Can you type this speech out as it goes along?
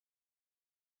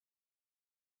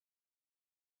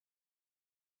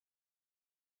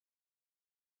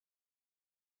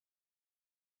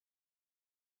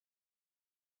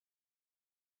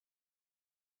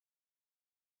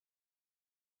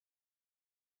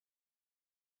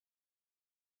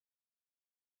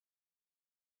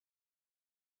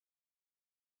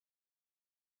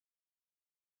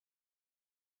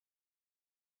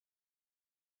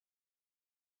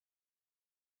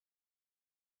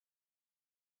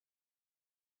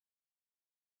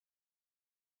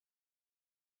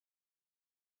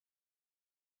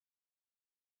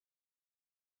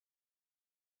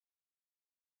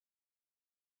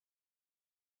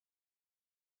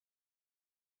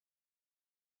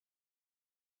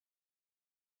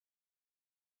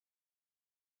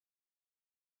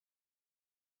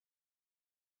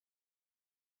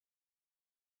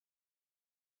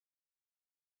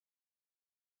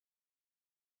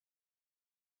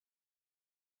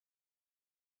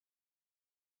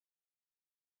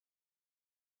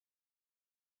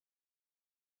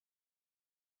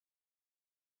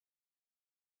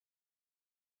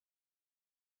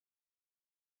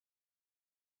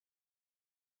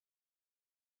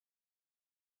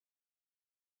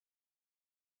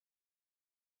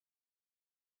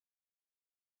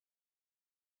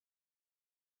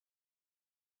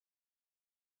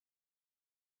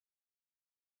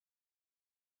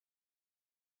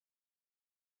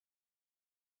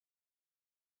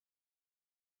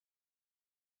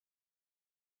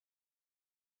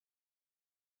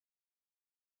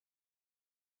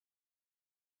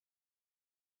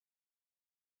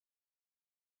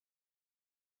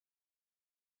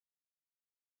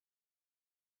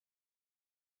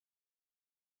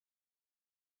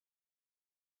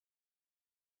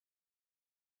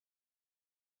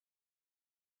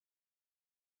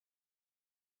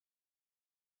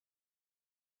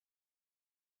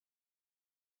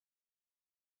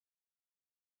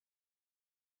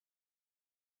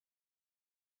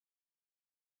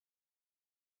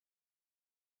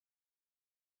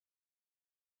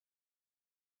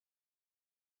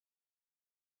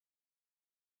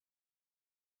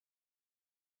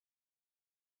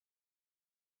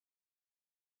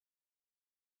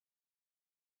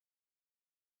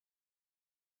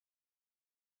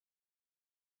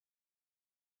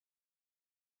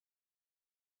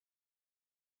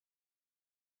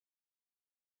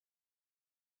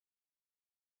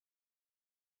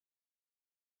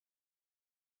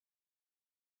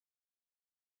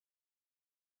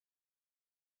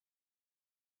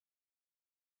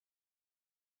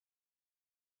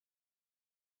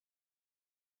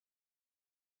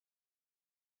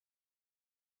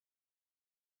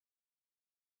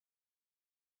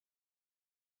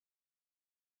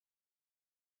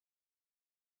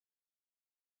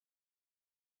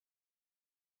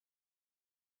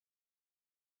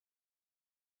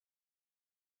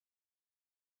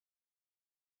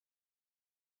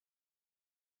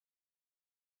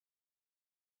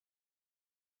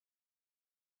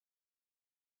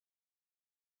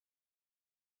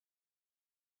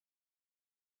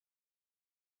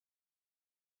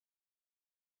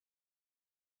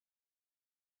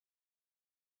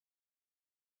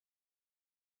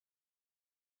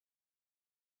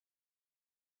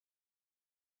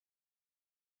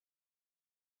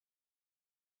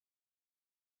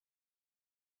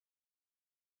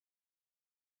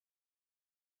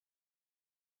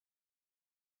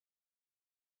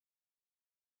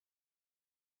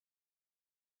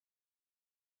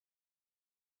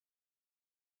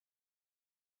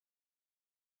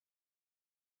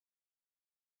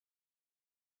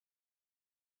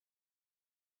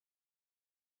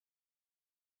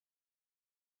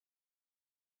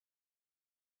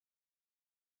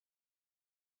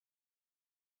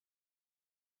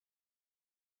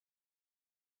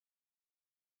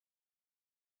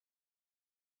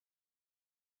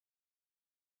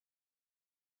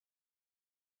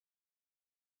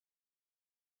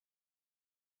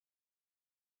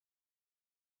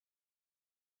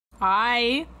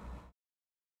I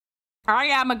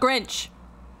am a Grinch.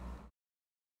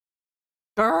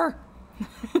 Grr.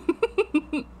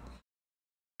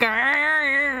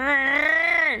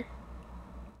 Grr.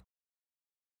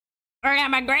 I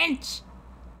am a Grinch.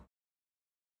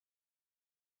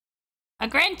 A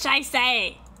Grinch, I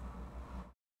say.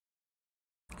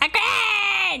 A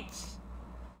Grinch.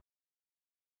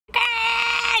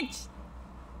 Grinch.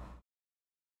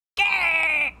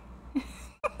 Grr.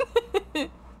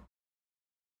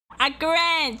 A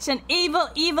Grinch, an evil,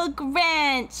 evil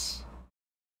Grinch.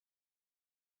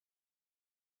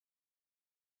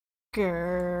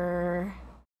 Grr.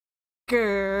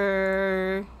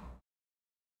 Grr.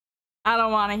 I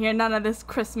don't want to hear none of this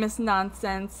Christmas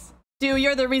nonsense. Dude,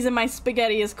 you're the reason my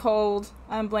spaghetti is cold.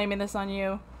 I'm blaming this on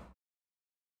you.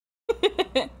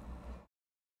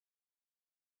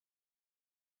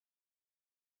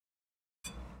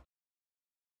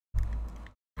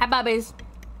 Hi, Bubbies.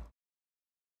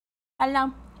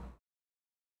 Hello.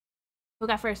 Who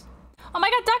got first? Oh my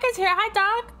god, Doc is here. Hi,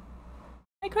 Doc.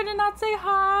 I couldn't not say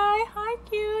hi. Hi,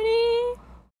 cutie.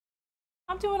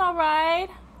 I'm doing alright.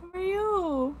 How are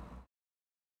you?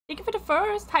 Thank you for the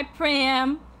first. Hi,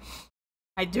 Prim.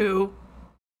 I do.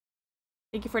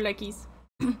 Thank you for luckies.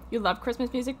 You love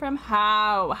Christmas music, Prim?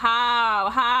 How?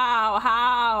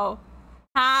 How?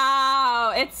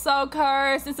 It's so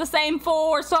cursed. It's the same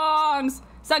 4 songs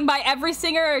sung by every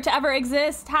singer to ever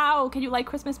exist. How can you like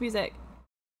Christmas music?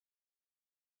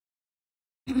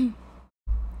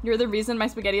 You're the reason my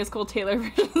spaghetti is called Taylor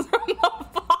versions from the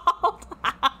vault.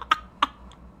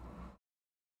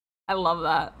 I love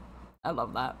that. I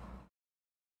love that.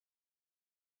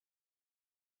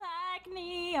 Like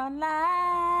neon lights.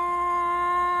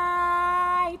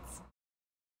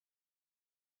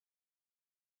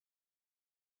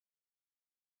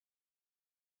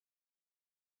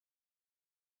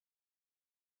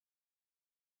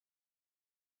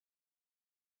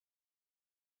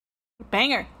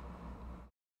 Banger.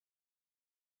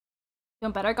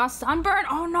 Feeling better? Got sunburn?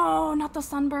 Oh no, not the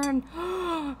sunburn.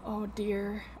 Oh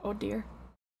dear. Oh dear.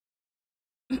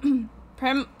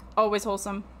 Prim, always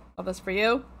wholesome. Love this for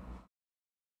you.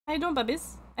 How you doing,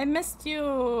 bubbies? I missed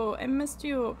you. I missed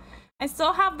you. I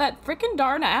still have that freaking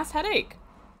darn ass headache.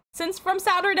 Since from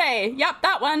Saturday. Yep,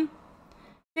 that one.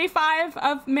 Day 5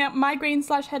 of migraine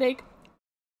 / headache.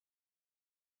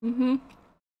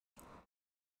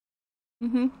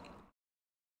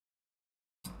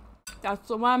 That's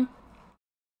the one.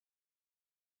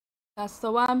 That's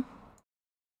the one.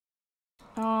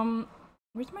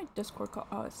 Where's my Discord call?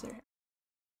 Oh, it's there.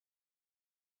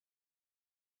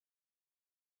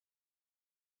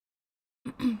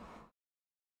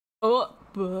 Oh,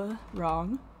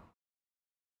 wrong.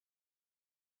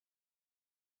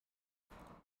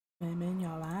 I'm in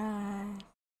your life.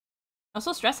 I'm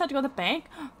so stressed I had to go to the bank,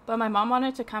 but my mom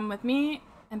wanted to come with me,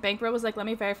 and Bank Bro was like, let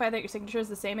me verify that your signature is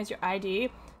the same as your ID.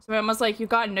 So my mom was like, you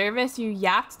got nervous, you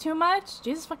yapped too much?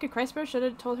 Jesus fucking Christ, bro, should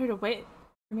have told her to wait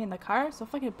for me in the car. So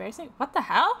fucking embarrassing. What the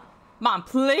hell? Mom,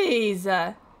 please.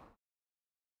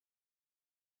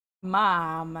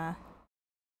 Mom.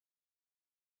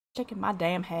 Checking my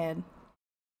damn head.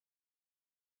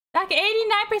 Like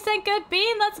 89% good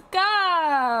bean, let's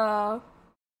go!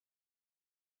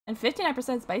 And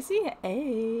 59% spicy?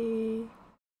 Hey.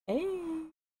 Hey.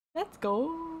 Let's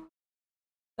go.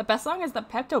 The best song is the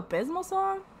Pepto-Bismol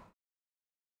song?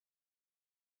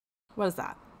 What is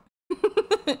that?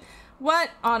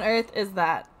 What on earth is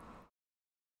that?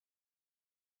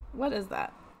 What is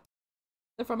that?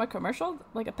 Is it from a commercial?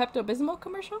 Like a Pepto-Bismol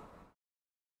commercial?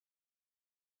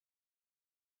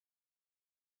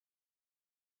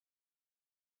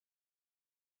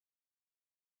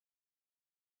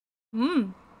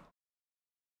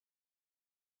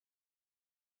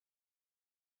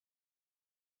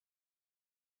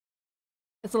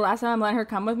 It's the last time I'm letting her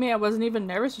come with me. I wasn't even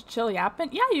nervous to chill yapping.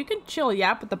 Yeah, you can chill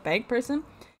yap with the bank person.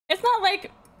 It's not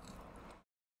like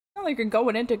you're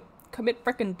going in to commit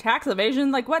frickin' tax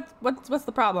evasion. Like what's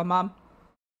the problem, Mom?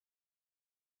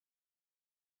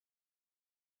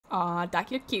 Aw,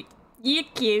 Doc, you're cute. You're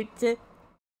cute.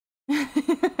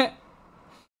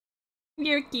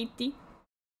 You're a cutie.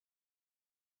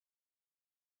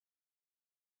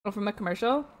 Oh, from a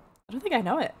commercial? I don't think I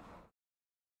know it.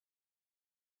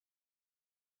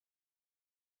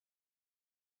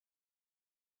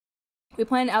 We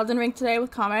playing Elden Ring today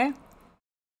with Kame.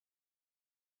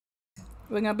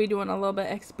 We're gonna be doing a little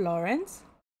bit exploring.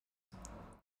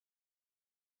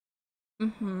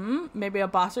 Maybe a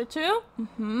boss or two.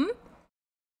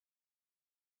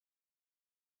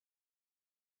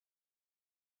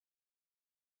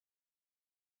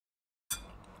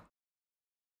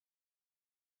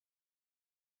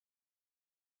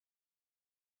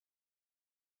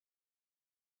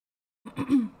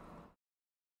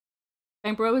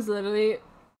 Bank bro is literally,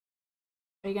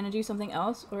 are you gonna do something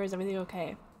else, or is everything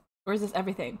okay? Or is this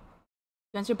everything?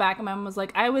 Then your back, and my mom was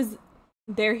like, I was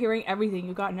there hearing everything.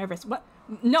 You got nervous. What?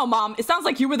 No, mom. It sounds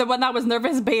like you were the one that was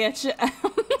nervous, bitch.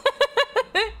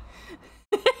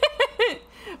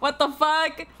 What the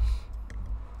fuck?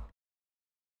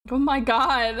 Oh my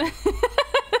god.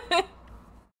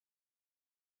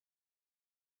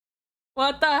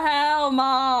 What the hell,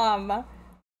 mom?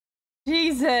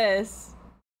 Jesus.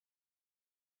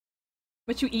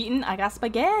 What you eating? I got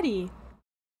spaghetti.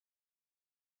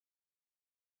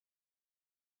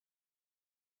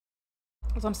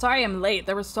 So I'm sorry I'm late.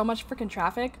 There was so much freaking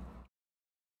traffic.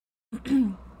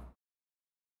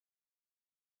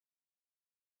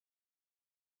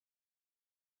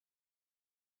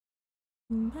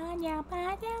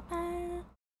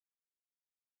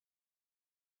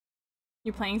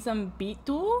 You're playing some beat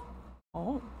duel?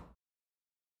 Oh.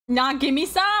 Nah, give me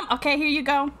some. Okay, here you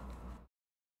go.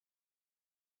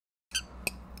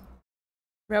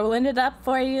 Rolling it up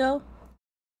for you.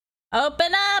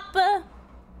 Open up.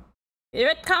 Here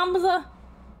it comes.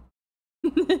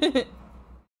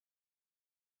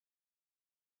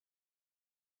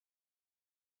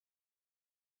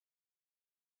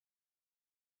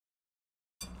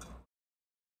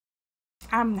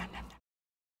 Nom, nom, nom.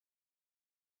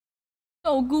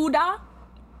 So good.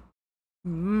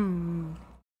 Mmm.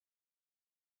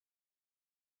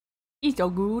 It's so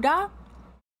good. Why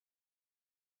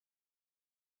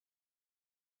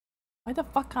the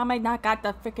fuck am I not got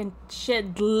the freaking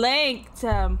shit linked?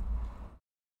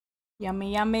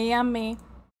 Yummy, yummy, yummy.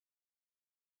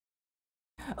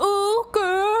 Ooh,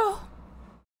 girl.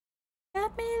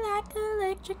 Got me like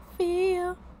electric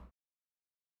feel.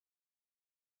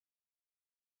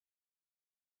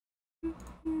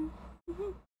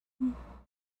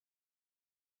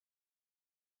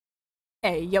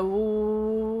 Hey,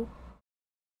 yo.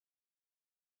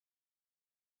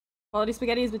 Quality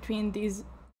spaghetti is between these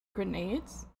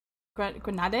grenades?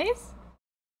 Grenades?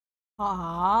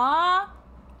 Aww.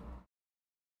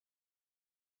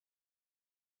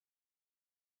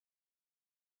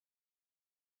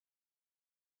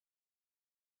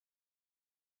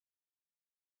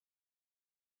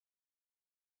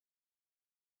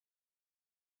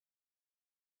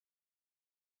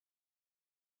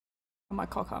 I might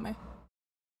call Kame.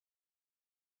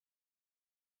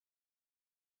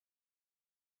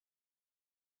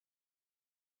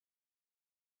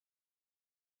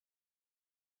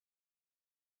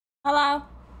 Hello?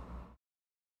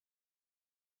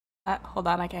 Hold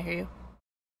on, I can't hear you.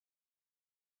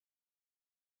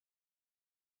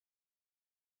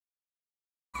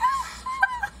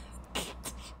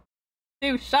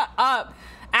 Dude, shut up.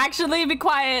 Actually, be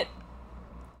quiet.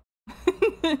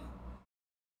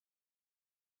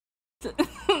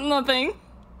 Nothing.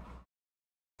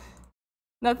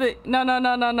 Nothing. No, no,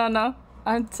 no, no, no, no.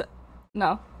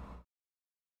 No.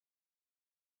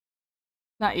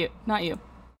 Not you. Not you.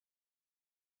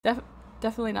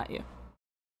 Definitely not you.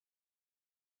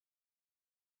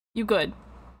 You good.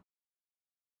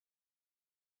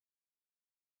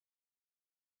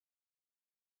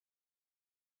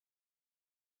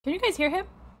 Can you guys hear him?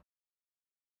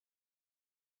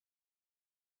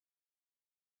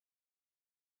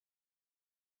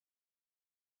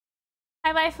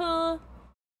 Hi, waifu.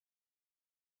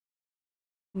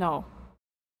 No.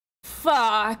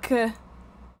 Fuck.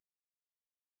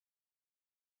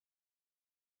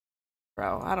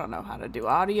 Bro, I don't know how to do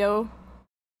audio.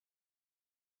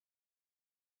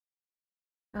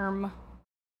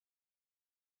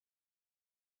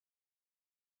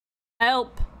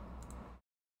 Help. How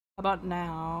about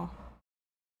now?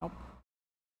 Nope.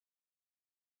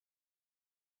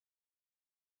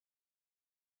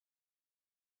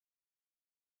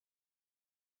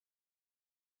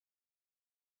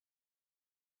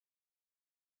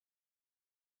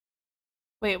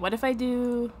 Wait, what if I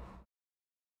do...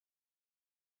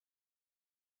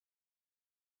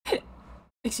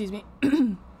 Excuse me.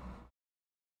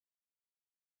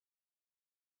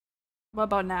 What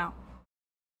about now?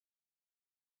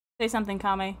 Say something,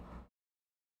 Kame.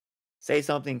 Say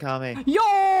something, Kame. Yo,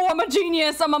 I'm a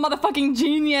genius. I'm a motherfucking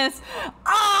genius.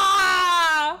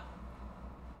 Ah!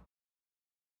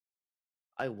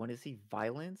 I want to see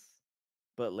violence,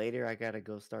 but later I gotta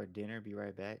go start dinner. Be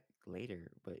right back later.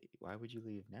 But why would you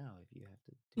leave now if you have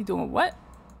to? You doing what?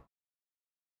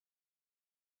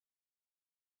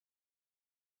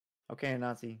 Okay,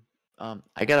 Nazi.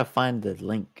 I gotta find the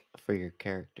link for your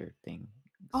character thing.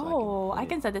 So I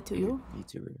can send it to you.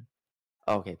 YouTuber.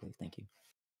 Oh, okay, please, thank you.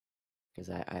 Because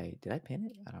I did I pin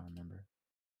it? I don't remember.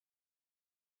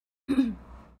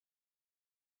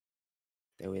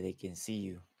 That way they can see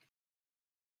you.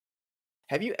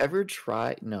 Have you ever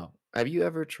tried? No. Have you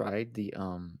ever tried the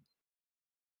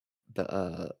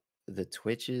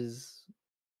Twitch's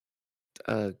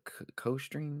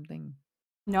co-stream thing?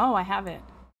 No, I haven't.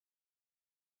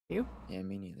 You? Yeah,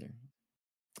 me neither.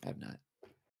 I have not.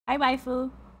 Hi,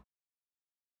 waifu.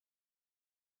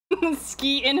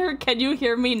 Ski in her "Can you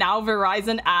hear me now?"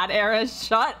 Verizon ad era.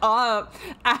 Shut up.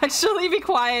 Actually, be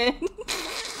quiet.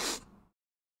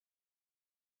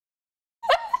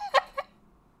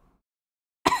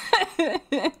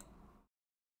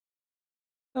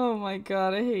 Oh my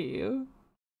god, I hate you.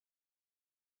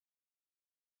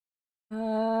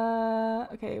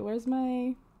 Okay, where's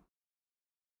my...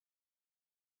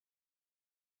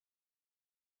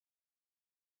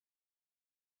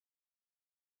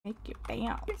 Make it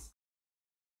bounce.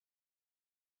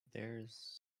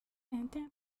 There's...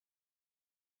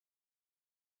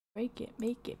 Break it,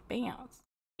 make it bounce.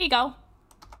 Here you go.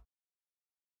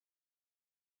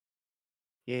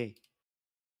 Yay.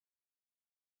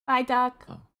 Bye, duck.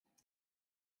 Oh.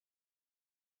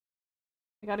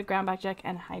 I got a ground back jack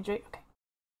and hydrate. Okay.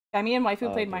 Yeah, me and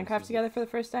waifu played Minecraft together for the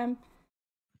first time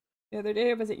the other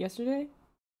day. Or was it yesterday?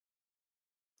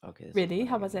 Okay. Really?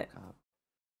 How was it?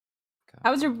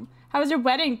 How was your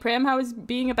wedding, Prim? How was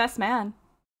being a best man?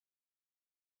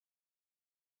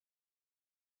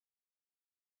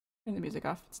 Turn the music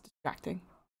off. It's distracting.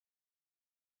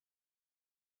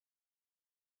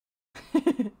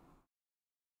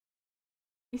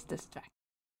 It's distracting.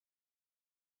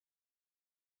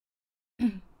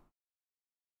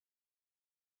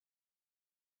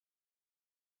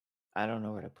 I don't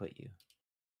know where to put you.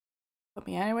 Put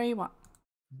me anywhere you want.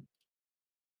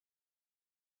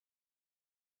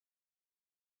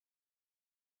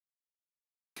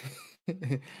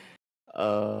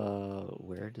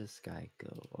 Where does Sky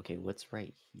go? Okay, what's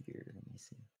right here? Let me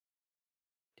see.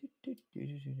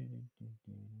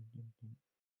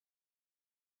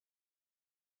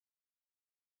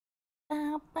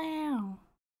 Bow, bow.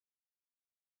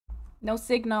 No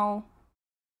signal.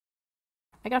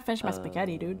 I gotta finish my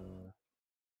spaghetti, dude.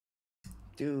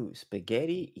 Dude,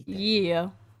 spaghetti? Eat that. Yeah.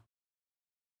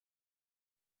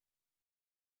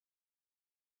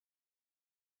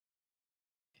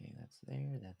 Okay, that's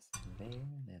there, that's there,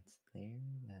 that's there,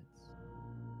 that's...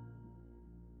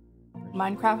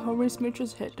 Minecraft homie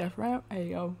smooches hit different. There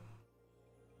you go.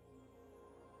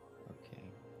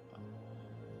 Okay.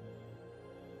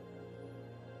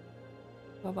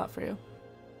 Love that for you.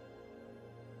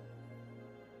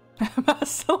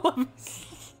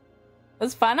 It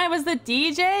was fun. I was the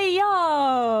DJ.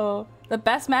 Yo, the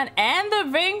best man and the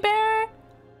ring bearer.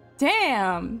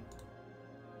 Damn.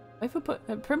 Waifu put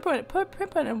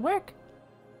in work.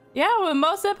 Yeah, we're the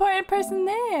most important person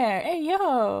there. Hey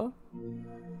yo.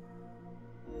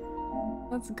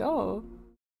 Let's go.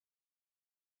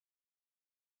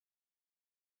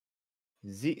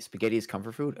 Spaghetti is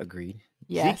comfort food? Agreed.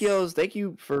 Yes. Zekios, thank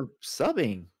you for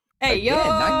subbing. Hey Again, 9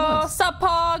 yo, months. sup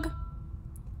pog?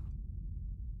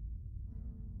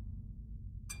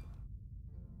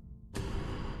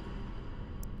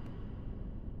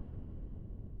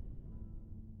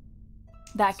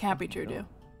 That can't be true, dude.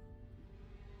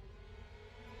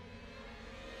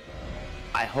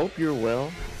 I hope you're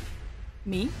well.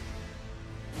 Me?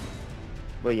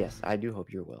 Well, yes, I do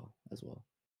hope you're well as well.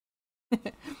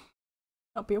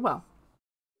 Hope you're well.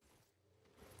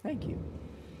 Thank you.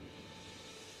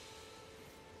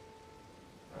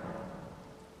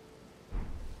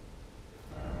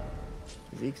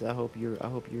 Zeeks, I hope you're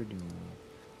doing well.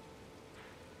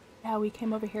 Yeah, we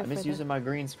came over here I miss using my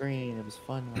green screen. It was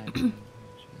fun when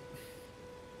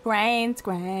Green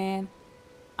screen.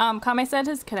 Kame said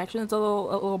his connection is a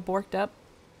little borked up.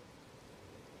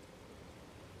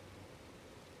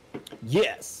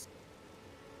 Yes.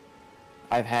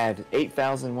 I've had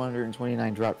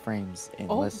 8,129 drop frames in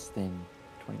less than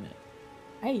 20 minutes.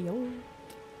 Hey yo.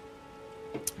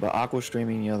 But Aqua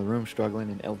streaming, the room struggling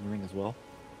in Elden Ring as well.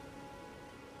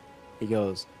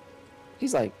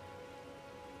 He's like,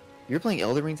 "You're playing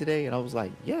Elden Ring today?" And I was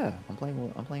like, "Yeah, I'm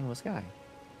playing with Sky."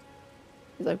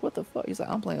 He's like, "What the fuck?" He's like,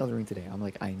 "I'm playing Elden Ring today." I'm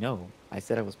like, "I know. I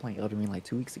said I was playing Elden Ring like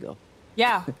 2 weeks ago."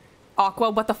 Yeah. Aqua,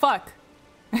 what the fuck?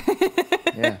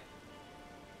 Yeah.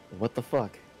 What the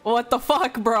fuck? What the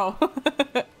fuck, bro?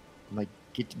 I'm like,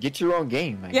 get your own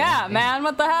game. Yeah, man,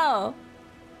 what the hell?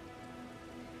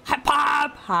 Hi,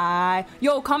 Pop! Hi.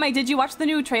 Yo, Kame, did you watch the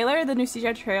new trailer? The new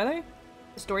CGI trailer?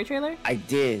 The story trailer? I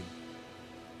did.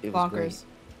 It was Bonkers. great.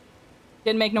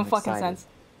 Didn't make no I'm fucking excited. sense.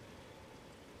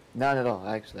 Not at all,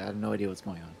 actually. I have no idea what's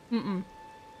going on. Mm-mm.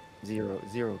 Zero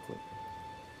clue.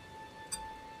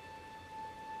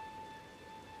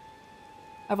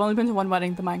 I've only been to one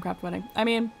wedding, the Minecraft wedding. I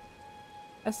mean,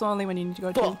 that's the only one you need to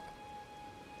go to.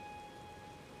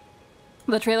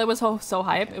 The trailer was so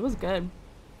hype. It was good.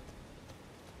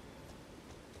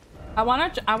 I wanna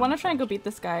try and go beat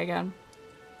this guy again.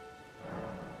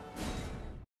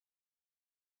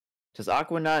 Does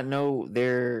Aqua not know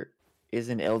there is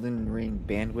an Elden Ring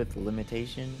bandwidth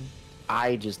limitation?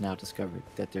 I just now discovered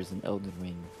that there's an Elden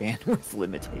Ring bandwidth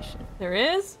limitation. There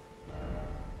is?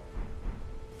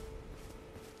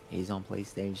 He's on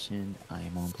PlayStation. I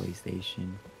am on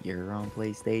PlayStation. You're on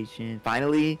PlayStation.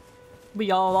 Finally!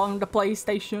 We all on the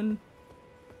PlayStation.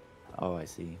 Oh, I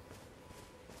see.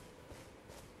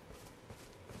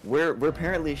 We're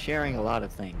apparently sharing a lot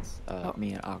of things.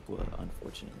 Me and Aqua,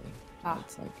 unfortunately.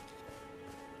 It's like...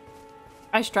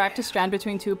 I strive to stand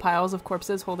between two piles of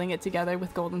corpses holding it together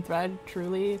with golden thread.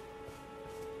 Truly.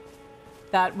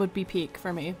 That would be peak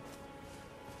for me.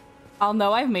 I'll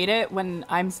know I've made it when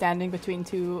I'm standing between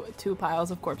two piles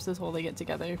of corpses holding it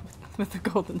together with the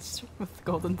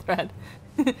golden thread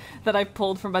that I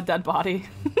pulled from a dead body.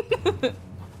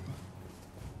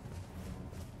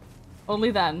 Only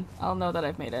then I'll know that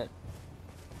I've made it.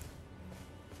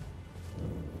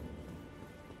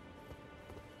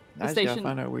 I just gotta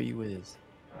find out where you is.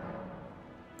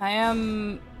 I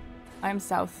am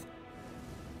south.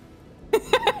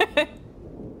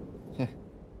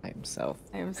 I am south.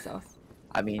 I am south.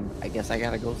 I mean, I guess I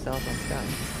gotta go south on Sky.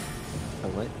 Oh,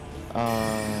 what?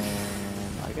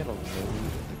 I gotta load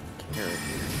the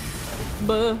character.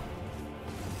 Buh.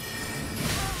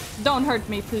 Don't hurt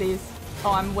me, please.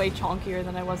 Oh, I'm way chonkier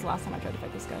than I was last time I tried to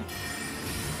fight this guy.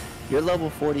 You're level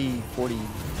 40, 49?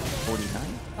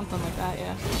 Something like that,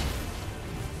 yeah.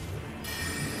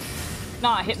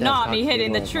 Not me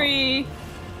hitting the tree.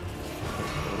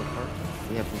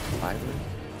 We have fiber.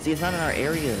 See, it's not in our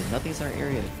area. Nothing's in our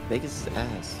area. Vegas is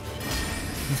ass.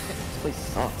 This place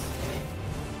sucks.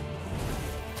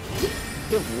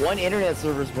 We have one internet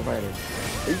service provider.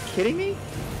 Are you kidding me?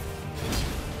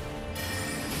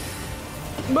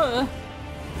 Buh.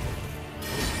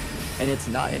 And it's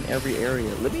not in every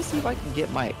area. Let me see if I can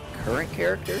get my current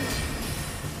character.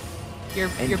 Your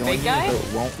big guy?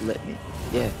 It won't let me.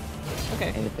 Yeah. Okay.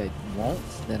 And if it won't,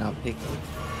 then I'll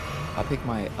pick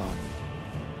my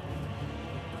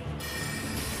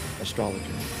astrologer.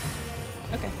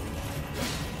 Okay.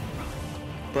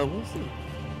 But we'll see.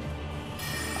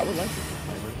 I would like to.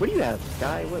 What do you have,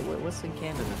 Sky? What's in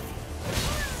Canada?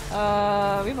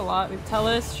 We have a lot. We have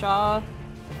Telus, Shaw,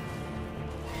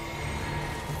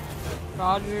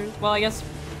 Rogers. Well, I guess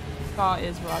Shaw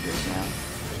is Rogers now.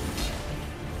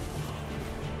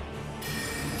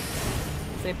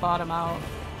 They bought him out.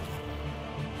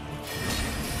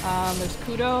 There's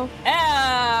Kudo.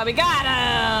 Ah, we got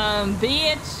him,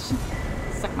 bitch!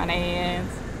 Suck my ass.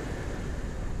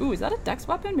 Ooh, is that a dex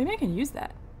weapon? Maybe I can use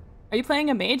that. Are you playing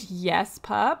a mage? Yes,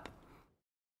 pup.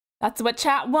 That's what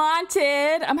chat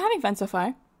wanted. I'm having fun so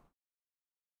far.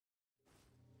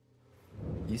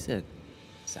 You said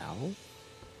Sal?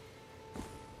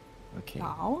 Okay.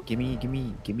 No. Give me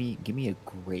a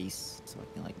grace so I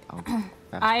can like.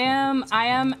 I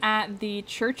am at the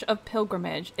Church of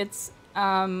Pilgrimage. It's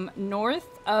north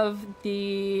of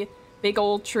the big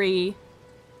old tree.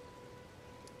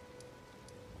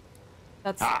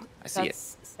 That's I see it.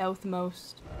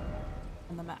 Southmost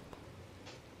on the map.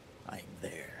 I am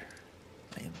there.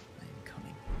 I am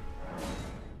coming.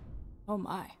 Oh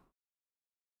my.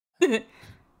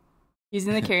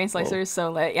 Using the carrying slicer is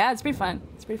so lit. Yeah, it's pretty fun.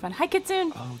 It's pretty fun. Hi,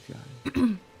 Kitsune! Oh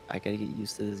god. I gotta get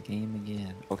used to this game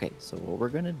again. Okay, so what we're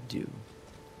gonna do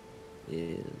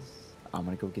is I'm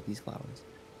gonna go get these flowers.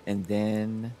 And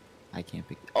then I can't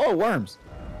pick. Oh, worms!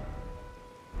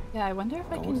 Yeah, I wonder if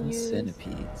I can use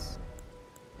centipedes.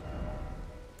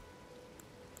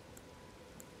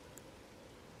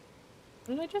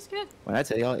 What did I just get? When I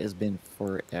tell y'all it's been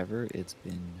forever, it's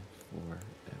been forever.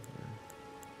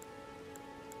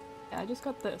 Yeah, I just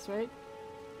got this, right?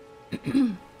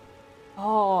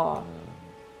 Oh.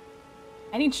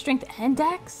 I need strength and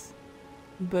dex?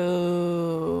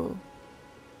 Boo.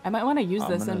 I might want to use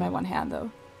this in my one hand, though.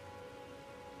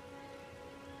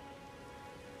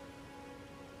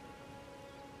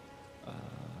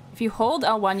 If you hold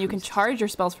L1, you can charge your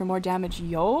spells for more damage.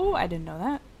 Yo, I didn't know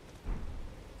that.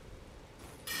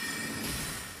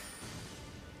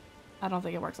 I don't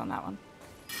think it works on that one.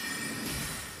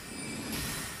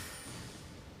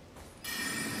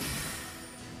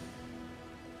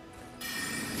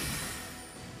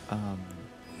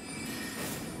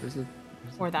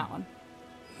 Or that one.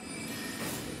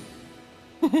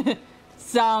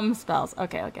 Some spells.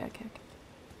 Okay.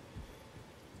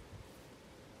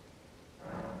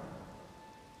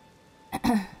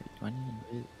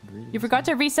 ingredients. You forgot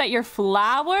to reset your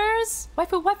flowers?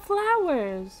 Waifu, what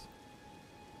flowers?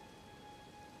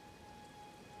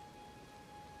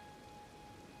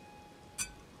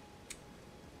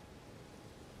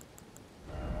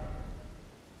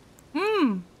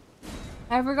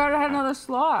 I forgot I had another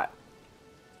slot.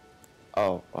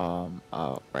 Oh,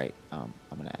 right. I'm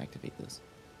gonna activate this.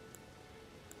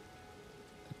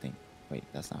 I think. Wait,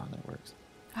 that's not how that works.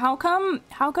 How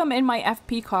come in my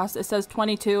FP cost it says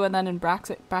 22 and then in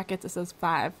brackets it says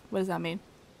 5? What does that mean?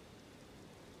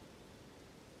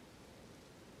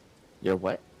 Your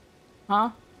what?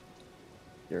 Huh?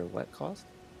 Your what cost?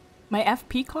 My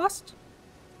FP cost?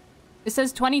 It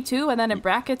says 22 and then in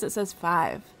brackets it says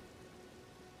 5.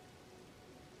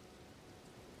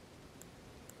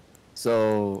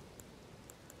 So,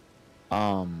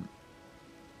 I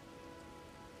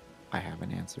have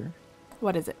an answer.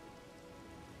 What is it?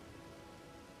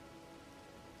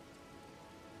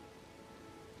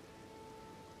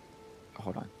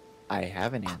 Hold on. I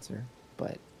have an answer,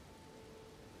 but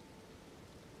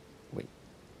wait.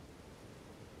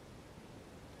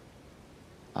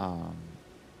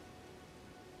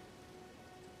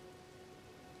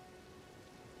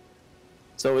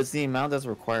 So it's the amount that's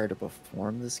required to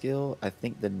perform the skill. I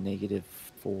think the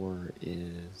 -4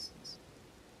 is,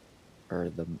 or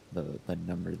the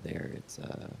number there. It's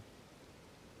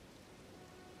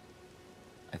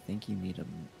I think you need a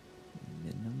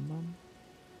minimum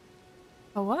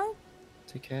A what?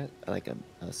 to cat, like a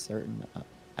certain.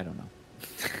 I don't know.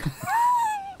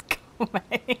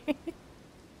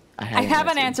 I have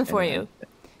an answer for you.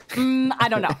 I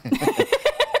don't know.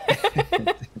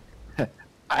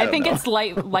 I think it's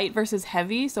light versus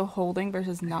heavy, so holding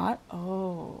versus not.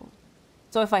 Oh.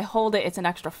 So if I hold it, it's an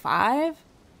extra 5?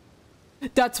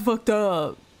 That's fucked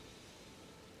up.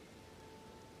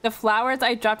 The flowers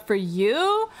I dropped for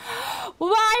you?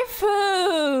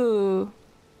 Waifu!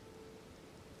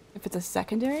 If it's a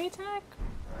secondary attack?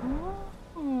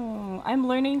 Oh, I'm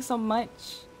learning so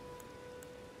much.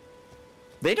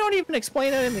 They don't even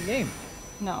explain it in the game.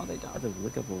 No, they I don't. have to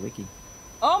look up a wiki.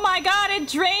 Oh my god, it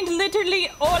drained literally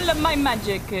all of my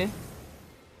magic.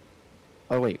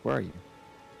 Oh wait, where are you?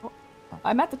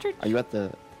 I'm at the church. Are you at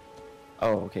the?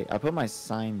 Oh, okay. I put my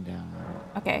sign down.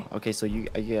 Okay. Okay, so you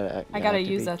gotta. I gotta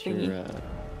use that activate thingy. your,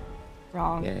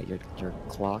 Wrong. Yeah, your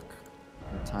clock,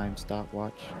 your time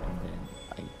stopwatch, and then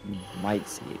you might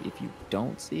see it. If you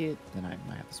don't see it, then I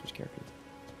might have to switch characters.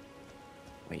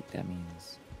 Wait, that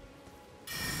means.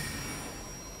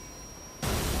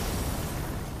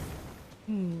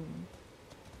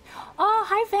 Oh,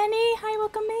 hi, Venny. Hi,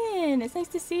 welcome in. It's nice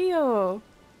to see you.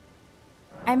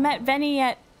 I met Venny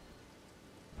at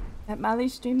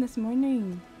Mali's stream this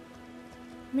morning.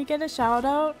 Let me get a shout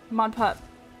out. Mod Pup.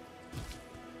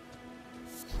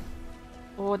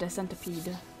 Oh, the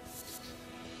centipede.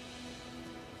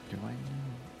 Do I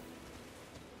know?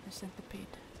 The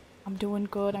centipede. I'm doing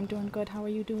good. I'm doing good. How are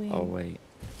you doing? Oh wait.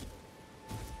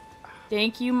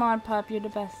 Thank you, Mod Pup. You're the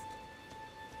best.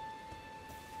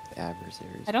 The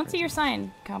adversaries. I don't see your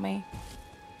sign, Kame.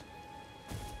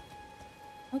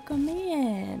 Welcome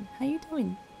in. How you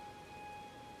doing?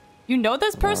 You know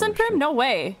this person, Prim? No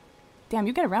way. Damn,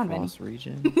 you get around, Venny. Cross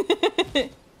region.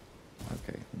 Okay,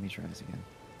 let me try this again.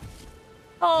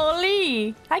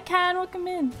 Holy! Hi, Ken. Welcome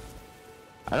in.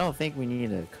 I don't think we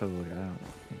need a code. I don't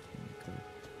think we need a code.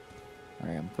 All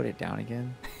right, I'm gonna put it down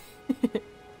again.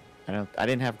 I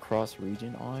didn't have cross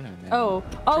region on.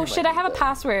 Oh shit! I have a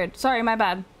password. Sorry, my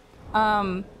bad.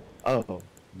 Oh,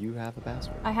 you have a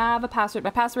password. I have a password. My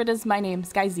password is my name,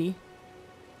 SkyZ.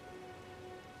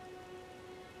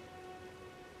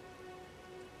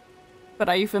 But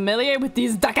are you familiar with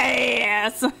these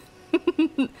duckies?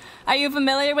 Are you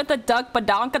familiar with the duck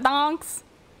badonkadonks?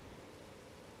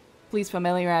 Please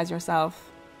familiarize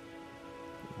yourself.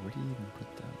 Where do you even put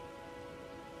that?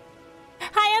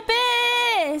 Hi,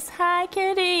 Abyss! Hi,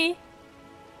 kitty!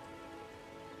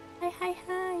 Hi, hi,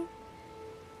 hi.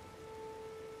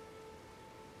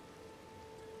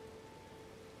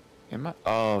 Am I?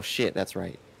 Oh shit, that's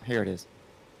right. Here it is.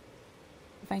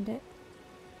 Find it?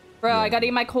 Bro, Yeah, I gotta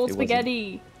eat my cold it wasn't-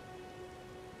 spaghetti.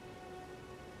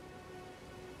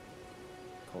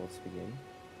 Cold spaghetti.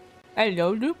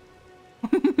 Hello, dude.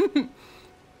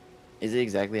 Is it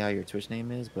exactly how your Twitch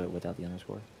name is, but without the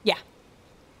underscore? Yeah.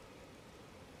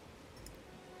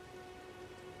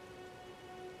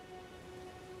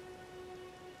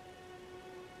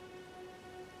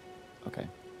 Okay.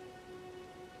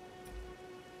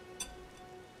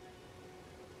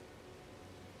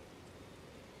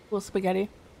 Cool spaghetti.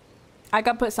 I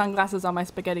gotta put sunglasses on my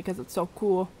spaghetti because it's so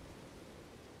cool.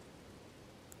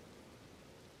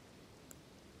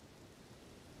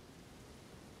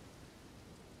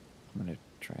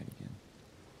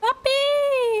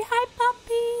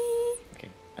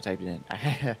 I typed it in. I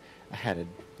had a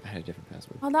different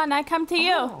password. Hold on, I come to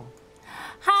you. Oh.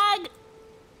 Hug.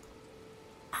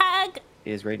 Hug.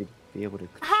 Is ready to be able to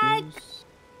Hug. choose.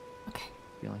 Okay.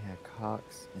 We only have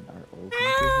Cox and our old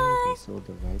people. They sold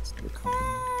the rights to the company.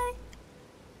 Hi.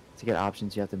 To get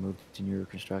options, you have to move to newer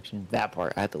construction. That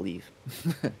part, I have to leave.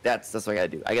 That's what I gotta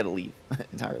do. I gotta leave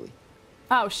entirely.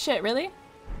 Oh shit! Really?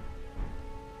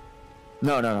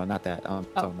 No, not that. Talking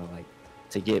about like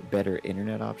to get better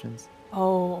internet options.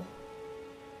 Oh.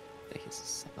 That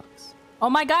just sucks. Oh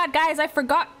my god, guys! I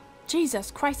forgot. Jesus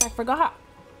Christ! I forgot.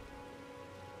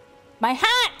 My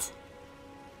hat.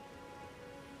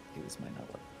 Okay, this might not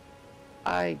work.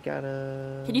 I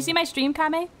gotta. Can you see my stream,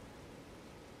 Kame?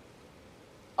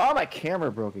 Oh, my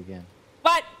camera broke again.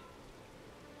 What?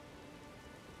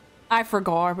 I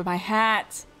forgot with my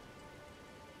hat.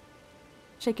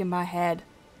 Shaking my head.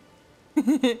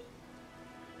 The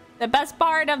best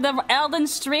part of the Elden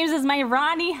streams is my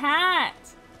Ronnie hat.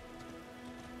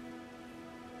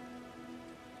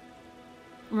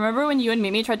 Remember when you and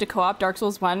Mimi tried to co-op Dark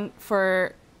Souls 1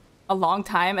 for a long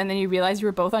time and then you realized you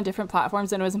were both on different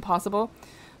platforms and it was impossible?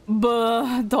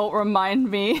 Buh, don't remind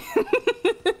me.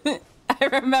 I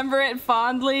remember it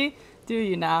fondly. Do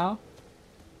you now?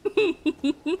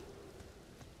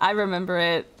 I remember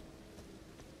it.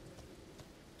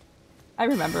 I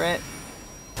remember it.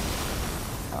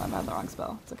 Oh, I'm on the wrong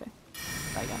spell. It's okay.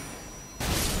 Try again.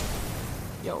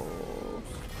 Yo.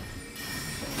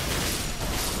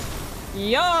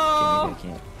 Yo!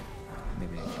 Okay,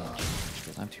 maybe I can't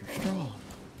because I'm too strong.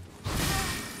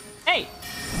 Hey!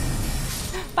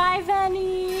 Bye,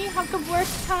 Venny! Have good work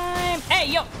time! Hey,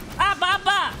 yo! Abba,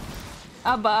 abba!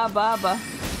 Abba, abba, abba.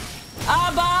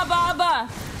 Abba, abba, abba!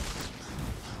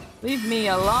 Leave me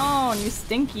alone, you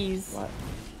stinkies. What?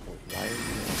 Why are you...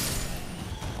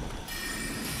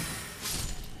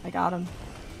 I got him.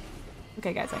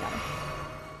 Okay, guys, I got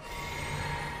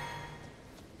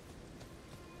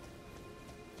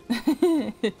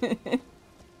him.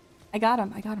 I got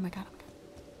him.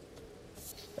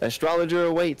 Astrologer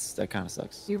awaits. That kind of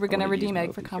sucks. You were gonna redeem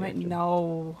egg for comment?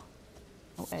 No.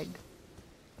 No egg.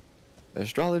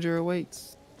 Astrologer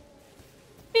awaits.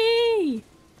 Bee!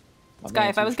 Sky,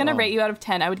 if I was gonna strong. rate you out of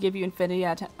 10, I would give you infinity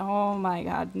out of 10. Oh my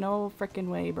god, no freaking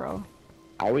way, bro.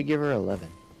 I would give her 11.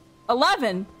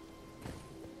 11?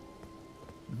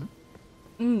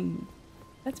 Mm-hmm.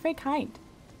 That's very kind.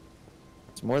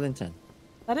 It's more than 10.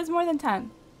 That is more than 10.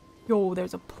 Yo,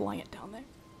 there's a plant down there.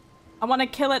 I want to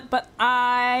kill it, but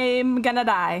I'm gonna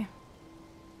die.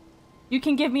 You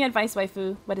can give me advice,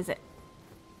 waifu. What is it?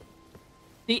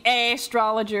 The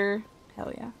astrologer.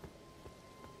 Hell yeah.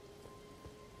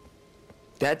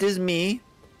 That is me.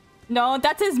 No,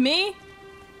 that is me.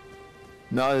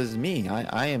 No, this is me.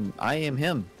 I am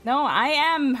him. No, I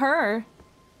am her.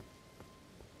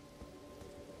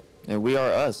 And we are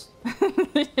us.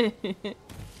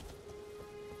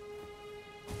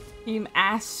 Team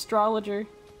astrologer.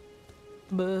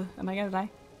 Buh. Am I gonna die?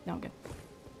 No, I'm good.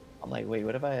 I'm like, wait,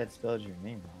 what if I had spelled your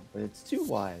name wrong? But it's too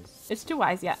wise. It's too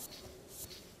wise, yeah.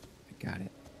 I got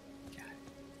it.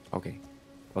 Okay.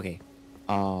 Okay.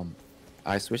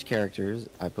 I switched characters.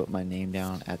 I put my name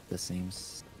down at the same.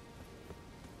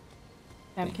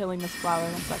 I'm killing this flower.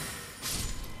 One sec.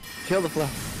 Kill the flower.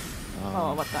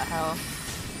 Oh, what the hell?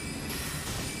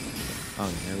 Oh,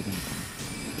 yeah, everything's fine.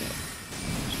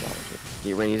 Yeah. Astrologer.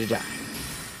 Get ready to die.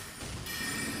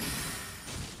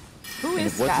 Who And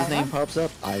is if what's his Skylar? name pops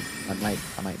up, I might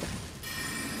die.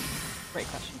 Great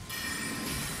question.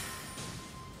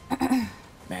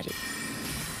 Magic.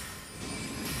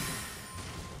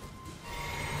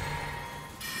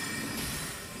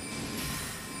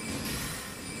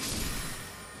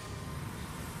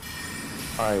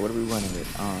 Alright, what are we running with?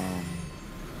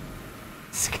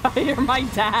 Sky, you're my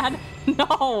dad?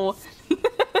 No!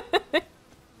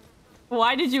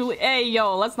 Why did you... Hey,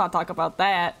 yo, let's not talk about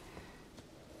that.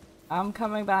 I'm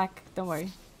coming back. Don't worry.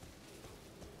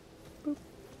 Boop.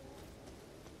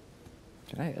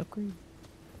 Should I upgrade?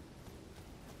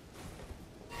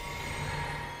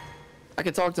 I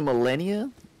could talk to Millennia?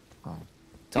 Oh.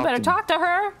 You better talk to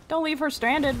her. Don't leave her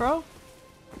stranded, bro.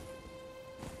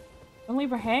 Don't leave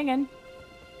her hanging.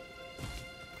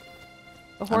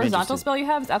 The horizontal spell you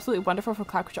have is absolutely wonderful for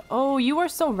cloud control. Oh, you were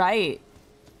so right.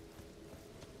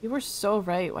 You were so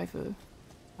right, waifu.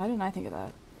 Why didn't I think of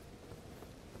that?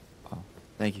 Oh,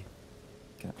 thank you.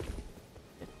 Okay.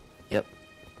 Yep.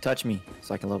 Touch me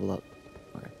so I can level up.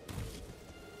 Okay.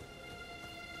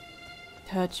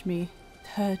 Touch me.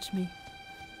 Touch me.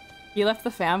 He left the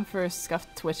fam for a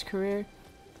scuffed Twitch career.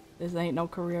 This ain't no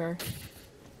career.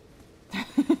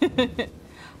 Oh,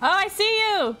 I see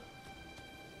you!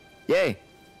 Yay!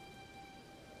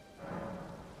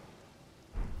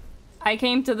 I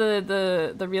came to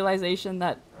the realization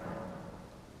that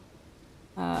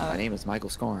My name is Michael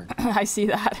Scorn. I see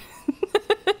that.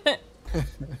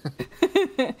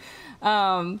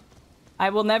 I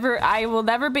will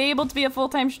never be able to be a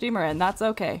full-time streamer, and that's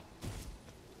okay.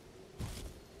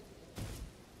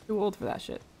 Too old for that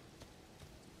shit.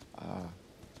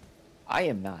 I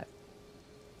am not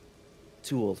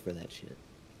too old for that shit.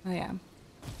 I am.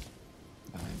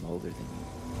 I'm older than you.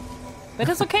 But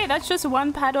it's okay, that's just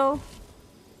one petal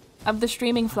of the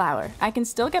streaming flower. I can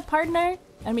still get partner,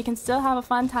 and we can still have a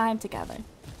fun time together.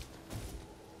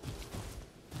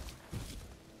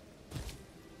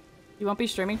 You won't be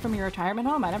streaming from your retirement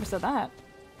home? I never said that.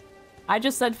 I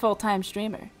just said full-time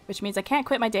streamer, which means I can't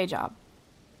quit my day job.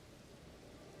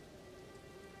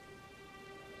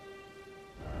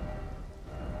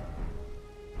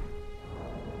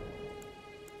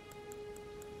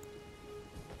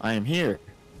 I am here.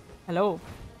 Hello.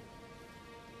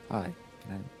 Hi.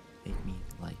 Can I make me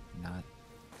like not?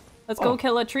 Let's go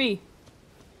kill a tree.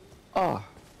 Oh,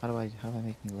 how do I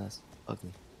make me less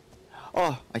ugly?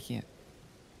 Oh, I can't.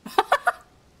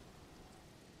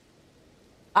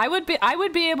 I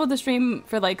would be able to stream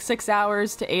for like 6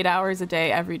 hours to 8 hours a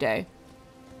day every day.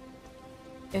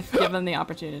 If given the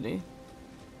opportunity.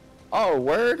 Oh,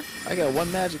 word? I got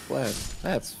one magic flash.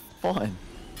 That's fun.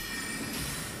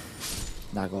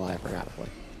 Not gonna lie, I forgot to play.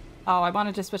 Oh, I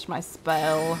wanted to switch my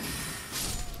spell.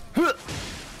 Who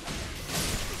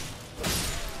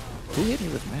hit me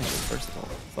with magic, first of all?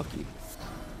 Fuck you.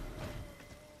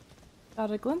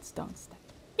 Got a glintstone stick.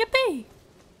 Yippee!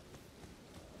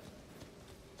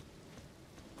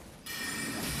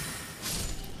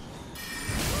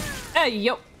 Hey,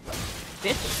 yo!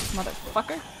 Bitch,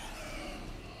 motherfucker.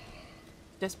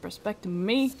 Disrespecting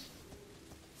me.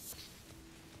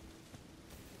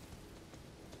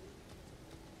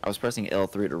 I was pressing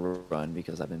L3 to run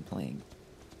because I've been playing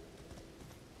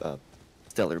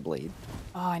Stellar Blade.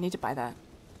 Oh, I need to buy that.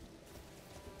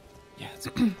 Yeah, it's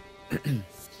good.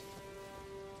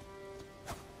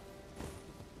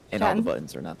 And all the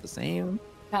buttons are not the same.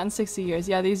 Not in 60 years.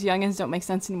 Yeah, these youngins don't make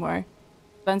sense anymore.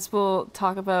 Spence will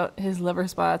talk about his liver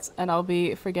spots, and I'll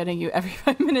be forgetting you every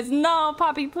 5 minutes. No,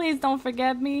 Poppy, please don't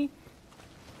forget me.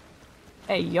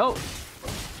 Hey, yo.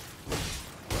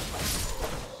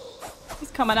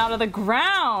 He's coming out of the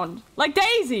ground like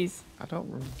daisies. I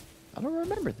don't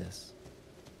remember this.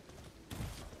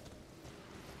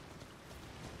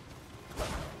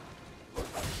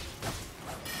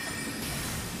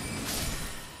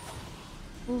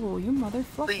 Ooh, you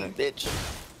motherfucker. Leave, bitch.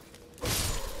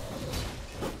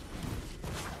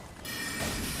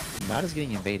 Not as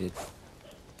getting invaded.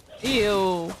 Ew.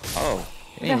 Oh, it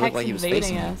Who the didn't look heck's like he was invading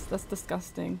facing me. us? That's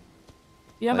disgusting.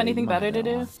 You have But anything you might better to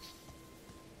know. do?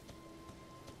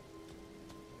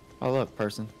 Oh look,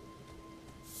 person.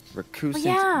 Recusant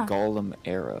yeah. Golem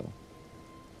Arrow.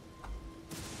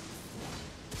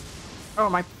 Oh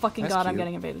my fucking That's god, I'm cute.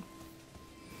 getting invaded.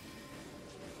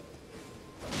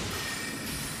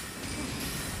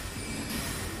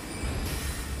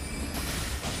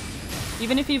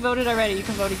 Even if you voted already, you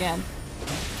can vote again.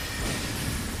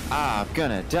 I'm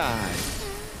gonna die.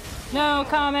 No,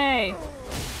 Kame!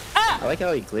 I like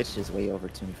how he glitched his way over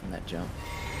to me from that jump.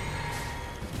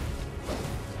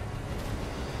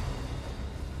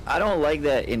 I don't like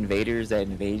that invaders that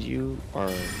invade you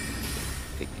are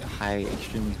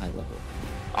extremely high level.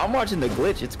 I'm watching the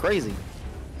glitch, it's crazy.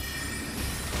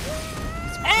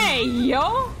 Hey,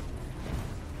 yo!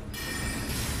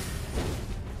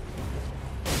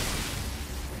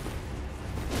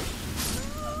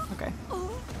 Okay.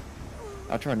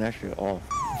 I'll turn that shit off.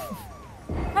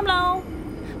 Hello!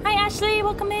 Hi, Ashley!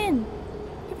 Welcome in!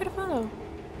 Give it a follow. Here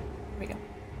we go.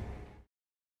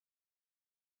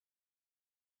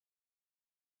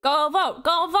 Go vote!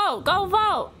 Go vote! Go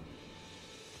vote!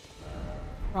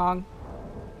 Wrong.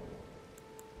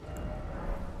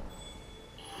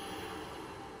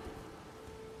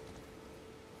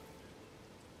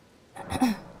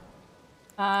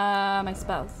 My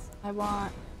spells. I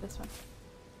want this one.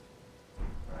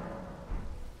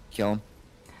 Kill him.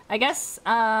 I guess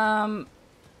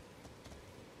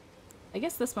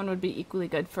this one would be equally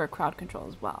good for crowd control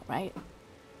as well, right?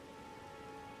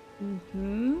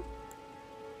 Mm-hmm.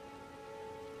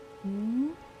 Hmm.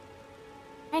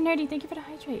 Hi, Nerdy. Thank you for the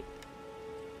hydrate.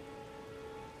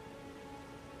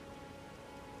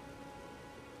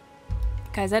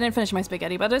 Guys, I didn't finish my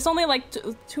spaghetti, but it's only like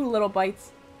two little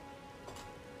bites.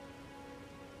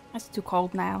 That's too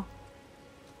cold now.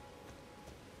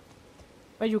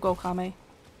 Where'd you go, Kame?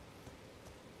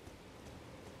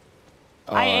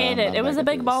 I ate it. It was a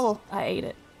big bowl. I ate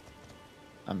it.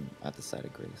 I'm at the side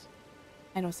of Grace.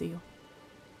 I don't see you.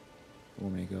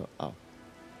 want me to go? Oh.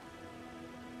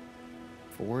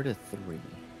 4 to 3.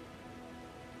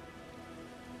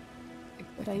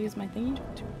 Did I use my thingy?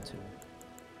 2 and 2.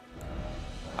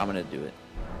 I'm gonna do it.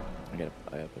 I gotta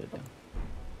put it down.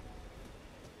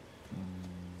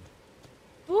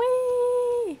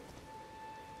 Whee!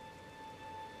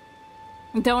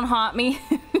 Don't haunt me.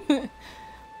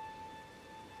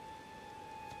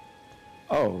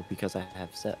 Oh, because I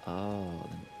have set. Oh,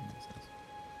 that makes sense.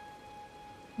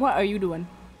 What are you doing?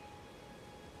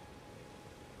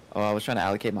 Oh, I was trying to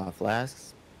allocate my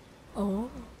flasks, Oh.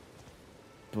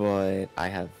 but I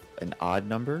have an odd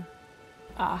number.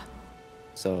 Ah.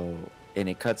 So, and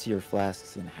it cuts your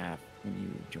flasks in half when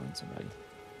you join somebody.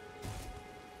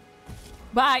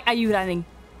 Why are you running?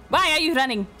 Why are you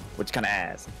running? Which kind of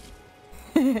ass?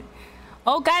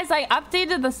 Oh, guys, I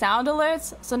updated the sound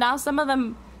alerts, so now some of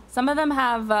them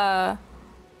have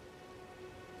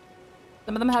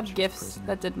gifts prisoner.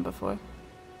 that didn't before.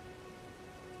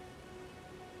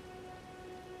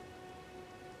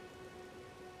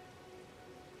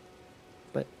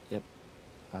 But yep,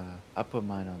 I put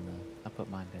mine on the. I put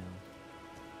mine down.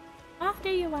 Ah,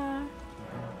 there you are.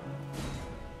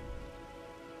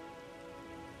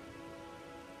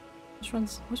 Which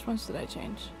ones did I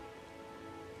change?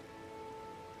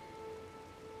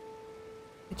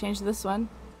 I changed this one.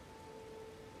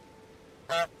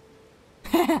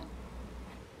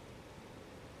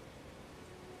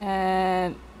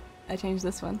 And I changed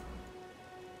this one.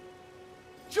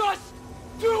 Just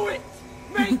do it!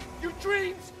 Make your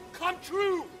dreams come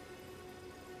true!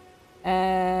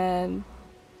 And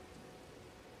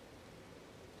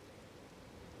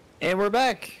And we're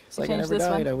back. It's like I changed never this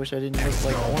died. one. I wish I didn't look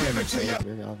like orange. So it's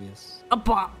very obvious. a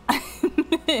bomb.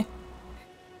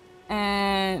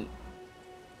 And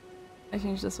I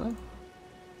changed this one.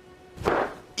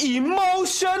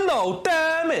 Emotional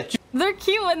damage! They're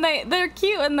cute when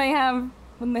they have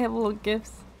little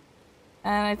gifts.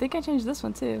 And I think I changed this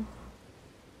one too.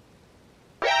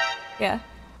 Yeah.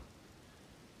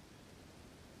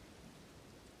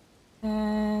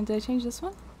 And did I change this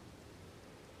one?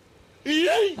 No,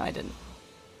 I didn't.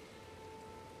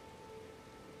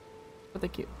 But they're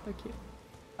cute. They're cute.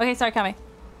 Okay, sorry, Kame.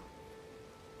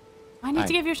 I need to Hi.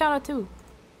 give you a shout out too.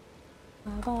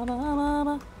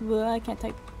 I can't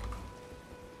type.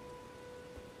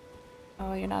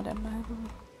 Oh, you're not in my.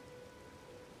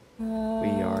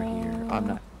 We are here. I'm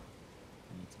not.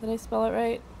 Did I spell it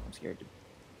right? I'm scared to.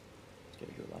 Do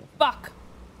a lot of. Fuck!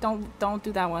 Don't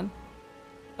do that one.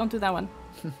 Don't do that one.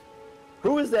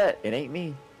 Who is that? It ain't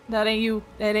me. That ain't you.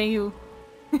 That ain't you.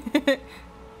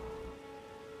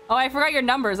 Oh, I forgot your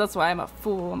numbers. That's why I'm a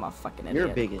fool. I'm a fucking idiot.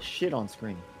 You're big as shit on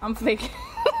screen. I'm fake.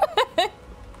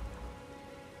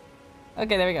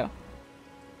 Okay, there we go.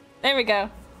 There we go.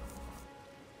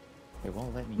 It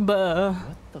won't let me. Buh.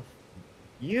 What the?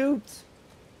 Ute!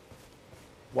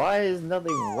 Why is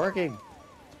nothing working?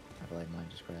 I feel like mine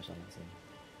just crashed all of a sudden.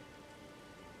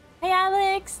 Hey,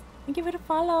 Alex. Thank you for the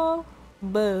follow.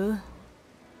 Buh.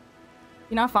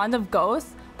 You're not fond of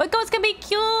ghosts? But ghosts can be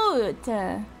cute.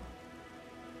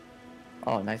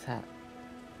 Oh, nice hat.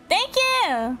 Thank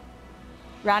you.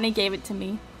 Ronnie gave it to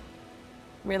me.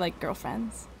 We're like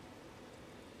girlfriends.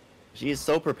 She is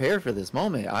so prepared for this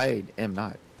moment. I am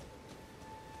not.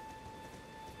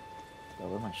 Do I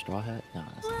wear my straw hat? No,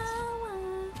 that's not.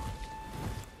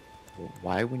 Well,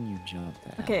 why when you jump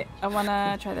that? Okay, I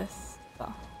wanna try this.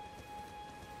 So.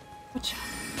 Which?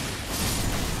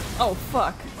 Oh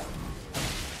fuck!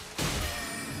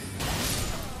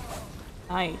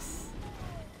 Nice.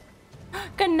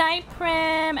 Good night,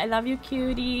 Prim. I love you,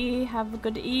 cutie. Have a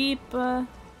good eep. Mwah,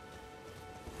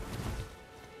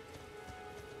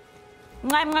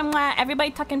 mwah, mwah.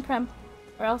 Everybody tuck in Prim,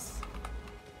 or else.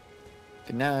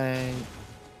 Good night.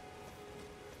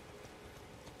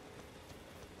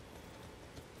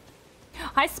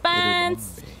 Hi,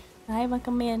 Spence. Hi,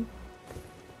 welcome in.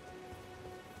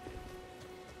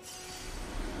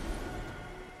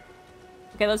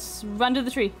 Okay, let's run to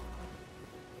the tree.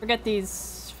 Forget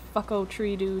these fucko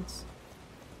tree dudes.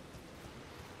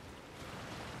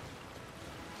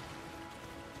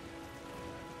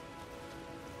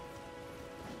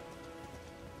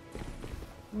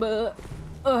 But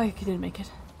oh, I didn't make it.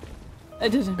 I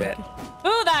didn't make it.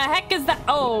 Who the heck is that?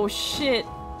 Oh shit.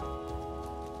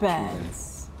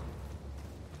 Beds.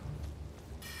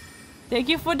 Thank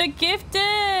you for the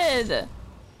gifted.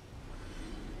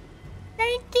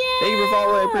 Thank you. Thank you for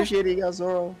following. I appreciate it, you guys,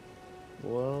 Zoro.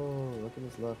 Whoa, look at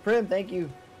this love. Prim, thank you.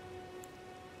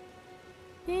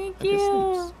 Thank I just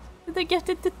you. The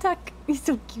gifted to tuck. He's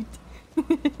so cute.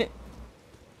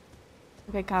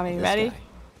 Okay, Kami, This ready? guy.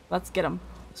 Let's get him.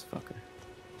 This fucker.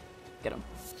 Get him.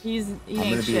 He I'm ain't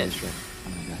gonna be shit. in the stretch. Oh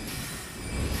my god.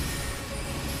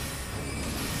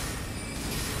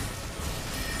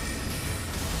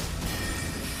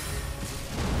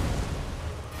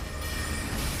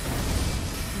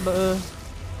 Buh.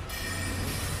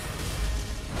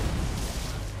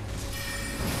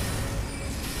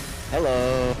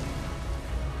 Hello.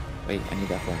 Wait, I need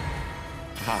that flag.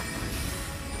 Ha.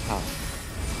 Ha.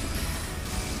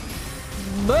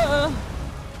 Buh.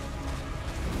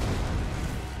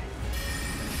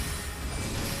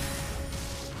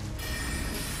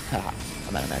 Ha.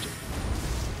 I'm out of magic.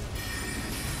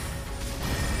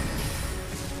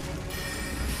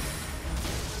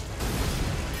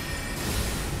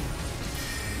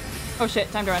 Oh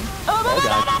shit, time to run. Oh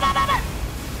god.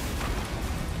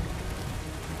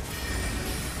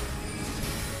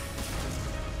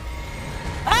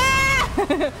 Ah!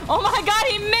 Oh my god,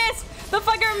 he missed! The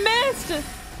fucker missed!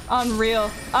 Unreal.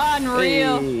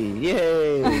 Unreal. Hey,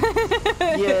 yay!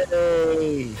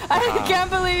 Yay! I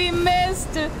can't believe he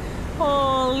missed!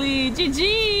 Holy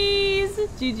GG's!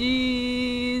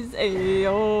 GG's!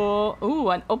 Ayo. Ooh,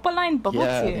 an opaline bubble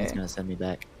Yeah, tear. he's gonna send me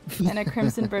back. And a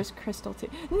crimson burst crystal too.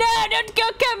 No, don't go,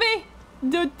 Kame!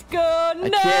 Don't go, no! I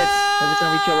can't. Every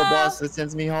time we kill a boss, it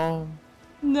sends me home.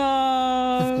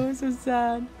 No, so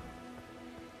sad.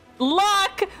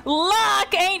 Luck!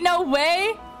 Luck! Ain't no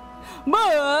way!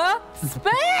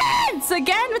 Spence!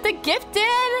 Again with the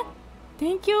gifted!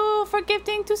 Thank you for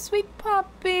gifting to Sweet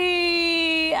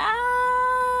Puppy! Ah!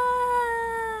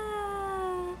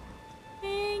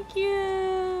 Thank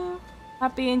you!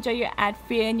 Puppy, enjoy your ad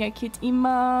free and your cute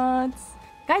emotes.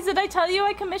 Guys, did I tell you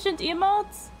I commissioned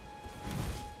emotes?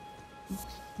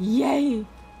 Yay!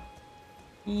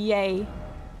 Yay.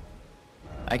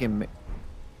 I can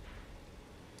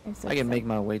I'm so I can sad. make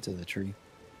my way to the tree.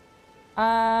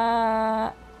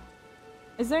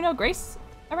 Is there no grace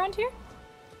around here?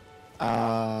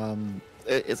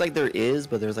 It's like there is,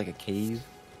 but there's like a cave.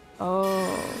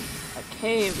 Oh, a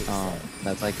cave. You say.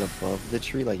 That's like above the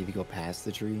tree. Like if you go past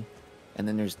the tree, and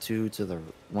then there's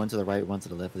one to the right, one to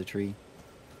the left of the tree.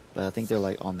 But I think they're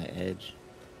like on the edge.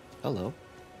 Hello.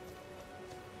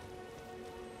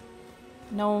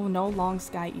 No long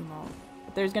sky emote.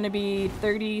 But there's gonna be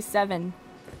 37.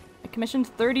 I commissioned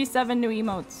 37 new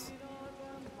emotes.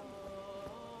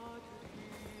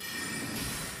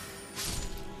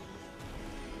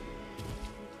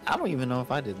 I don't even know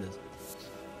if I did this.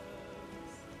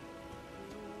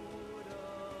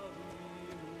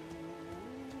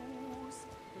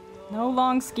 No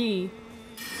long ski.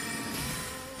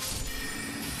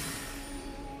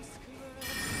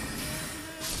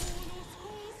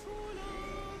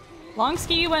 Long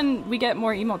ski when we get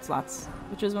more emote slots,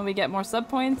 which is when we get more sub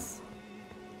points,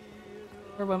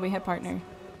 or when we hit partner.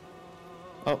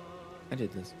 Oh, I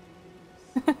did this.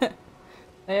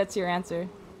 That's your answer.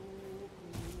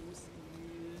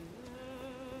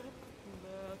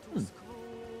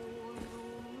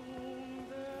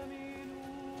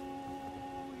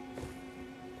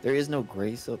 There is no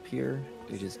grace up here.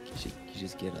 You just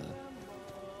get a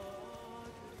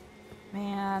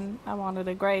Man, I wanted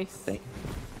a grace. thing.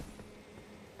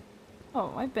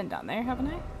 Oh, I've been down there, haven't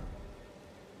I?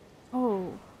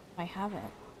 Oh, I haven't.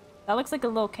 That looks like a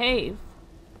little cave.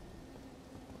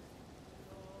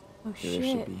 Oh There shit.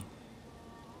 should be.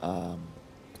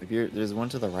 There's one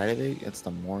to the right of it. It's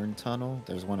the Morn Tunnel.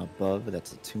 There's one above.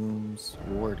 That's the Tombs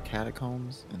Ward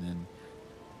Catacombs, and then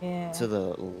Yeah. to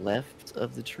the left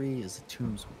of the tree is the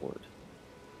Tombs Ward.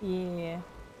 Yeah.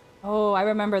 Oh, I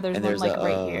remember there's And one there's like a,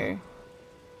 right here.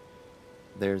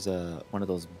 There's one of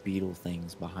those beetle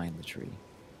things behind the tree.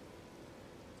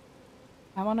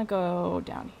 I want to go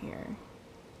down here.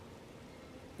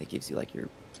 It gives you like your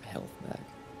health back.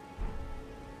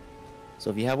 So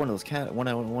if you have one of those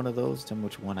one of those, tell me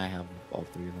which one I have. All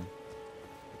three of them.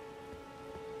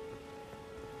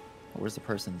 Where's the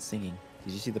person singing?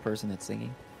 Did you see the person that's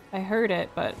singing? I heard it,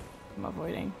 but I'm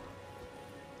avoiding.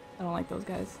 I don't like those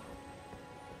guys.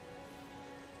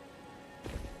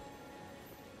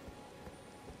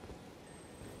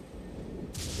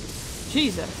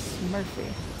 Jesus, Murphy.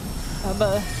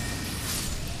 But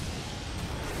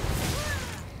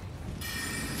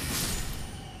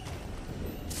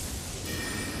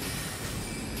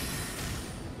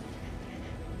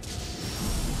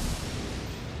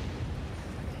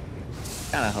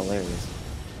Kind of hilarious.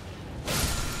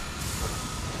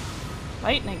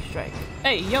 lightning strike.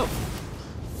 Hey, yo.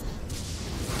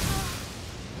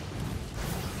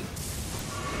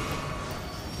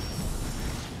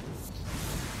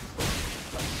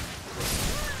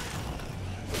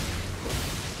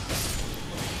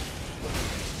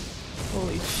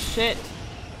 Holy shit.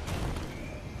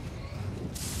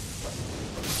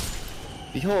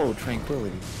 Behold,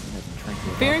 tranquility.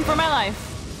 Tranquility. Fearing for my life.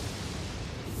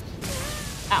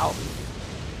 Ow.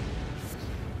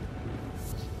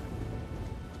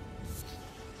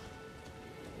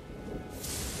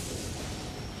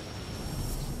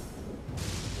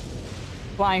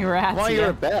 Flying rats. Why you're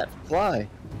a bat? Fly.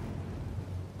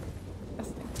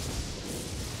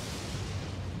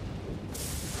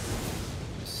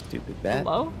 Stupid bat.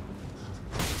 Hello?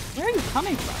 Where are you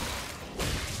coming from?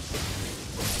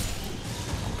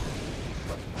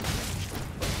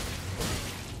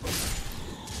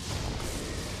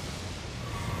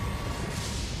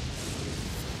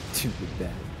 Stupid bat.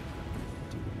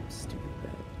 Stupid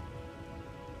bat.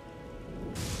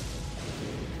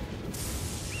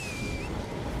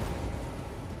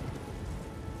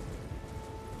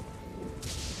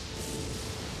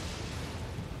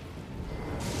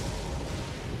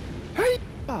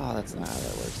 Oh, that's not how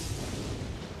that works.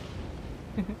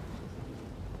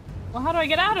 Well, how do I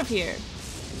get out of here?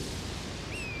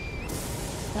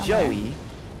 Down Joey, there?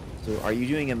 so are you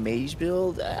doing a mage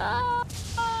build?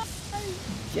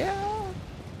 Yeah,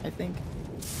 I think.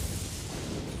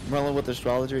 Rolling with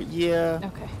astrologer? Yeah.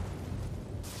 Okay.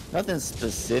 Nothing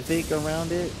specific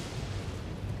around it.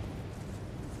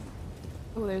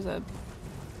 Oh, there's a...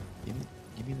 Give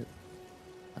me the...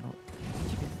 I don't...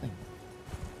 Give me the thing.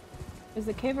 Is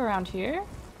the cave around here?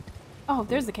 Oh,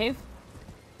 there's the cave.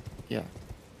 Yeah.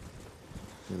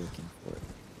 We're looking for it.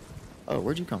 Oh,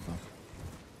 where'd you come from?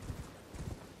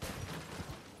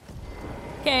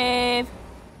 Cave.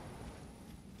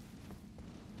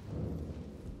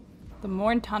 The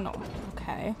Morn Tunnel.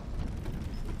 Okay.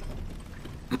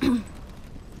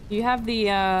 You have the,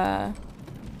 I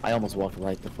almost walked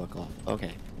right the fuck off.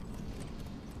 Okay.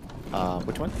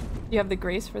 Which one? You have the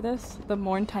grace for this? The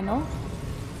Morn Tunnel?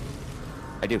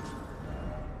 I do.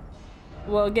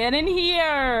 Well, get in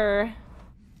here!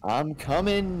 I'm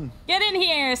coming. Get in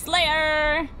here,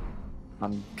 Slayer!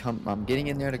 I'm getting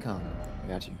in there to come. I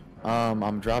got you.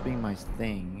 I'm dropping my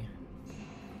thing.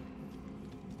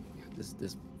 This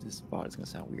spot is gonna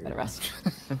sound weird. Better rest.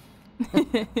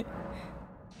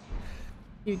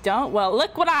 You don't? Well,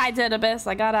 look what I did, Abyss.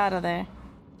 I got out of there.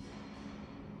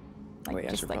 Like, Wait, I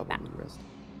just should like probably that. rest.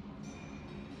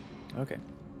 Okay.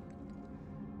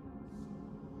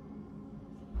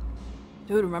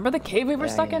 Dude, remember the cave we were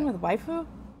Yeah, stuck in yeah. with waifu?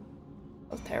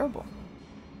 That was terrible.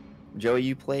 Joey,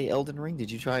 you play Elden Ring?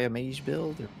 Did you try a mage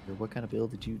build, or what kind of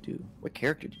build did you do? What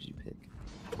character did you pick?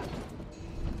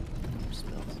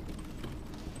 Spells.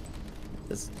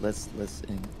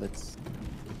 Let's.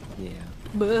 Yeah.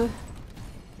 Buh.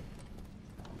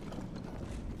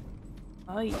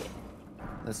 Oh yeah.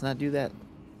 Let's not do that.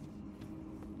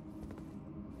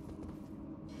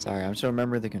 Sorry, I'm trying to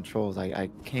remember the controls. I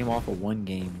came off of one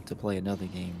game to play another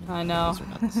game. I know. Those are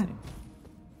not the same.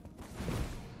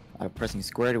 I'm pressing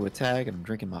square to attack, and I'm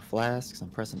drinking my flasks. I'm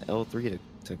pressing L3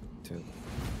 to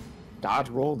dodge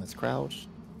roll, and it's crouch.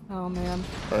 Oh man.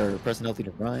 Or pressing L3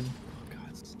 to run. Oh god,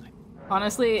 it's nice.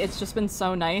 Honestly, it's just been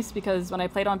so nice because when I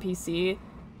played on PC,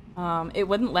 it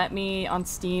wouldn't let me on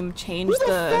Steam change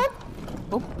the.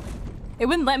 Oh. It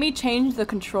wouldn't let me change the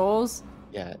controls.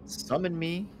 Yeah, summon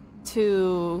me.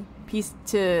 To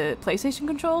PlayStation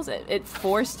controls. It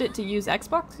forced it to use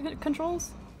Xbox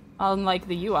controls on like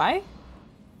the UI.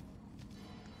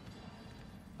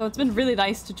 So it's been really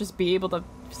nice to just be able to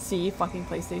see fucking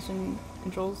PlayStation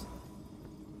controls.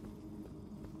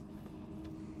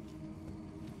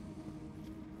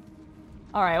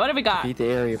 All right, what have we got? Beat the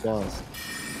area boss.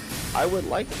 I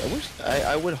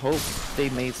would hope they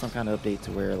made some kind of update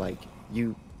to where like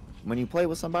when you play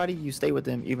with somebody, you stay with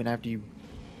them even after you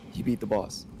beat the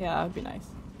boss. Yeah, that would be nice.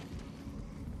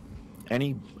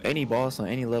 Any boss on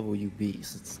any level you beat,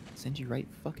 send you right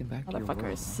fucking back to your world.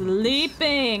 Motherfucker is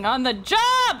sleeping on the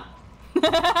job!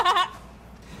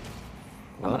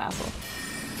 I'm an asshole.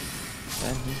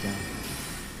 And he's down.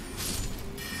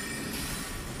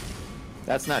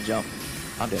 That's not jump.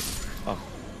 I'm dead. Oh.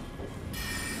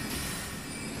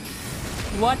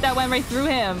 What? That went right through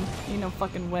him. Ain't no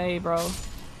fucking way, bro.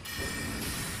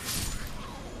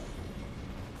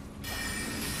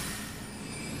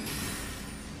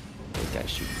 This guy's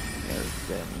shooting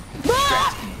arrows at me.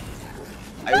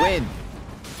 I win!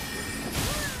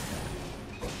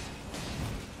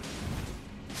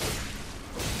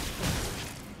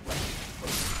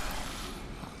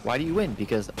 Why do you win?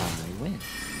 Because I win.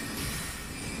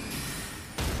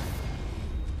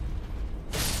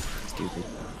 Stupid.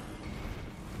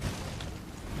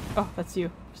 Oh, that's you.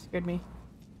 Scared me.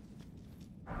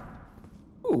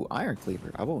 Ooh, iron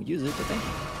cleaver. I won't use it, but thank you.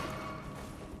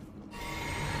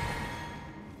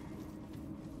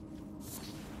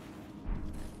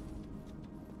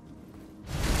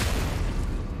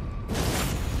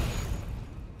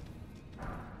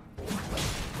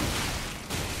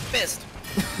 Missed!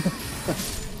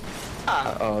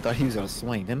 Oh, I thought he was gonna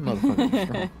swing. Them motherfuckers are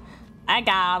strong. I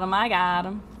got him. I got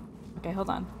him. Okay, hold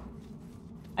on.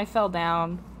 I fell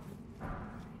down.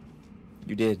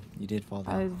 You did. You did fall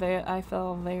down. I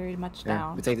fell very much Here,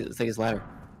 down. let's take this ladder.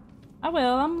 I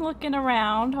will. I'm looking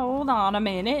around. Hold on a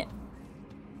minute.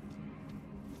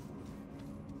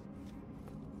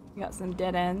 We got some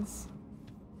dead ends.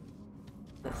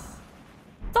 This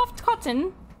soft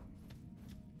cotton.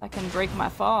 I can break my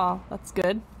fall. That's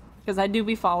good. Because I do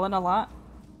be falling a lot.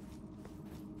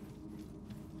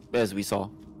 As we saw.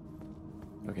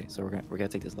 Okay, so we're gonna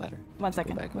take this ladder. 1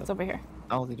 second. Back What's up. over here?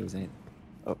 I don't think there was anything.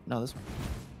 Oh no, this one.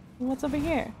 What's over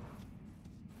here?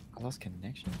 I lost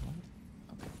connection.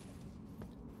 What? Okay.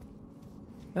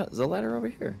 No, there's a ladder over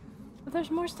here. But there's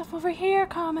more stuff over here,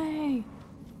 Kame.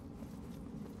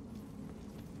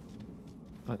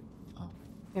 What? Oh,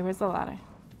 Okay, where's the ladder?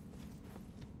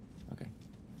 okay.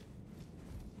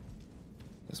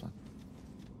 This one.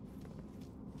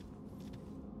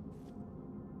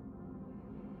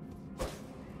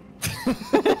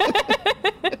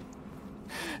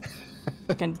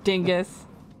 Fucking dingus.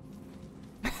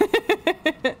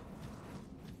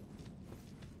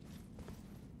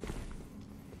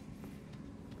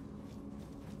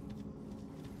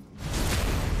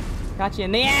 Got you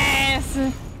in the ass!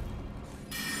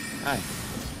 Hi.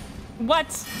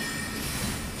 What?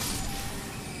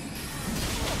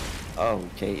 Oh,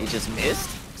 okay, it just missed.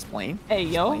 Explain. Hey,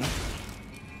 yo. Explain.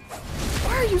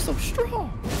 Why are you so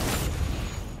strong?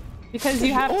 Because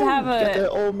you have to have You got that a...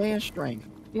 old man strength.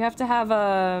 You have to have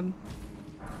a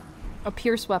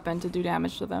pierce weapon to do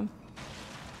damage to them.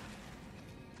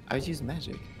 I was using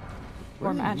magic. Or Where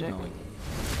are you magic. going?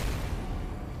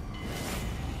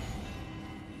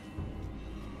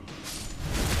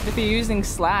 If you're using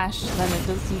slash, then it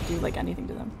doesn't do like anything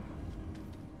to them.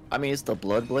 I mean, it's the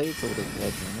blood blade, so it does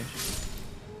blood damage.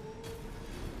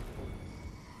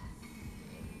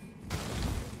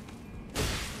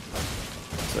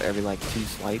 So every like 2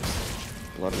 swipes,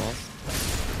 blood loss.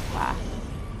 Wow.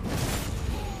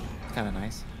 It's kind of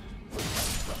nice.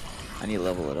 I need to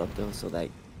level it up though, so that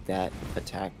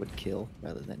attack would kill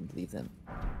rather than leave them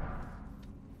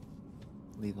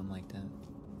like that.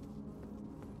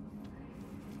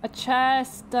 A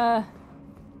chest.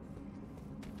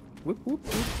 Whoop whoop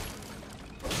whoop.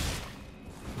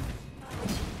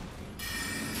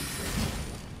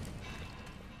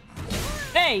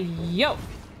 Hey, yo.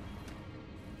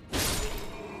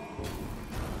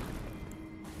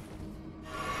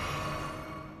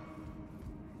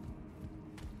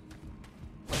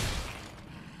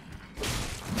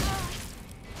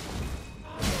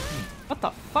 What the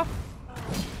fuck?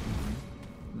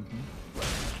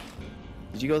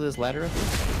 Did you go this ladder up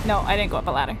here? No, I didn't go up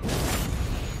a ladder.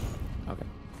 Okay.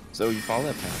 So you follow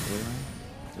that pathway,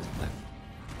 right? There's a ladder.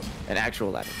 An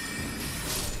actual ladder.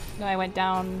 No, I went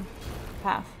down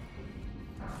path.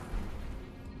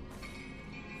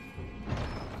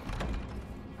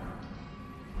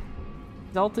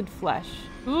 Exalted flesh.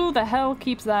 Who the hell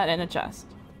keeps that in a chest?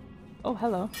 Oh,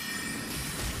 hello.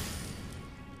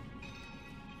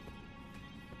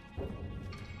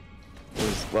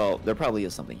 Well, there probably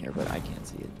is something here, but I can't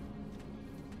see it.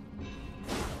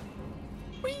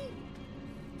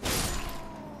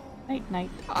 Night, night.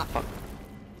 Ah, fuck.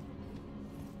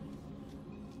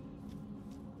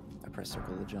 I pressed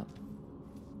circle to jump.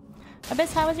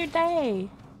 Abyss, how was your day?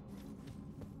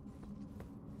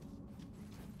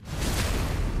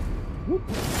 Whoop.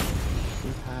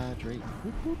 Rehydrate.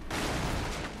 Whoop, whoop.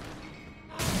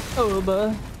 Oh,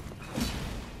 buh.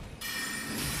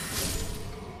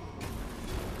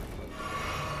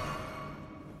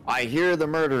 I hear the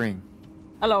murdering.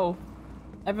 Hello.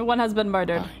 Everyone has been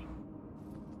murdered. Aye.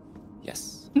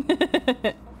 Yes.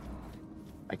 I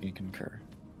can concur.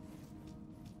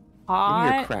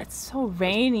 Hot. crack. It's so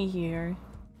rainy here.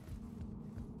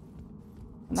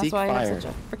 And that's Seek why I fire. have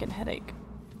such a freaking headache.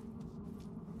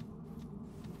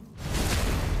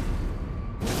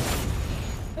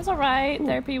 It was alright. Ooh,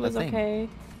 Therapy was a thing. okay.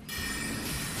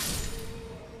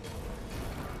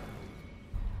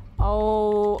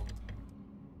 Oh,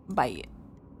 bite.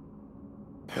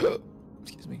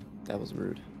 Excuse me. That was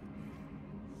rude.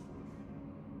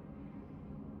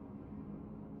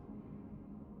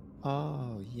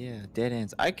 Oh, yeah. Dead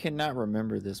ends. I cannot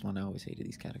remember this one. I always hated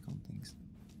these catacomb things.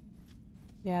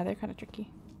 Yeah, they're kind of tricky.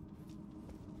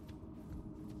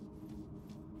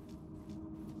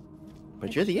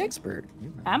 But you're the expert. You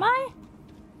remember. Am I?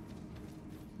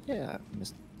 Yeah,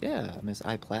 Miss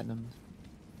I Platinum.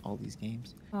 All these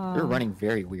games. Oh. You're running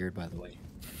very weird, by the way.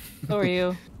 So are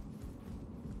you?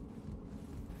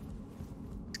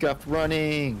 Scuffed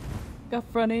running. Go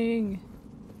running.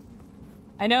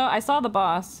 I know, I saw the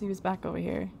boss. He was back over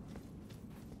here.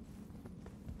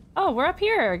 Oh, we're up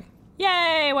here.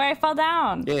 Yay, where I fell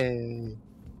down. Yay.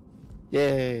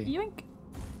 Yay. Yoink.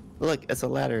 Look, it's a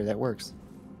ladder that works.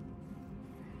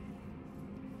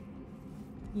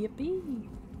 Yippee.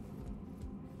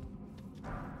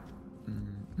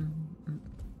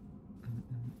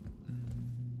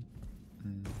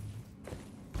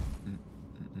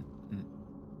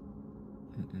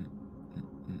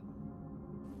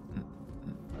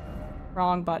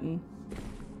 Wrong button.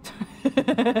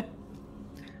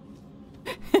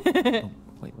 Oh,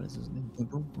 wait, what is his name?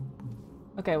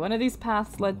 Okay, one of these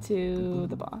paths led to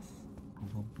the boss.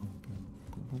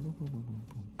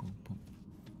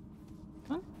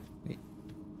 Come on. Wait.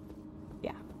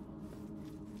 Yeah.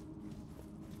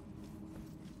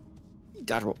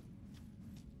 Dodge roll.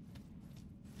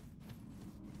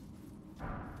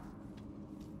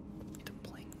 Need to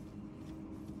blink.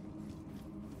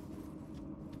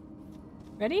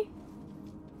 Ready?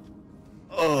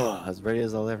 Oh, as ready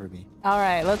as I'll ever be. All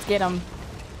right, let's get him.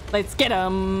 Let's get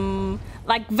him.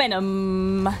 Like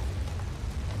venom.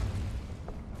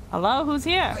 Hello, who's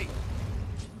here? Hey.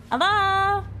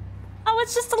 Hello? Oh,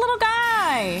 it's just a little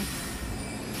guy.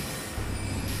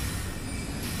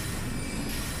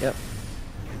 Yep.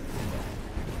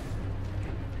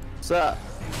 What's up?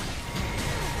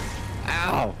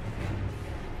 Ow!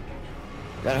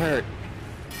 That hurt.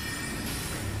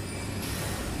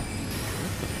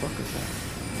 What the fuck is that?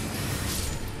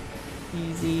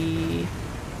 Easy.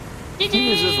 He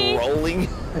was just rolling.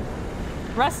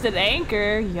 Rusted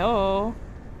anchor, yo.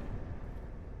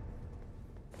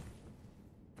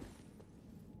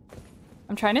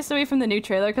 I'm trying to stay away from the new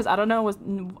trailer because I don't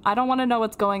want to know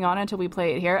what's going on until we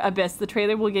play it here. Abyss, the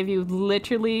trailer will give you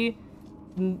literally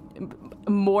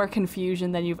more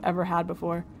confusion than you've ever had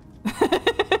before.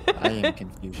 I am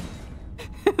confusion.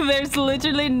 There's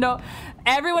literally no...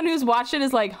 Everyone who's watched it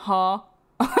is like, huh?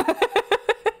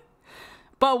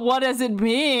 But what does it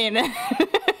mean?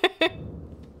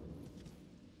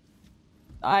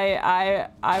 I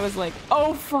was like,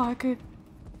 oh fuck.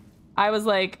 I was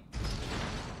like,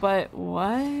 but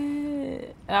what?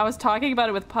 And I was talking about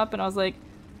it with Pup and I was like,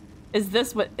 is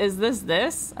this?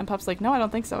 And Pup's like, no, I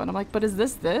don't think so. And I'm like, but is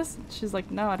this? She's like,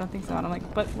 no, I don't think so. And I'm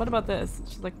like, but what about this?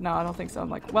 She's like, no, I don't think so.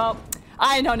 I'm like, well,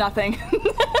 I know nothing.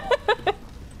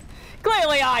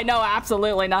 Clearly I know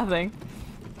absolutely nothing.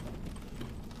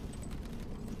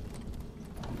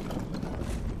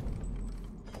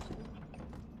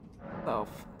 Oh,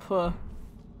 puh.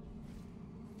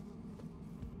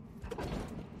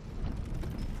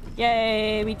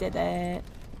 Yay, we did it.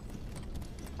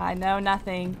 I know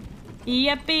nothing.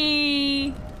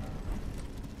 Yippee!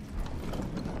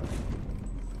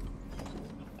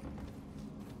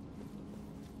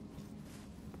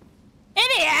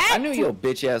 Idiot! I knew your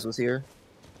bitch ass was here.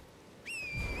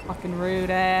 Fucking rude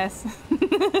ass.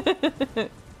 I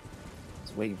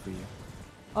was waiting for you.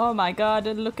 Oh my god,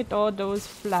 and look at all those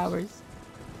flowers.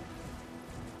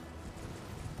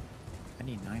 I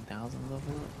need 9,000 level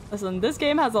up. Listen, this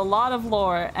game has a lot of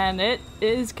lore, and it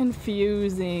is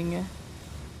confusing.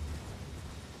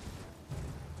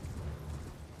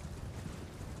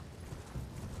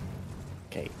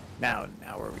 Okay, now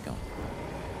where are we going?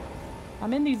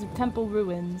 I'm in these temple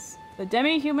ruins. The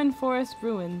demi-human forest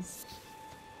ruins.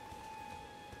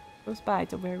 Close by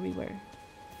to where we were.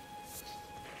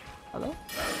 Hello?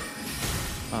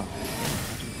 Oh.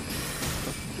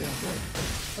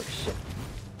 Oh shit.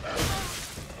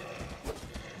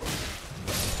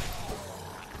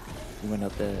 You went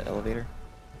up the elevator?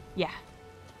 Yeah.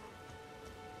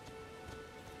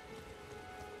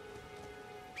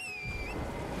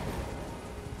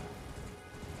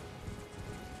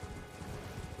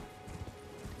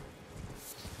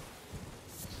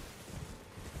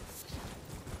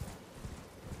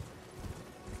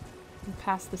 And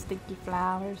past the stinky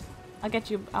flowers. I'll get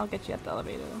you at the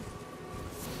elevator though.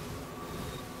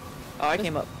 Oh, I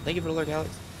came up. Thank you for the alert, Alex.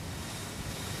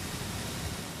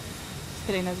 Just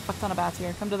kidding, there's a fuck ton of bats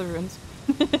here. Come to the ruins.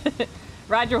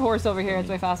 Ride your horse over here, it's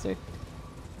way faster.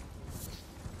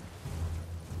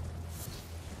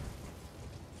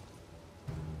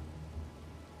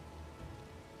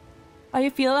 How you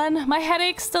feeling? My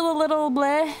headache's still a little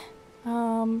bleh.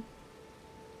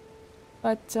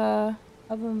 But other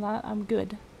than that, I'm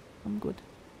good. I'm good.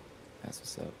 That's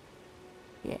what's up.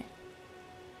 Yeah.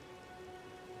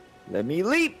 Let me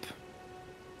leap!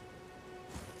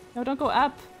 No, don't go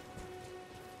up.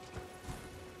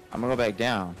 I'm gonna go back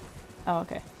down, Oh,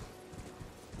 okay.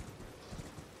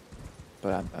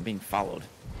 but I'm being followed.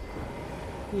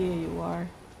 Here you are.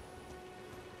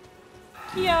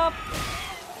 Yup.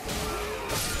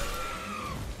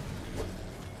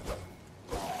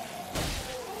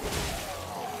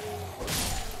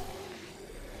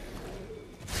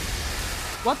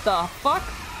 What the fuck?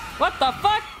 What the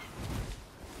fuck?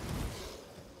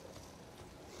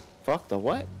 Fuck the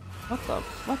what? What the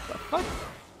fuck?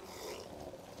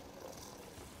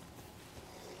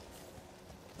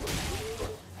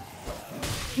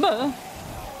 Buh.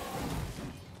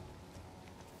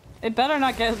 It better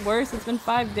not get worse. It's been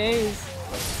 5 days.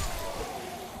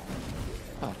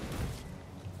 Oh.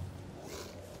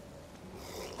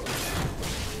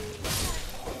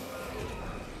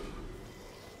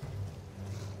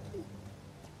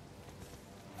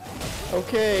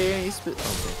 Okay, okay.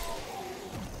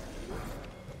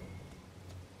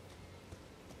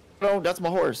 No, that's my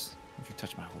horse. If you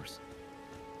touch my horse.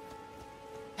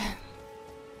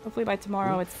 Hopefully by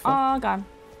tomorrow What it's the fuck? all gone.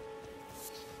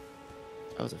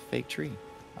 That was a fake tree.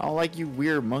 I don't like you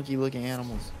weird monkey-looking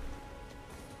animals.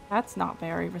 That's not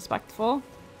very respectful.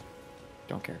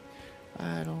 Don't care.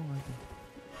 I don't like it.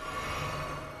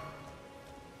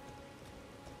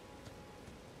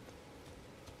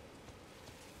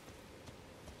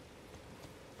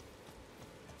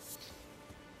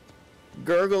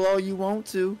 Gurgle all you want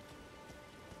to.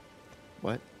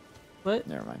 What? What?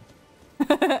 Never mind.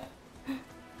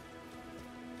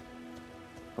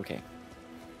 Okay.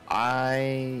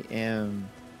 I am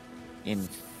in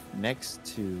next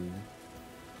to.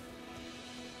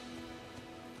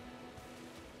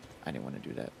 I didn't want to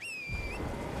do that.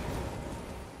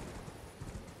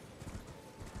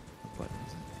 What button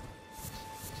is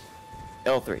it?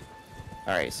 L3.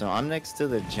 Alright, so I'm next to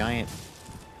the giant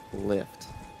lift.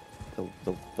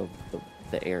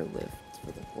 The air lift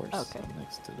for the horse. Okay. I'm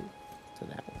next to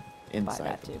that one. Inside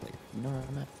that the too. place. You know where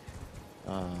I'm at?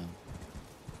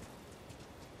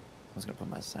 I was gonna put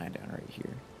my sign down right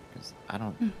here because I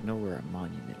don't know where a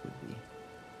monument would be.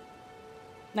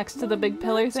 Next to the big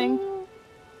pillar thing?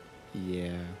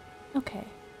 Yeah, Okay.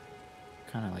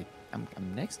 kind of like I'm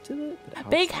next to it. But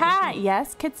Big outside of hat! it.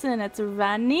 Yes, Kitson, it's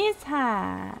Rani's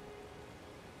hat.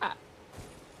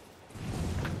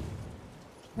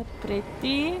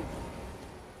 Pretty.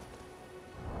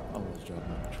 Almost dropped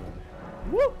my controller.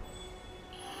 Woo!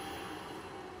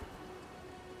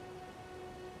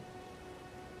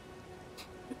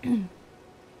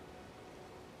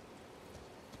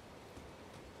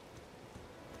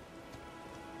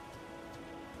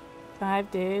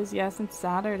 Five days, yeah, since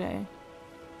Saturday.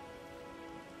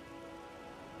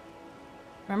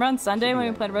 Remember on Sunday Should be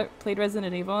when we like played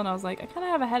Resident Evil and I was like, I kind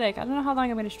of have a headache. I don't know how long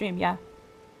I'm going to stream. Yeah.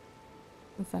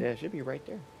 Since then. Yeah, it should be right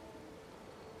there.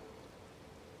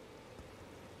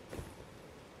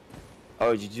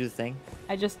 Oh, did you do the thing?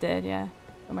 I just did, yeah.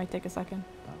 It might take a second.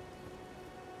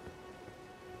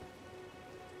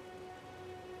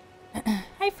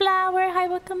 Hi, Flower. Hi,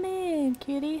 welcome in.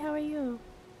 Cutie, how are you?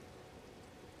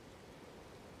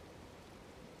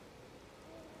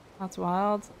 That's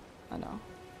wild. I know.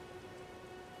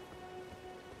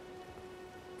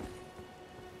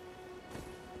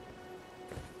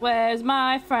 Where's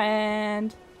my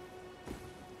friend?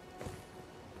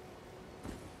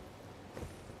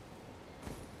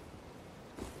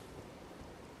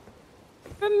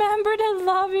 Remember to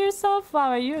love yourself,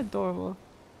 Flower. You're adorable.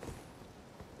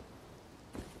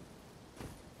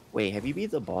 Wait, have you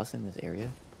beat the boss in this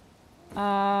area?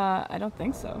 I don't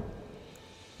think so.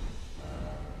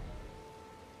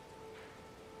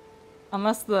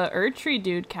 Unless the Erdtree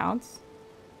dude counts.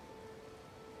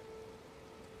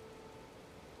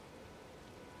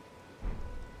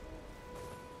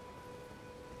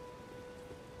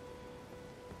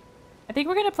 I think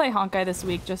we're gonna play Honkai this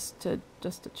week just to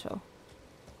chill.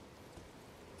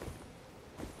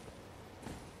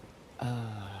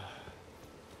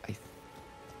 I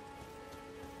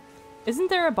Isn't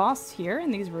there a boss here in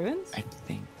these ruins?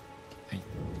 think I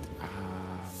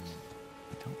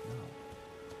don't know.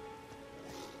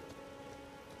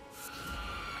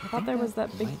 I thought there was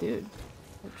that big dude.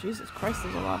 Oh, Jesus Christ,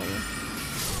 there's a lot of you.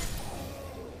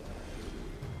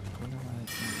 I wonder why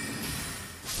that's not-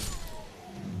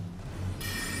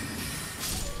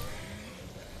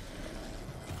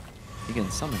 You can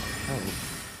summon help,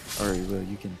 or well,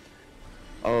 you can.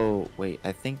 Oh wait,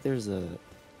 I think there's a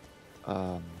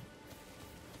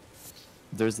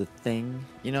thing,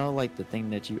 you know, like the thing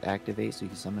that you activate so you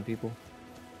can summon people.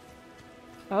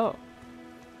 Oh,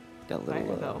 That where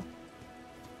little to go?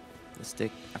 the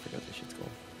stick. I forgot what the shit's called.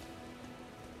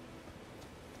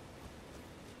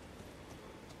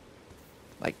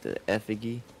 Like the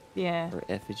effigy Yeah, or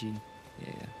effigy.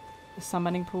 Yeah. the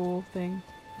summoning pool thing.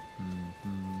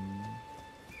 Mm-hmm.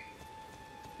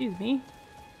 Excuse me.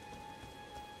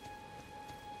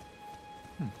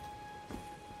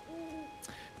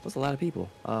 That's a lot of people.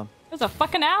 There's a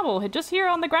fucking owl just here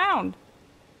on the ground.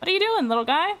 What are you doing, little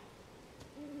guy?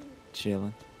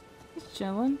 Chilling. He's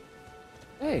chilling.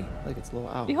 Hey, look, it's a little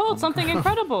owl. Behold, something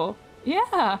incredible.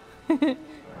 Yeah.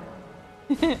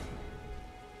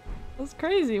 That's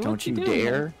crazy. Don't you doing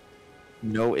dare. there?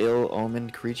 No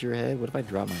ill-omened creature head. What if I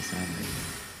drop my sign?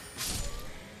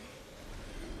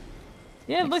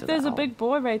 Yeah, Next look, to the there's a owl. big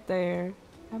boy right there.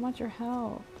 I want your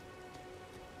help.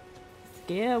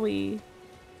 Scary.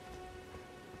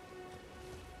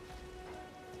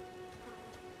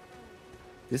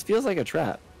 This feels like a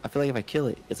trap. I feel like if I kill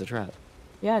it, it's a trap.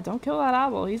 Yeah, don't kill that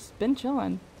owl. He's been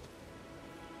chilling.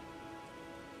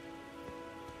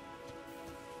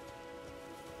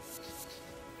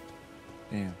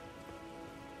 Damn.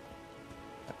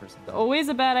 That person. It's always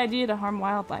a bad idea to harm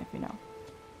wildlife, you know.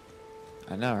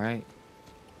 I know, right?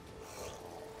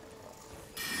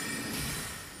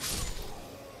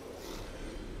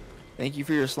 Thank you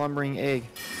for your slumbering egg.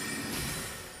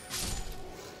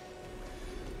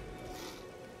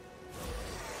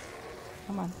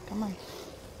 Come on, come on.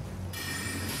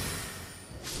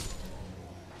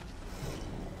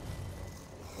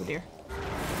 Oh dear.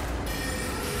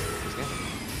 He's good.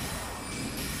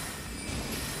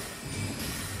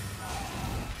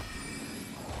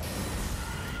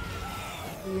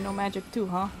 You know magic too,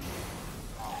 huh?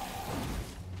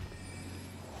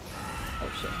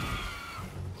 Oh shit.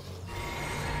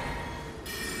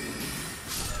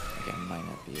 Okay, I might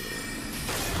not be able to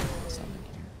summon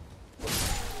here.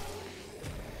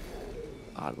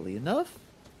 Oddly enough.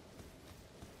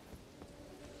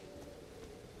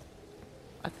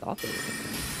 I thought they were gonna.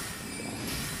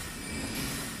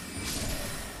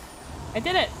 I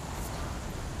did it!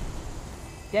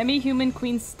 Demi-human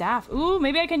queen staff. Ooh,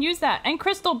 maybe I can use that. And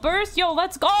crystal burst. Yo,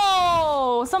 let's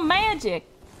go! Some magic.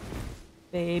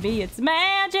 Baby, it's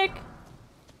magic.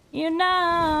 You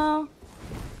know.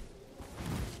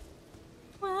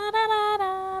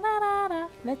 Wa-da-da-da-da-da-da.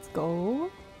 Let's go.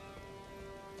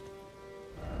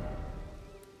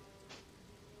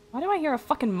 Why do I hear a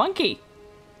fucking monkey?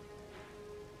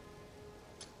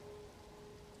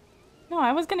 No,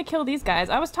 I was gonna kill these guys.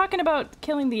 I was talking about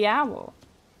killing the owl.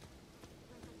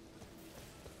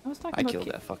 I killed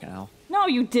that fucking owl. No,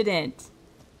 you didn't.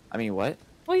 I mean, what?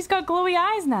 Well, he's got glowy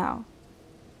eyes now.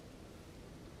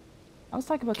 I was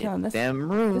talking about killing this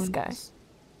guy.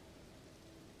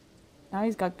 Now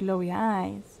he's got glowy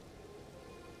eyes.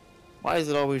 Why is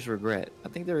it always regret? I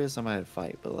think there is somebody to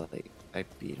fight, but like I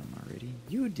beat him already.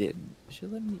 You didn't. It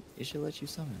should let me. It should let you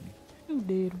summon me. You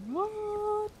did what?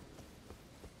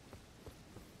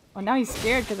 Oh, now he's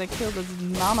scared because I killed his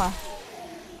mama.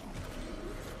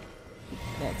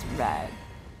 That's right.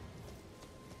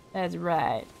 That's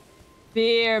right.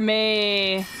 Fear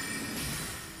me.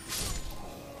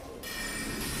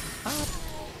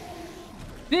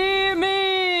 Fear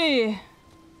me.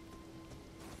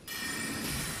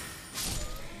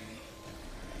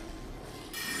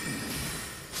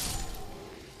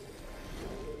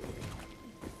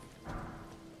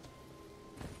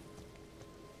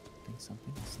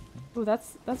 Something. Oh,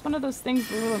 that's one of those things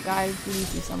the little guys lead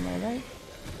you somewhere, right?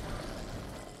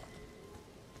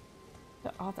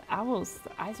 All the owls,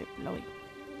 their eyes are glowing.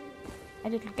 Hi,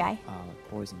 little guy.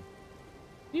 Poison.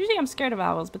 Usually I'm scared of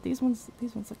owls, but these ones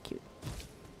look cute.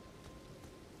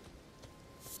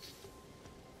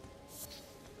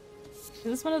 Is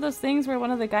this one of those things where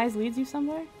one of the guys leads you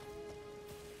somewhere?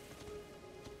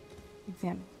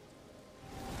 Examine.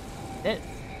 This.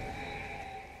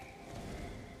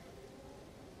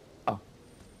 Oh.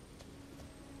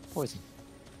 Poison.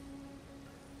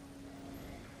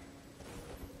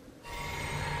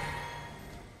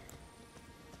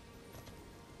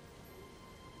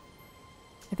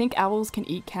 I think owls can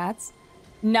eat cats.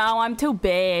 No, I'm too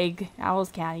big. Owls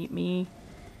can't eat me.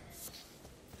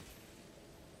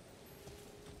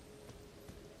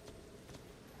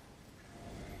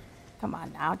 Come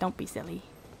on now, don't be silly.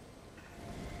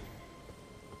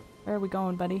 Where are we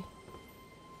going, buddy?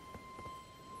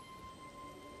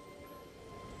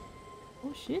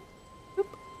 Oh shit. Oop.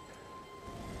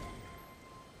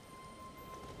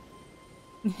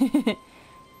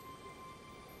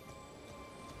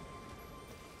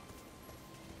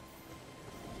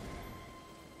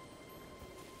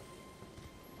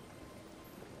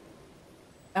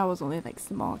 That was only like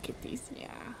small kitties,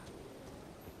 yeah.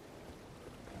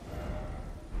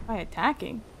 By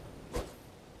attacking?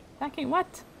 Attacking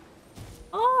what?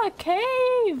 Oh, a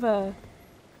cave!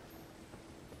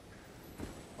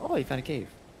 Oh, you found a cave.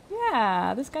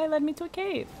 Yeah, this guy led me to a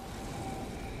cave.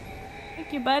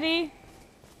 Thank you, buddy.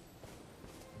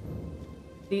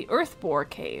 The Earthbore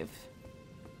Cave.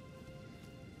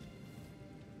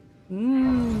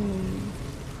 Mmm.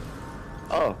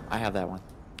 Oh, I have that one.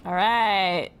 All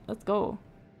right, let's go.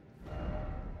 Do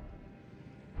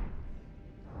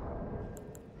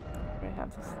I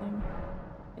have this thing?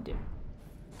 I do.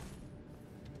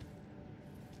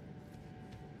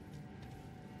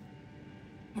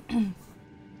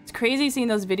 It's crazy seeing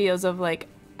those videos of like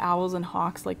owls and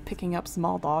hawks like picking up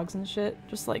small dogs and shit,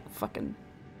 just like fucking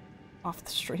off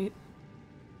the street.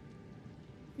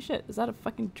 Shit, is that a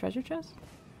fucking treasure chest?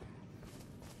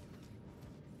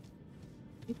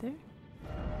 Right there.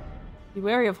 Be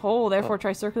wary of hole, therefore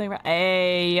try circling around.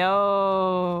 Hey,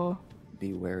 yo.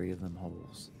 Be wary of them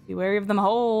holes. Be wary of them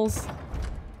holes.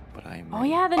 But I am. Oh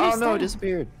yeah, the new Oh no, stuff. it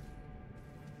disappeared.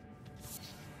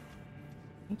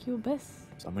 Thank you, Abyss.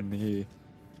 Summon me.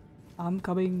 I'm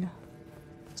coming.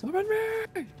 Summon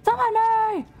me. Summon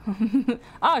me!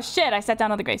 Oh shit, I sat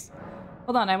down on the grace.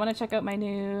 Hold on, I want to check out my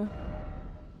new...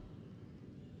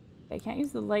 I can't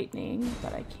use the lightning,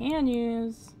 but I can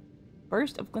use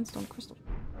burst of glintstone crystal.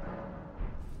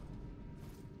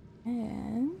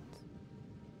 And...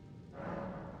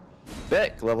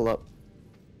 Beck, level up.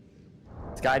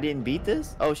 Sky didn't beat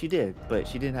this? Oh, she did, but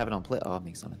she didn't have it on play. Oh, it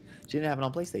makes something. She didn't have it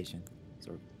on PlayStation,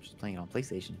 so she's playing it on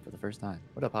PlayStation for the first time.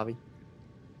 What up, Javi?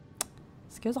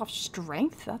 Skills off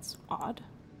strength? That's odd.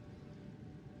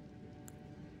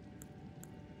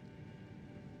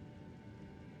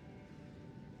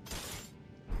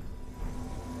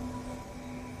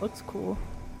 Looks cool.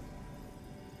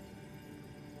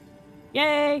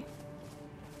 Yay!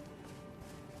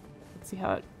 Let's see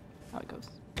how it goes.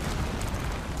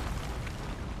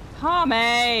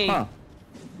 Kame! Huh?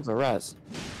 It's a res.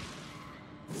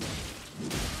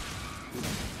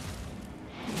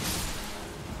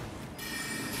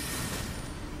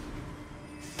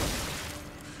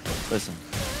 Listen,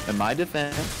 in my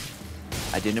defense,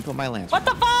 I didn't put my lance. What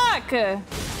the fuck?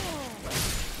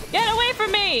 Get away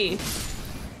from me!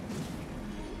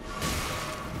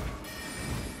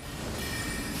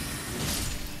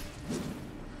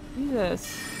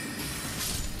 Jesus.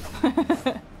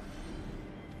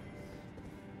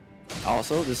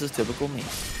 Also, this is typical me.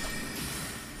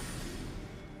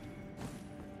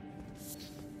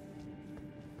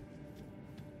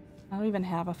 I don't even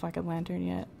have a fucking lantern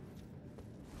yet.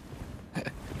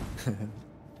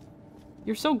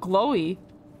 You're so glowy.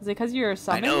 Is it because you're a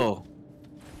summon? I know.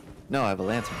 No, I have a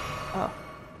lantern. Oh.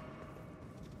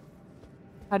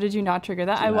 How did you not trigger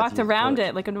that? Do you I not walked use the around torch?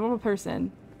 it like a normal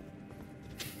person.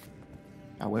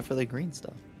 I went for the green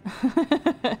stuff.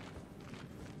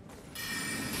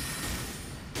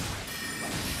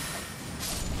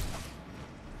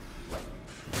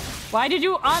 Why did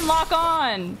you unlock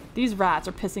on? These rats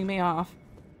are pissing me off.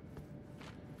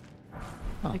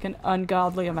 Huh. Like an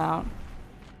ungodly amount.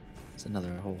 It's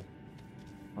another hole.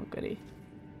 Oh, goody.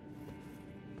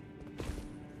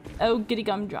 Oh, goody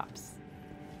gumdrops.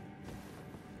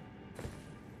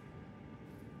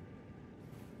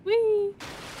 Whee!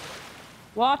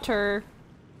 Water.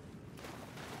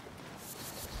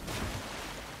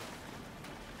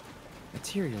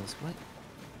 Materials, what?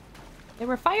 They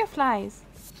were fireflies.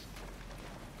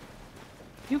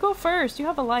 You go first. You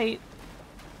have a light.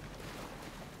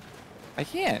 I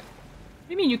can't. What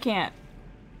do you mean you can't?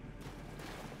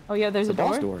 Oh yeah, there's It's a a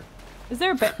boss door? door. Is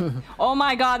there a bear? Oh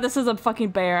my god, this is a fucking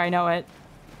bear. I know it.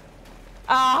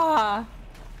 Ah!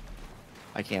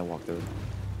 I can't walk through.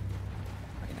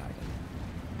 Okay, now I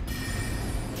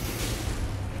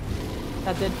can.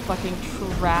 That did fucking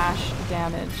trash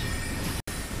damage.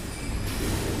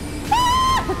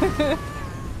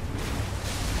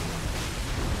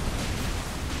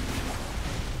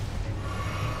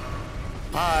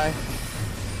 Hi.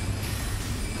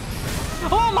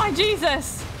 Oh my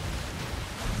Jesus!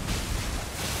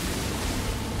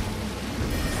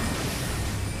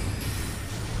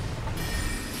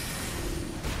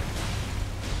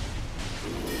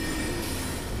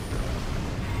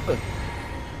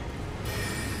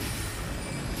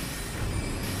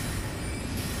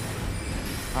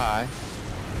 Hi.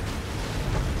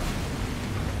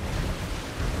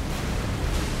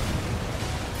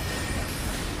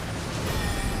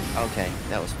 Okay,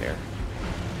 that was fair.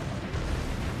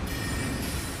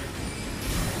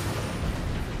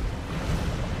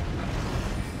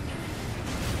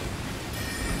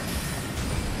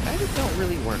 Magic don't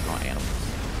really work on animals.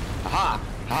 Aha!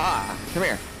 Ha! Come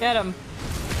here. Get him.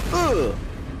 Ugh!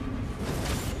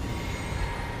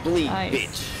 Bleed, Nice.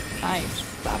 bitch. Nice.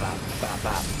 Ba, ba, ba,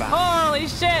 ba, ba. Holy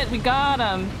shit, we got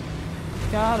him.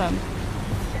 Got him.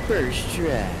 First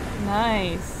try.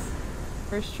 Nice.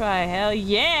 First try. Hell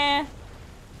yeah!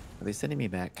 Are they sending me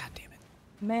back? God damn it.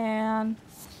 Man.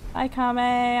 Hi, Kame.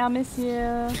 I'll miss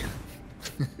you.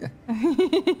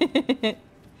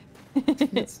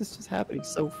 It's just happening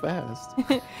so fast.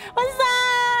 What's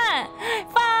that?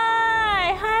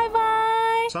 Vi! Hi,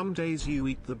 Vi! Some days you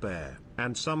eat the bear,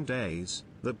 and some days,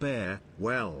 the bear,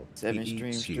 well, 7 he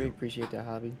streams eats straight. you. Appreciate that,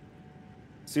 hobby.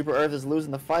 Super Earth is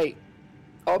losing the fight.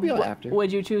 I'll be on after.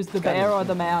 Would you choose the Gotta bear be or the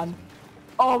fun. man?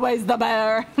 Always the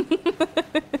bear. Bye,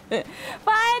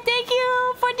 thank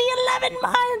you for the 11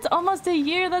 months. Almost a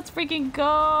year. Let's freaking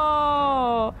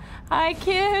go. Hi,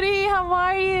 Cutie. How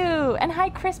are you? And hi,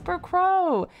 Crisper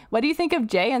Crow. What do you think of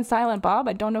Jay and Silent Bob?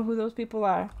 I don't know who those people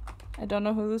are. I don't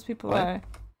know who those people What? are.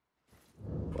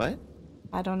 What?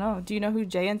 I don't know. Do you know who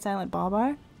Jay and Silent Bob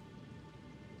are?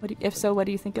 If so, what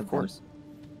do you think of Of course.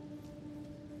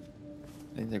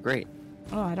 I think they're great.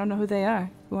 them? Oh, I don't know who they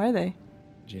are. Who are they?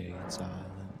 Jay and Silent.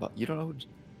 But you don't know who?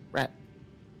 Rat.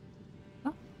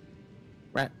 Oh.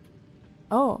 Rat.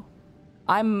 Oh,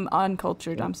 I'm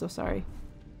uncultured. I'm so sorry.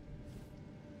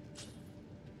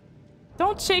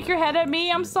 Don't shake your head at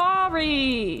me. I'm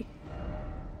sorry.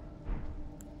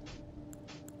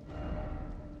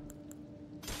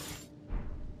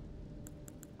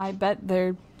 I bet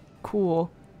they're cool.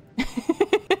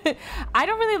 I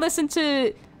don't really listen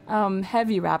to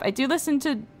heavy rap. I do listen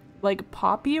to like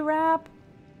poppy rap.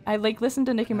 I like listen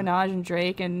to Nicki Minaj and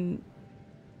Drake and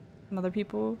some other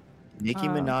people. Nicki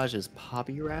Minaj is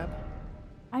poppy rap?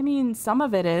 I mean, some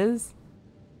of it is.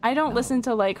 I don't listen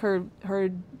to like her.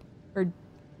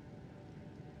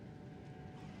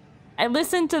 I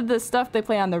listen to the stuff they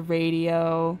play on the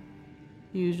radio,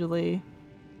 usually.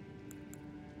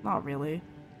 Not really.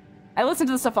 I listen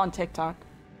to the stuff on TikTok.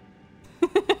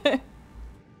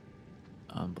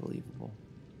 Unbelievable.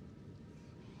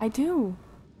 I do.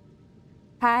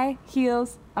 High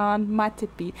heels on my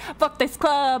tippy. Fuck this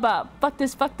club up. Fuck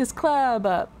this club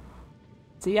up.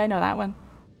 See, I know that one.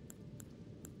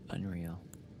 Unreal.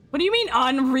 What do you mean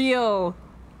unreal?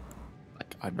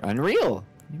 Unreal? What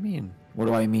do you mean? What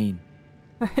do I mean?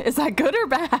 Is that good or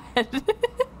bad? It's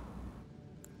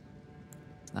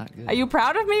not good. Are you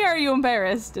proud of me or are you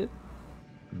embarrassed?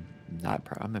 Not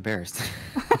proud. I'm embarrassed.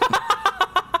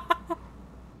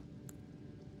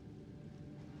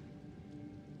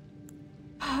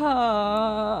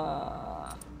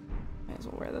 Might as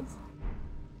well wear this.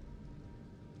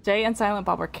 Jay and Silent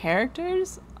Bob were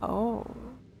characters? Oh.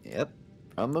 Yep.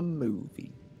 From a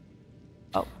movie.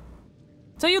 Oh.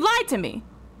 So you lied to me.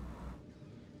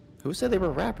 Who said they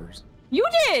were rappers? You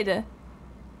did!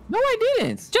 No, I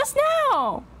didn't. Just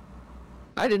now!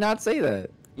 I did not say that.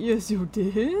 Yes, you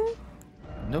did.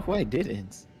 No, I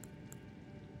didn't.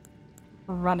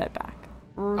 Run it back.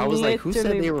 I was like, who said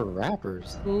Literally- they were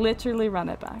rappers? Literally run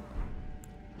it back.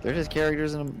 They're just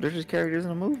characters in a. They're just characters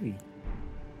in a movie.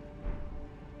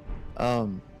 What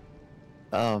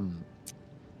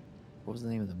was the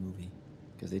name of the movie?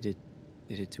 Because they did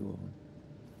 2 of them.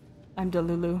 I'm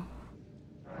Delulu.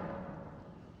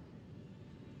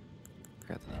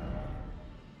 Forgot the name.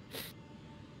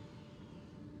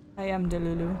 I am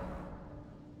Delulu.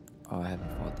 Oh, I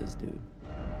haven't fought this dude.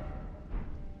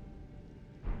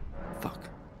 Fuck.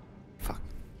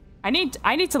 I need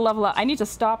to level up. I need to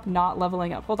stop not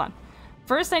leveling up. Hold on.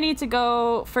 First I need to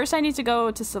go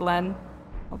to Selene.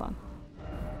 Hold on.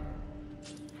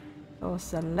 Oh,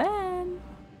 Selene.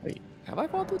 Wait, have I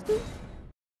fought this dude?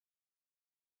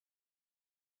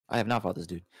 I have not fought this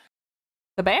dude.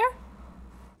 The bear?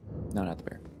 No, not the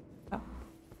bear. Oh.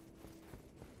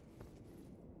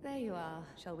 There you are.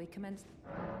 Shall we commence?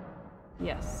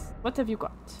 Yes. What have you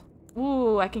got?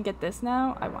 Ooh, I can get this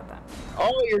now. I want that.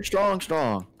 Oh, you're strong.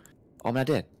 Oh, I'm not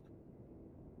dead.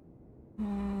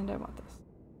 And I want this.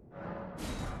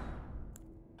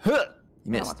 Huh! You I don't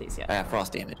missed. want these yet. I have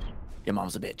frost damage. Your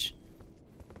mom's a bitch.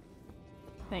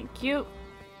 Thank you.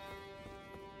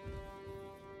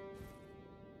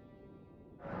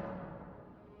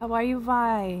 How are you,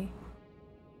 Vi?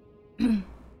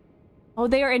 Oh,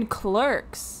 they are in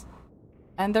Clerks.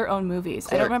 And their own movies.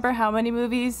 I don't remember how many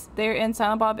movies they're in.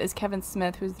 Silent Bob is Kevin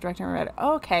Smith, who's the director and writer.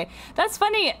 Oh, okay. That's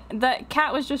funny. The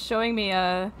cat was just showing me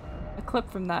a clip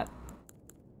from that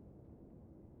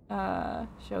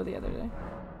show the other day.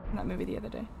 That movie the other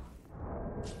day.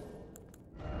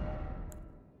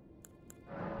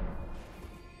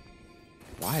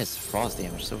 Why is frost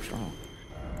damage so strong?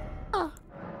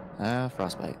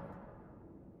 Frostbite.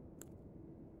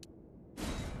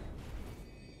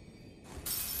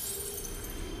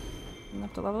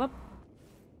 Enough to level up.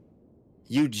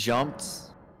 You jumped.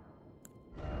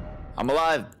 I'm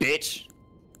alive, bitch.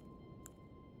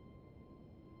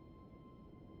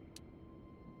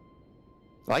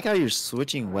 I like how you're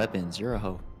switching weapons. You're a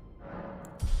hoe.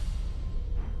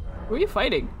 Who are you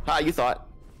fighting? Ah, you thought.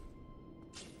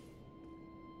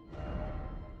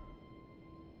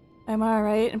 I'm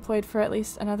alright, employed for at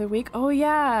least another week. Oh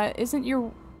yeah, isn't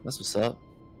your That's what's up.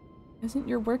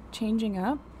 work changing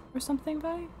up or something,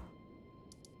 Vi?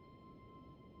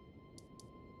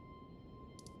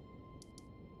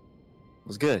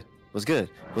 Was good. Was good.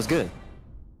 Was good.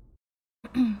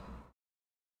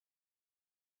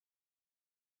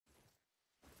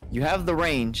 You have the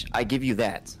range. I give you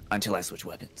that until I switch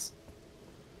weapons.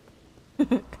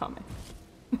 Comment.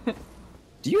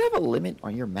 Do you have a limit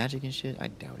on your magic and shit? I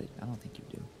doubt it. I don't think you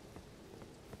do.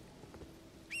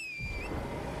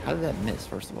 How did that miss,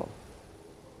 first of all?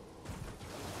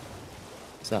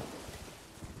 What's up?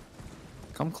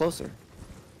 Come closer.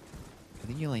 I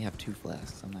think you only have 2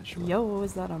 flasks. I'm not sure. Yo,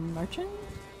 is that a merchant?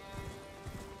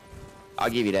 I'll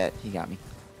give you that. He got me.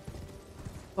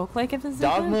 Spoke like a physician?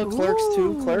 Dogma, clerks,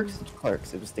 too. Ooh. Clerks?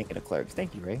 Clerks. It was thinking of clerks.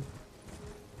 Thank you, Ray.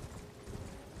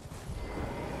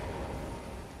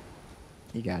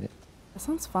 You got it. That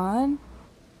sounds fun.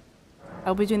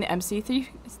 I'll be doing the MC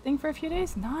thing for a few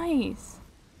days. Nice.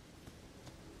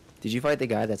 Did you fight the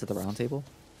guy that's at the round table?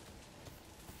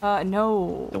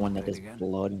 No. The one that does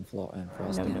blood and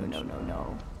frost No, damage?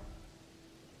 no.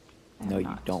 No,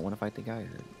 you don't want to fight the guy?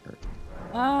 Or...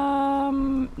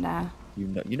 Nah. You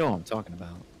know what I'm talking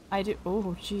about. I do.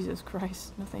 Oh, Jesus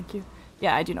Christ. No, thank you.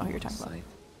 Yeah, I do know who you're talking about. Scythe.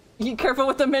 You careful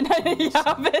with the midnight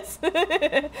Yavis.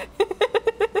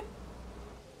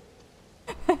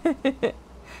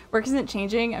 Work isn't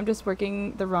changing. I'm just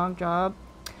working the wrong job.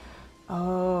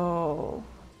 Oh.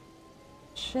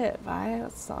 Shit, Vi,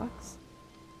 that sucks.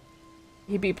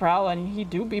 He be prowling. He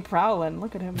do be prowling.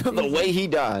 Look at him. The way he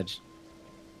dodged.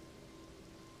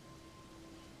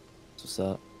 What's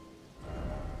up?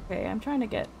 Okay, I'm trying to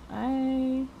get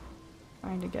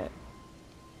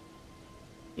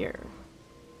here.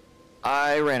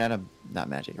 I ran out of not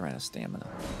magic. I ran out of stamina.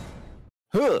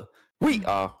 Huh.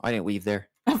 Oh, I didn't weave there.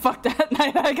 Fuck that.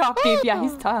 I got beef. Yeah,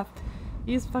 he's tough.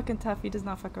 He's fucking tough. He does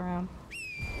not fuck around.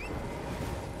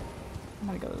 I'm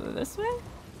gonna go this way.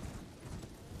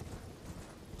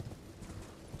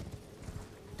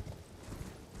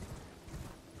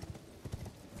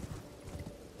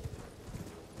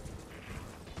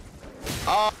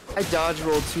 Oh, I dodge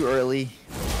rolled too early.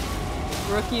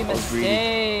 Rookie I was greedy.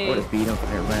 I would mistake. have beat him if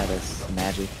I ran out of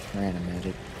magic. I ran out of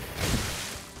magic.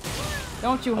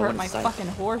 Don't you I hurt went my aside. fucking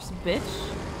horse, bitch.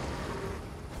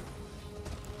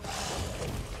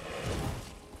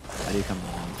 I do come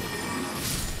around.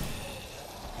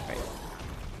 Right.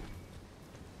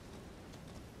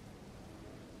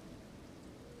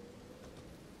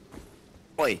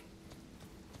 Oi!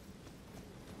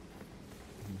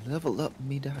 Level up,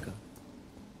 me dagger.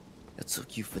 I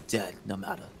took you for dead, no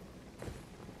matter.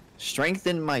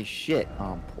 Strengthen my shit.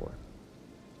 Oh, I'm poor.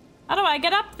 How do I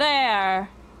get up there?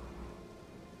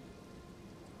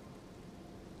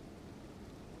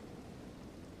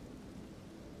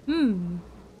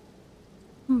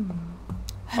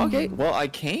 Okay, well, I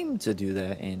came to do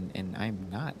that, and I'm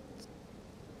not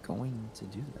going to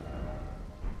do that.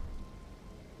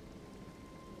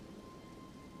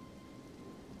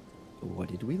 What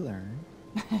did we learn?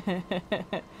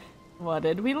 What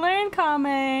did we learn,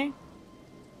 Kame?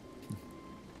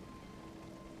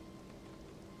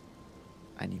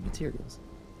 I need materials.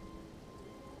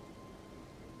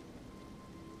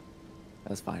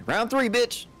 That's fine. Round 3,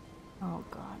 bitch! Oh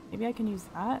god, maybe I can use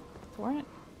that for it.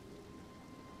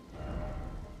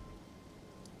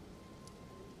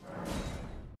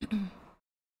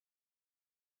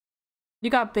 You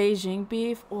got Beijing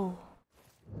beef? Oh.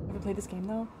 Ever played this game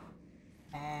though?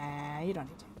 You don't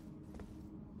need to.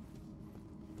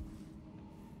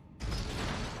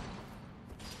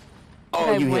 Oh,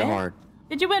 Did I you hit win? hard.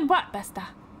 Did you win what, Besta?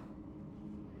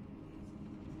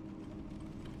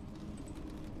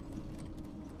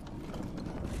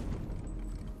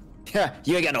 Yeah,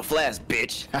 you ain't got no flash,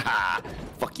 bitch. Haha.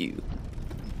 Fuck you.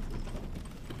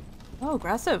 Oh,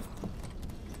 aggressive.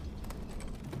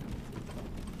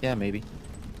 Yeah, maybe.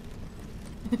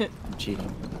 I'm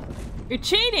cheating. You're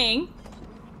cheating?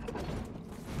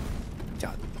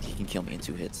 God, he can kill me in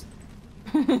 2 hits.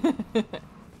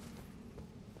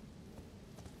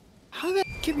 How did that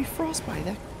give me frostbite?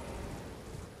 That...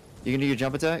 You gonna do your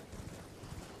jump attack?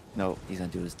 No, he's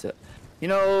gonna do his tip. You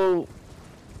know...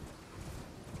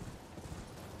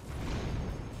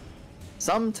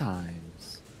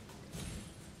 Sometimes,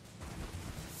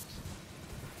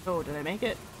 Oh, did I make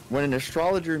it? when an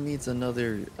astrologer meets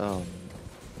another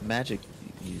magic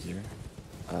user,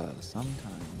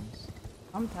 sometimes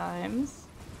Sometimes.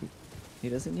 he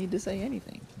doesn't need to say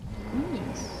anything.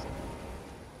 Just-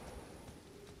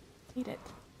 Hate it.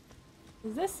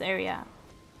 Is this area?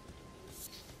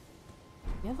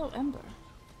 Yellow ember.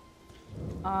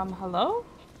 Hello?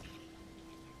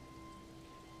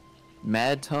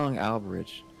 Mad Tongue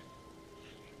Alberich.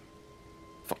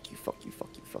 Fuck you, fuck you, fuck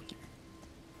you, fuck you.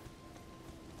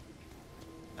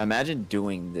 Imagine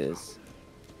doing this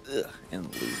and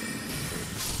losing.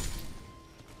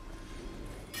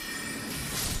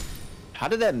 How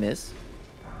did that miss?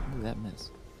 How did that miss?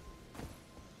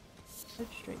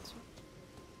 Straight.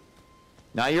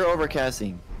 Now you're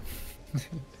overcasting.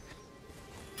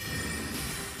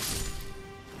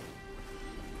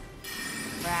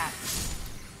 Rats.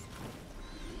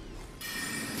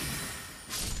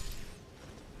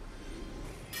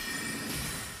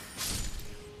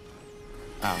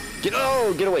 Ow. Get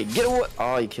away, get away.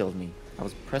 Oh, he killed me. I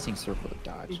was pressing circle to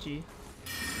dodge. GG.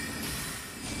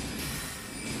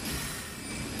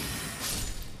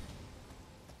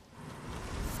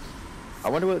 I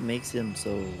wonder what makes him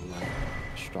so like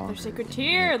stronger. Their secret in the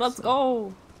tier. midst Let's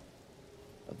go.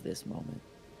 Of this moment.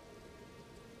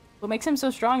 What makes him so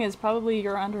strong is probably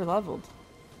you're underleveled.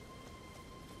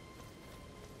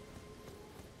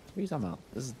 What are you talking about?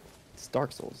 This is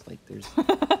Dark Souls. Like, there's.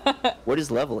 What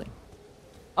is leveling?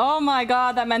 Oh my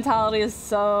god, that mentality is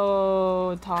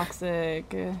so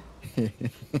toxic.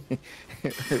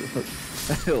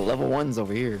 Level 1's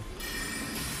over here.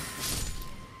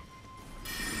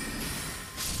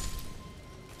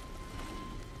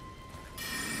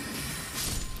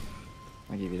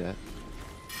 I'll give you that.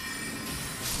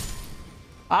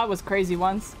 I was crazy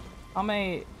once.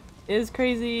 Kame is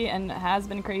crazy and has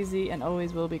been crazy and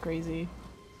always will be crazy.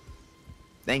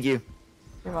 Thank you.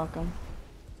 You're welcome.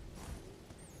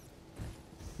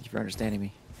 Thank you for understanding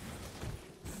me.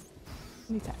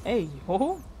 Anytime. Hey,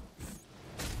 yo.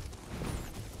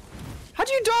 How'd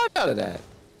you dodge out of that?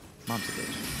 Mom's a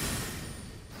bitch.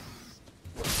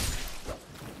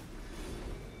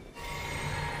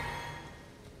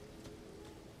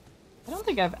 I don't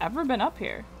think I've ever been up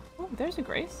here. Oh, there's a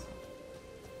Grace.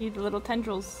 Need the little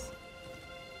tendrils.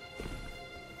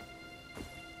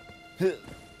 Just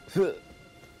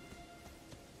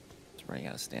running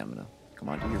out of stamina. Come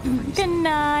on, do your freeze. Good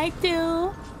night,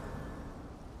 dude.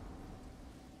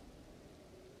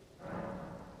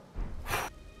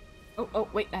 Oh,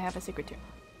 wait, I have a secret here.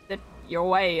 Sit your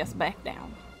way us back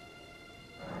down.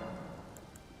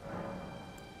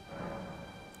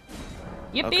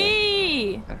 Yippee!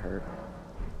 Okay. That hurt.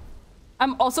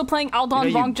 I'm also playing Aldon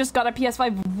You know, Vong, just got a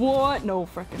PS5. What? No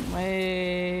freaking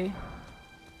way.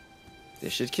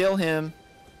 This should kill him.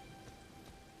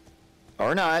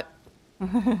 Or not.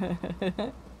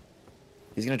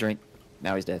 He's gonna drink.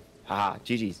 Now he's dead. Haha,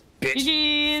 GG's. Bitch.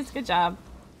 GG's, good job.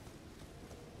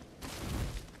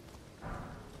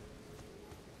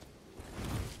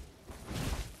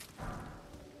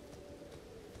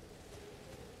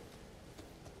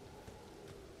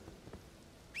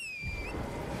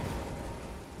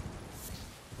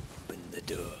 Open the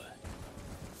door.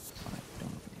 Fine, don't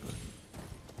open the door.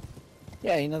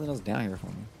 Yeah, ain't nothing else down here for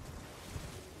me.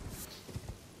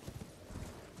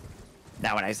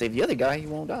 Now when I save the other guy, he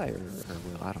won't die, or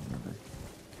will, I don't remember.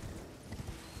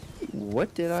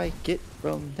 What did I get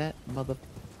from that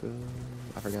motherfucker?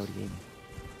 I forgot what he gave me.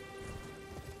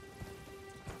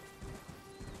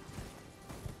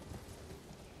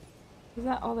 Is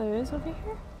that all there is over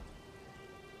here?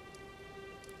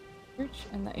 Church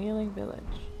and the ailing village.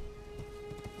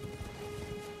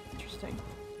 Interesting.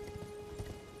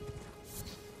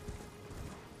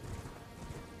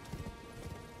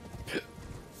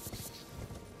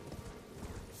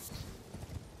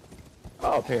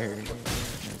 Oh, Perry.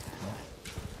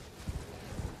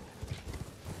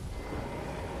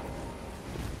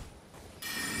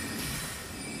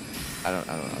 I don't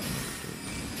know.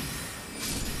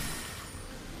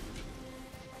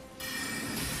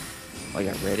 Like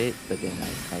I read it, but then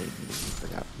I immediately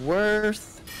forgot.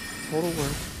 Worth. Total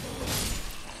worth.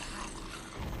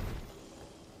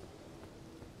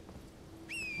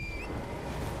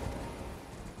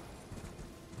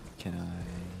 Can I?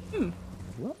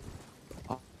 What?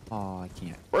 Oh, I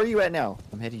can't. Where are you at now?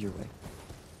 I'm headed your way.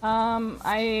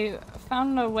 I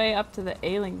found a way up to the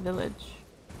ailing village.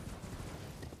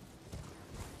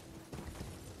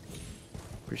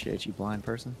 Appreciate you, blind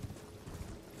person.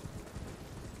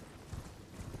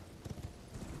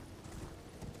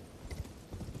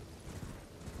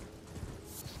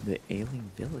 The ailing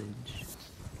village.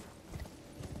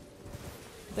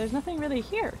 There's nothing really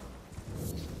here.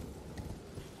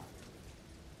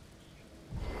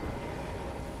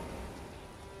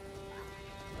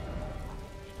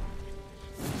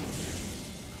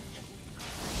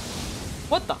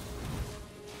 What the?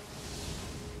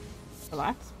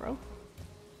 Relax, bro.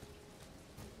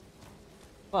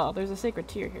 Well, there's a sacred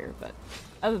tear here, but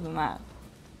other than that,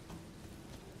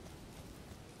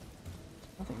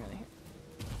 nothing really here.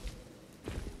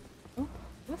 Oh,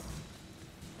 this?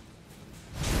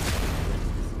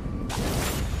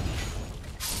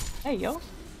 Hey, yo.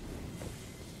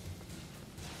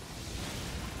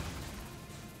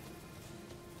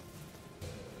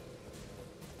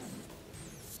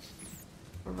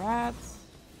 Rats.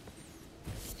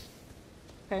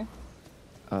 Okay.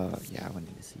 Yeah, I would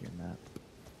need to see your map.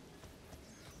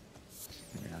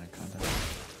 You're not in contact.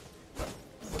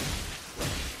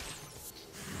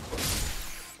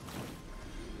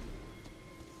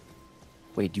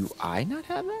 Wait, do I not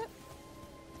have that?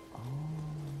 Oh.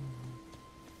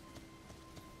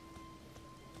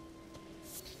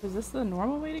 Is this the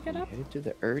normal way to get up? Headed to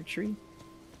the Erd tree?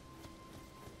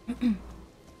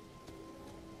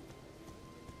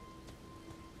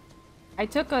 I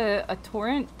took a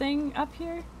torrent thing up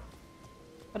here,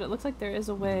 but it looks like there is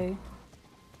a way.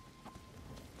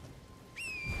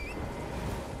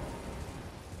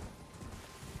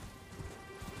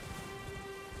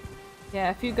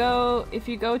 Yeah, if you go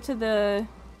to the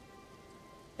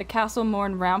Castle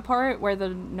Morn Rampart where the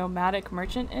nomadic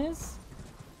merchant is.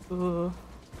 Ooh.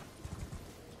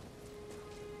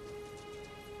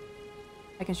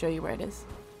 I can show you where it is.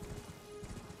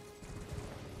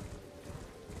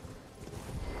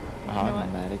 You know what?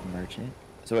 Nomadic merchant.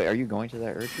 So wait, are you going to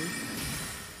that Erd tree?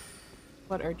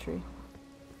 What Erd tree?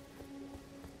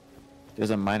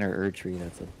 There's a minor Erd tree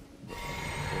that's a... You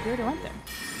already went there.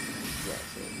 Yeah,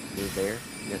 so you're there?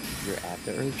 You're at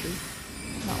the Erd tree?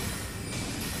 No.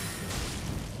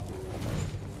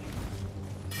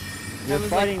 You're was,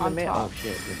 fighting like, the on man. top. Oh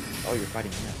shit. Oh, you're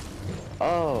fighting him.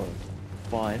 Oh,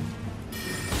 fun.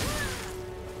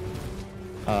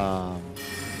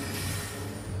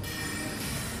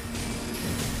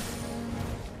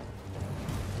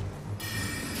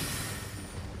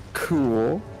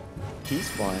 Cool. He's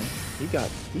fun. He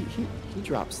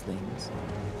drops things.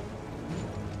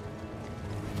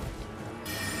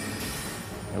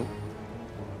 Nope.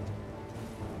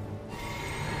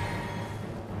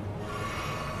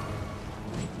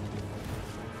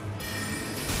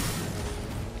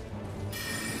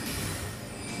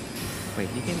 Wait,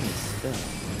 he gave me a spell.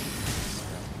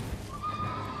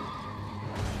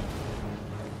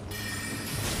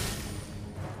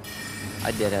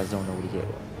 I deadass don't know what he get.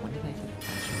 When did I get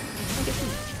Astral?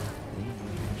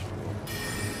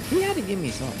 He had to give me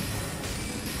something.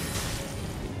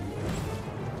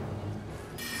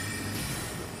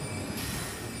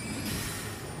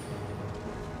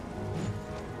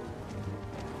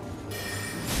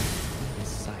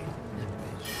 Sight, that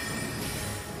bitch.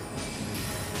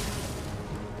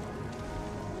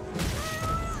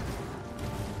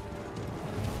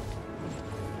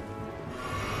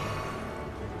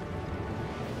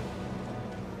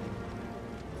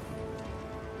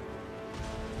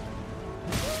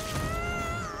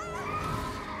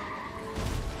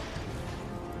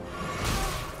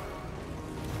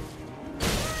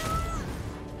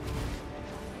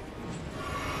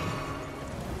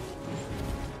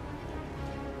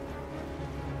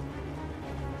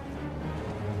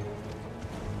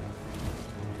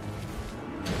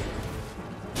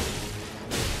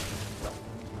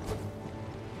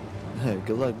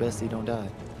 Good luck, Bestie, don't die.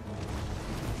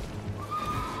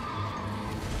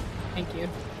 Thank you.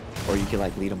 Or you could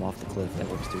like lead him off the cliff, that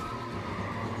works too.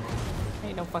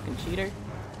 Ain't no fucking cheater.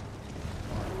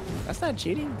 That's not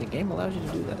cheating, the game allows you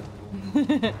to do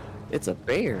that. It's a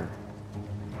bear.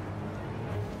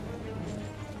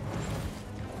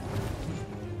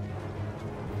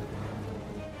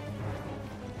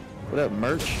 What up,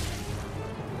 merch?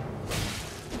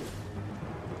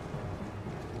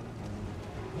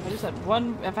 I just had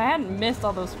one. If I hadn't missed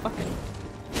all those fucking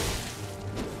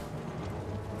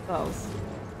spells.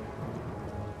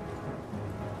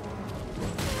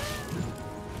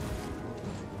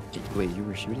 Wait, you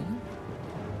were shooting him?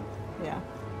 Yeah.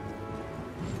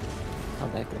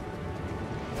 How'd that go?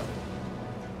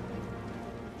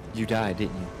 You died,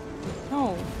 didn't you?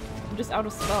 No, I'm just out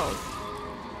of spells.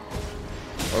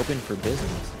 Open for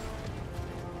business.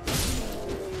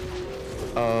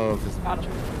 Oh, because Got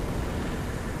him.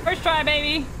 First try,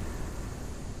 baby.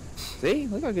 see,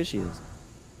 look how good she is.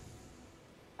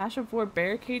 Ash of War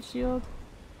barricade shield,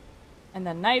 and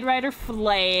the Knight Rider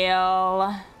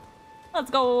flail.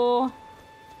 Let's go.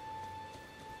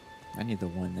 I need the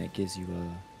one that gives you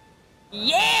a.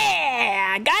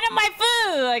 Yeah! I got him my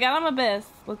food! I got him my best.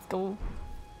 Let's go.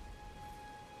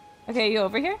 Okay, you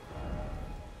over here?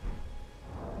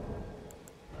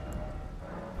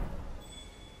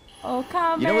 Oh,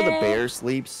 come You know where the bear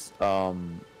sleeps?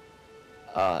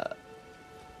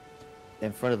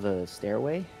 in front of the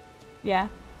stairway Yeah.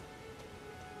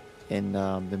 in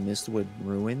the Mistwood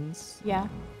ruins. Yeah.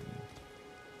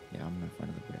 Yeah, I'm in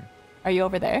front of the bear. Are you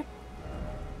over there?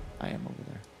 I am over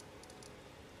there.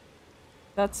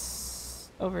 That's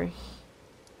over.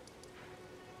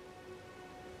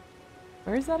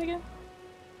 Where is that again?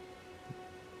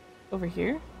 Over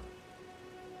here?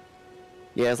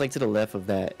 Yeah, it's like to the left of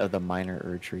that of the minor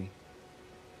Erd tree.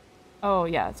 Oh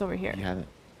yeah, it's over here. You haven't.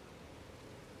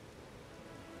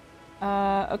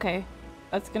 Okay.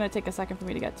 That's gonna take a second for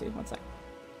me to get to. One sec.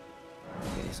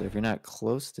 Okay, so if you're not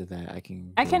close to that, I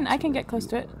can. I go can to where get close you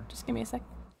to it. are. Just give me a sec.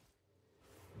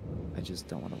 I just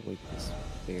don't want to wake this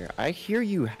bear. I hear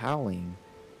you howling,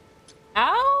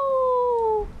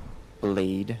 Ow!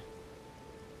 Blade.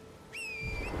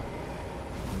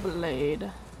 Blade.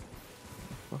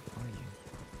 What are you?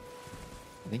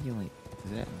 I think you like.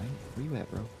 Is that at night? Where you at,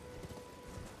 bro?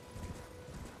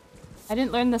 I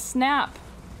didn't learn the snap.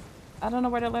 I don't know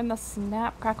where to learn the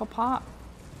snap, crackle, pop.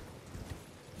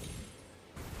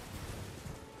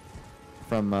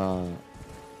 From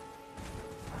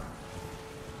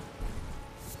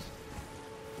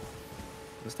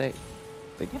what's that?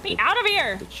 Get me out of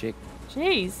here! The chick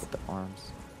Jeez. with the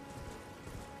arms.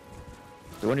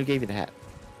 The one who gave you the hat.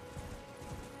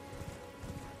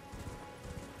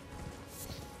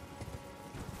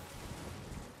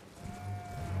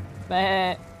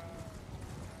 But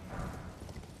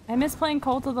I miss playing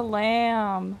Cult of the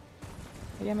Lamb.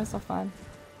 Video games so fun.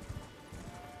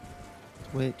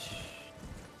 Which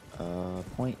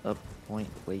point up, point,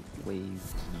 wait, wave,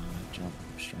 jump,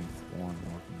 strength, warm,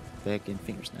 walking, back, and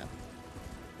finger snap.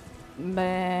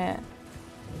 But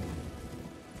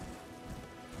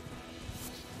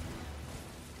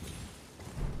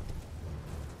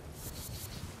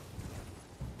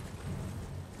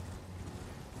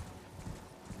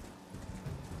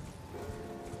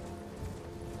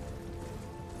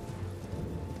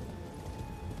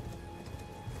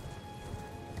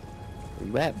Where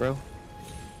you at, bro?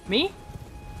 me?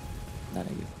 Not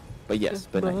at you. But yes,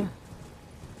 Just but not you.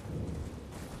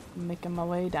 Making my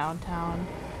way downtown.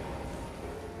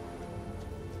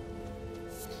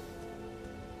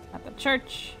 At the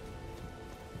church.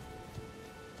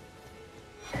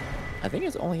 I think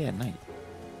it's only at night.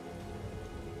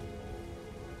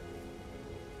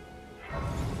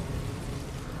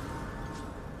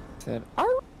 Said, "Arr!"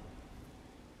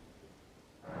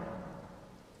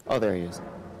 Oh, there he is.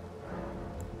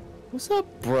 What's up,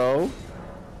 bro?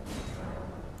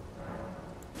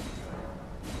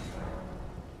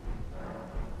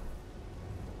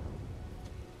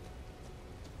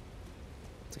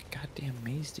 It's a goddamn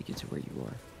maze to get to where you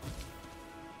are.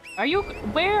 Are you?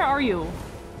 Where are you?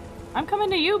 I'm coming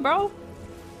to you, bro.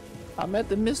 I'm at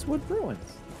the Mistwood Ruins.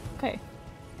 Okay.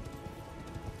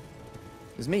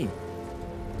 It's me.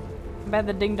 I'm by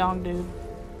the ding dong dude.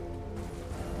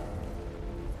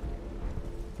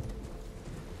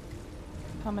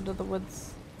 Coming to the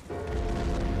woods.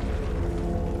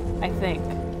 I think.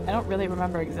 I don't really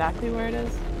remember exactly where it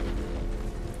is.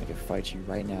 I can fight you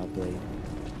right now, Blade.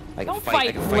 I Don't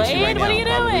fight Blade! What are you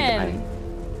doing?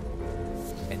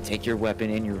 And take your weapon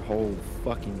and your whole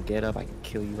fucking get up. I can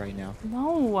kill you right now.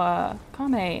 No,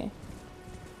 Kame.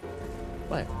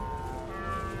 What?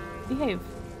 Behave.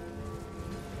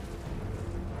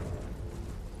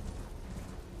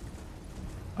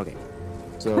 Okay.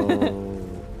 So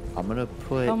I'm gonna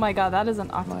put. Oh my god, that is an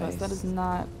octopus. That is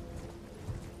not.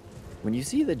 When you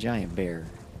see the giant bear,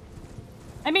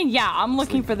 I mean, yeah, I'm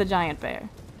looking for the giant bear.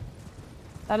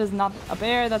 That is not a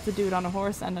bear, that's a dude on a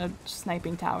horse and a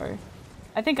sniping tower.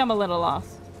 I think I'm a little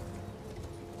lost.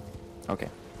 okay.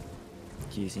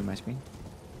 Can you see my screen?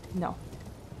 No.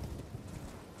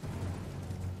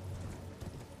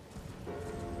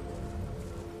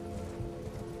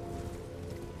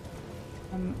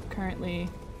 I'm currently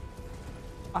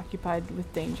occupied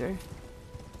with danger.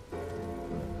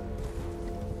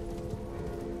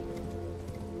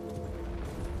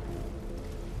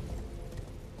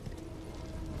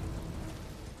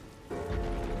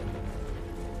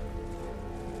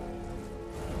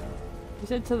 You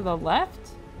said to the left?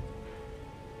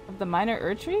 Of the minor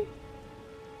Erdtree?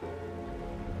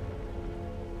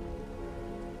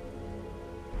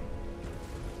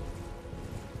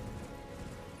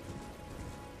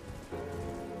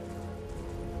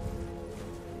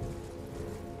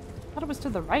 I thought it was to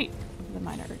the right of the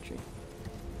minor Erdtree.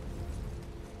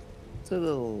 To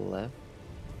the left.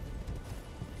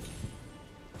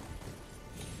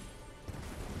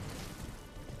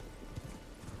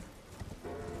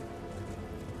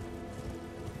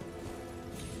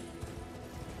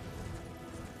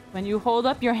 When you hold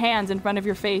up your hands in front of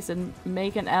your face and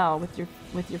make an L with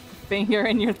your finger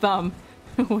and your thumb,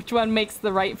 which one makes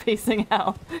the right facing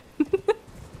L?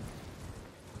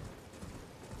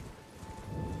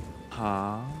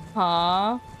 Huh?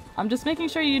 Huh? I'm just making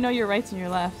sure you know your rights and your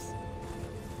lefts.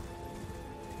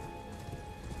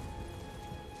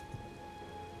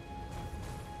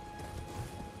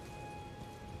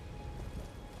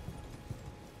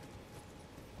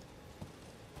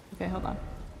 Okay, hold on.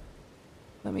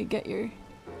 Let me get your...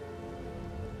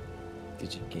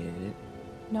 Did you get it?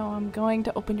 No, I'm going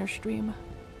to open your stream.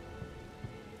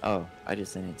 Oh, I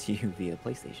just sent it to you via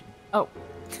PlayStation. Oh.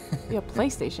 Via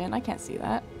PlayStation? I can't see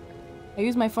that. I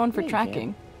use my phone for Yeah, you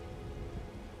tracking.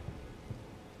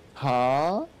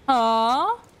 Huh?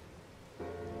 Huh?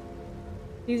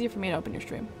 It's easier for me to open your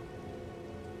stream.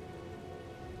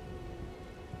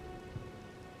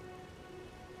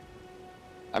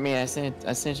 I mean, I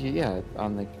sent you, yeah,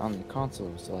 on the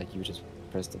console. So like, you just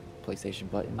press the PlayStation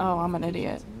button. Oh, I'm an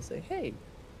idiot. And say, hey.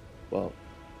 Well,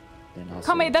 then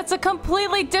also. Kame, that's a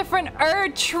completely different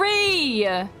tree.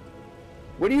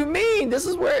 What do you mean? This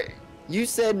is where you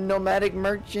said nomadic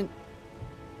merchant.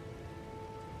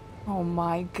 Oh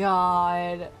my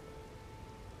god.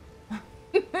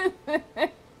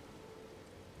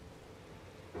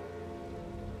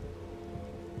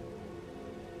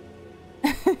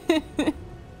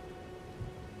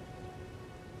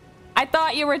 I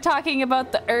thought you were talking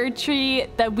about the tree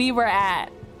that we were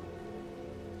at.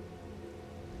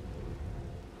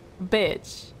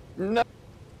 Bitch. No.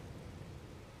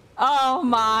 Oh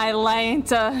my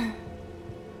Lanta.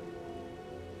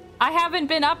 I haven't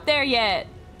been up there yet.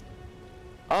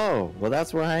 Oh, well,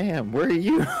 that's where I am. Where are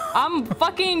you? I'm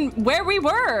fucking where we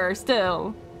were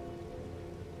still.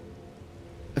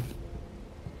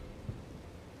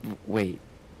 Wait.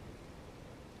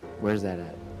 Where's that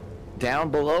at?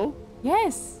 Down below?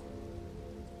 Yes.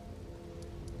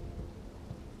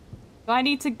 Do I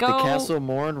need to go? The Castle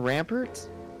Morn Ramparts?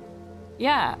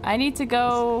 Yeah, I need to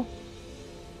go.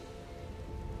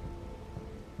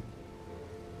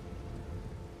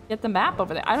 Get the map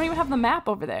over there. I don't even have the map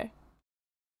over there.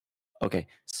 Okay,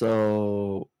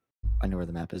 so I know where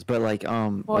the map is, but like,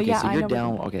 Well, okay, yeah, so I you're know where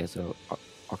down. the map Okay, so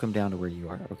I'll come down to where you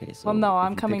are. Okay, so. Well, no, if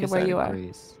I'm you coming pick to where a side you of are.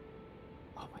 Grace-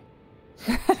 Oh my.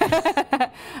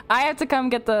 I have to come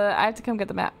get the. I have to come get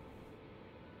the map.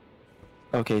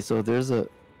 Okay, so there's a.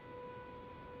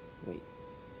 Wait.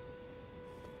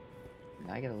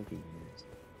 Now I gotta look at yours.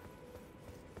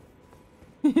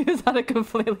 It's on a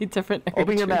completely different.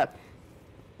 Open your tree. map.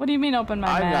 What do you mean open my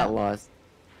I'm map? not lost.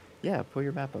 Yeah, pull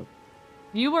your map up.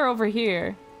 You were over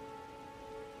here.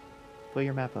 Pull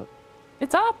your map up.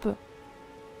 It's up.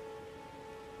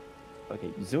 Okay,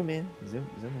 zoom in. Zoom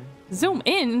in. Zoom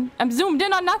in. I'm zoomed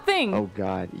in on nothing. Oh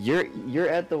God, you're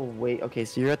at the way. Okay,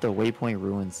 so you're at the Waypoint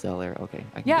Ruin Cellar. Okay.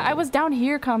 I can Yeah, go I there. was down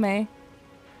here, Kame.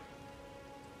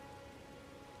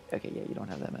 Okay, yeah, you don't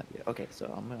have that map yet. Okay, so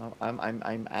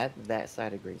I'm at that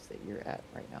side of Grace that you're at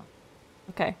right now.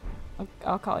 Okay,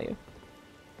 I'll call you.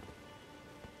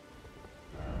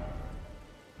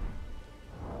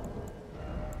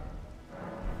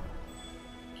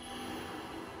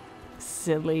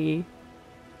 Silly.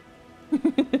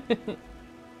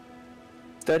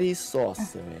 Study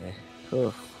sorcery.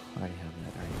 Ugh, I already have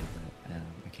that.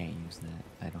 I can't use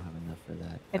that. I don't have enough for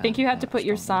that. I think you have to I'm put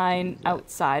your strong enough to sign use that.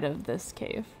 outside of this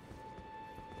cave.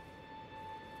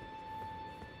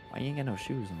 Why you ain't got no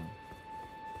shoes on?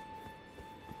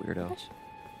 Weirdo.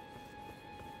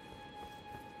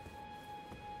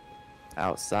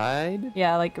 Outside?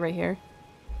 Yeah, like right here.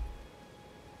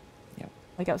 Yep.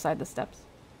 Like outside the steps.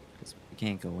 Because we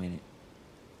can't go in it.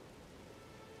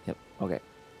 Yep. Okay.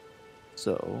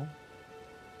 So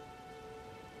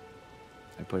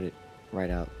I put it right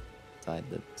outside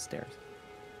the stairs.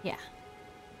 Yeah.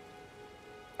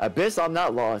 Abyss, I'm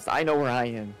not lost. I know where I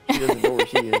am. She doesn't know where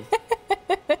she is.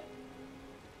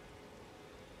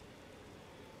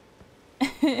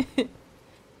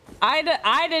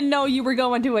 I didn't know you were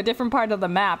going to a different part of the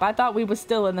map. I thought we was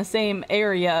still in the same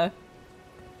area.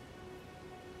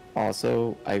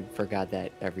 Also, I forgot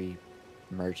that every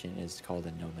merchant is called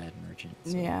a nomad merchant.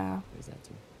 So Yeah. there's that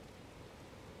too.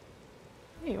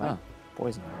 There you Ah, are.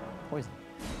 poison. Poison.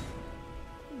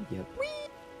 Yep.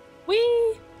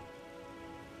 Whee!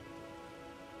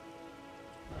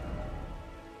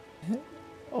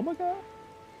 Oh my god.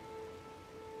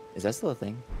 Is that still a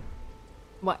thing?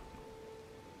 What?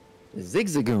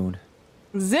 Zigzagoon.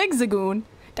 Zigzagoon?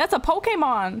 That's a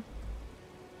Pokemon.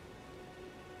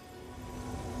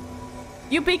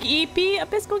 You big EP?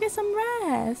 Abyss, go get some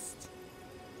rest.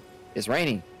 It's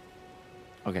raining.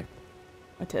 Okay.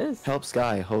 It is. Help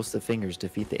Sky host the fingers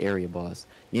defeat the area boss.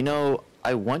 You know,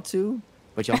 I want to,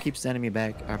 but y'all keep sending me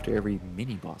back after every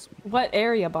mini boss week. What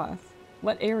area boss?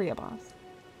 What area boss?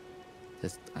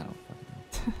 Just, I don't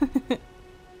fucking know.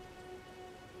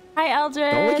 Hi,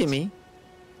 Eldridge. Don't look at me.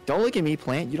 Don't look at me,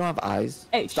 plant. You don't have eyes.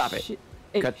 Hey, stop it.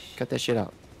 Hey, cut that shit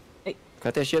out. Hey.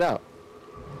 Cut that shit out.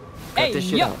 Cut this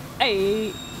shit out.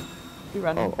 Hey. You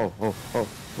running.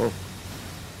 Oh.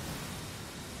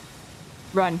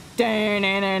 Run.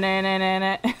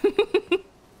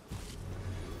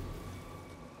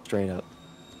 Straight up.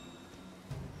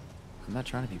 I'm not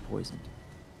trying to be poisoned.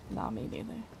 Nah, me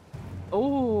neither.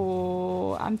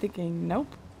 Oh, I'm thinking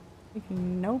nope.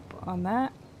 Thinking nope on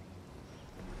that.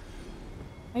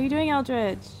 How you doing,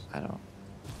 Eldridge? I have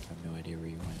no idea where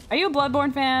you went. Are you a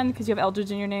Bloodborne fan? Because you have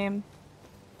Eldridge in your name.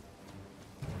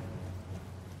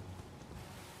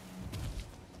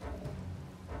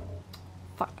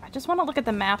 Fuck, I just want to look at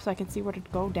the map so I can see where to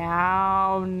go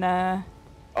down.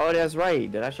 Oh, that's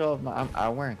right. Did I show off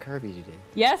I'm wearing Kirby today.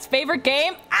 Yes, favorite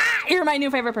game? Ah, you're my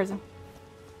new favorite person.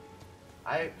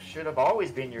 I should have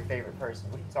always been your favorite person.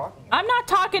 What are you talking about? I'm not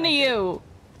talking to you.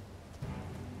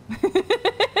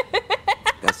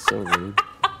 That's so rude.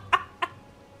 I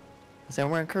said,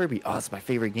 I'm wearing Kirby. Oh, it's my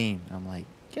favorite game. I'm like,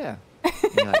 yeah.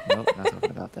 You're like, nope, not talking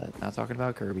about that. Not talking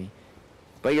about Kirby.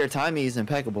 But your timing is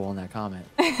impeccable in that comment.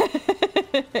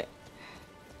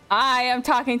 I am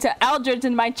talking to Eldridge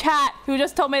in my chat, who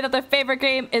just told me that their favorite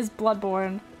game is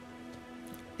Bloodborne.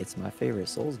 It's my favorite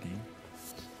Souls game.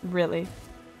 Really?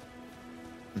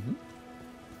 Mm-hmm.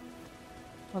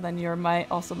 Well, then you're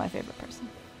also my favorite person.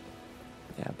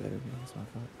 Yeah, better be. That's my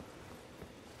fault.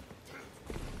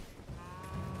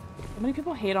 So many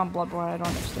people hate on Bloodborne, I don't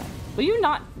understand. Will you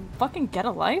not fucking get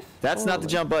a life? That's not the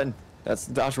jump button. That's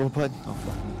the dodge roll button. Oh,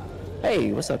 fuck.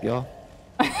 Hey, what's up, y'all?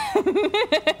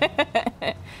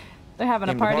 They're having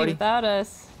a party without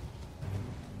us.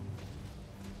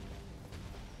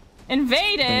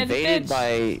 Invaded bitch.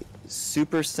 By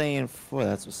Super Saiyan 4.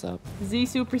 That's what's up. Z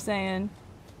Super Saiyan.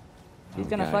 He's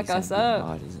gonna God, fuck he's us a big up.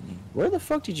 mod, isn't he? Where the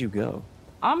fuck did you go?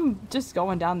 I'm just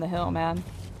going down the hill, man.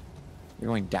 You're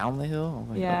going down the hill?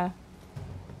 Oh my Yeah. God.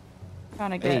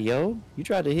 Trying to get. Hey, yo, you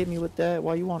tried to hit me with that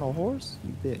while you on a horse?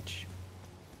 You bitch.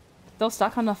 Still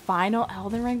stuck on the final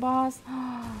Elden Ring boss?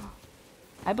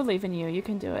 I believe in you. You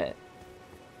can do it.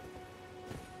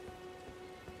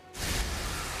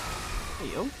 Hey,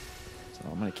 you? So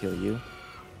I'm gonna kill you.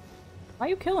 Why are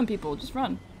you killing people? Just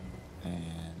run. And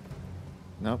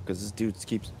nope, because this dude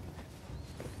keeps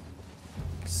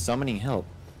summoning help.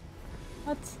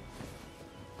 What?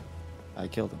 I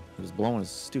killed him. He was blowing his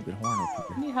stupid horn up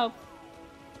I here. need help.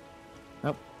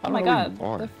 Nope. I Oh don't my know god. where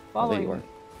you are. They're Oh, there following you me. are.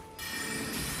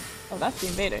 Oh, that's the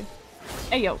invader.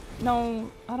 Hey, yo.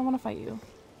 No, I don't want to fight you.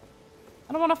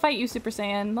 I don't want to fight you, Super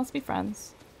Saiyan. Let's be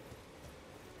friends.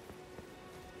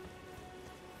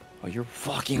 Oh, you're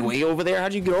fucking way over there?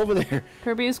 How'd you get over there?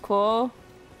 Kirby is cool.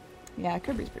 Yeah,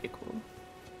 Kirby's pretty cool.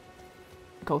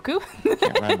 Goku?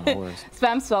 Can't ride on a horse.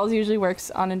 Spam spells usually works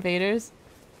on invaders.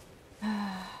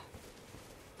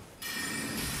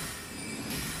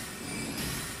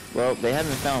 Well, they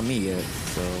haven't found me yet,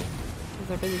 so Because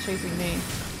they're busy chasing me.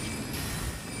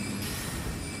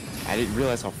 I didn't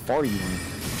realize how far you went.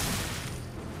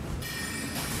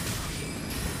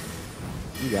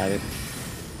 You got it.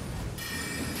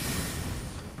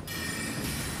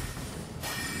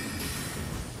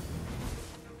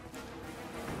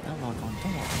 Don't walk on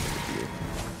here.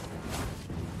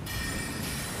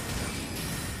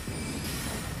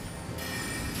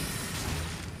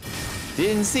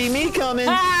 Didn't see me coming.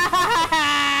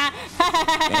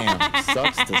 Damn,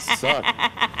 sucks to suck.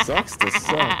 Sucks to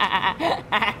suck.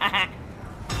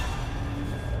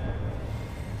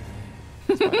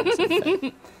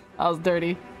 That was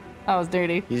dirty. That was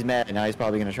dirty. He's mad and now he's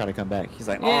probably gonna try to come back. He's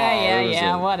like, oh,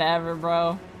 Yeah, whatever,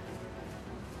 bro.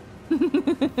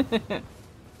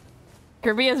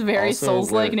 Kirby is very Also,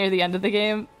 Souls-like near the end of the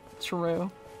game.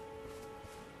 True.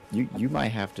 You might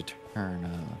have to turn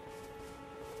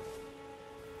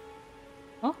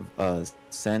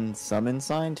send summon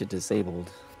sign to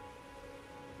disabled.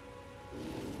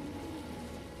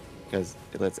 Because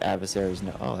it lets adversaries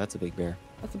know. Oh, that's a big bear.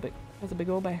 That's a big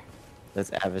old bear.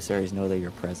 Lets adversaries know that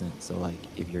you're present. So like,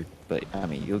 if you're, but I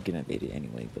mean, you'll get invaded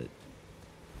anyway. But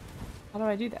How do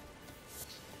I do that?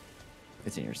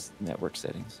 it's in your network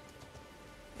settings.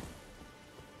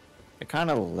 It kind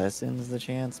of lessens the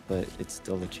chance, but it's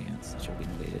still a chance that you'll get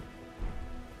invaded.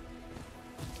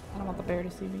 I don't want the bear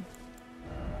to see me.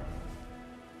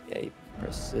 Yeah, you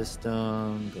press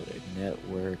system, go to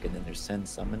network, and then there's send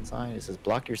summon sign. It says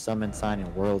block your summon sign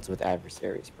in worlds with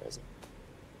adversaries present.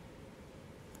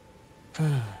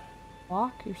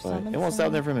 Walk your But summon it won't stop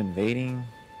sign. them from invading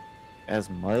as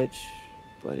much,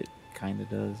 but it kind of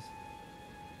does.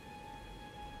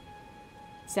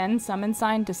 Send summon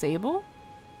sign disable?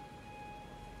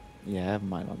 Yeah, I have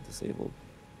mine on disabled.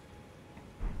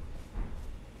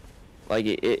 Like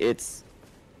it's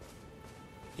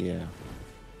yeah,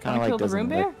 kind Wanna of kill like the room doesn't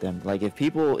bear? let them. Like if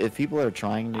people are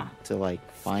trying to, Ah.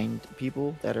 like find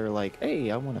people that are like,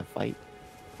 hey, I want to fight,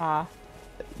 Ah.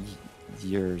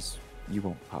 yours, you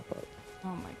won't pop up.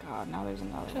 Oh my god, now there's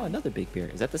another Oh, one. another big bear.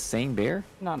 Is that the same bear?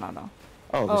 No, no, no.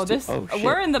 Oh, Oh, there's two. this. Oh, shit.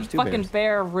 We're in the There's two fucking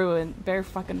bears. bear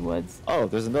fucking woods. Oh,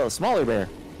 there's another smaller bear.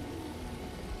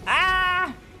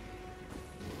 Ah!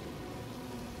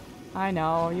 I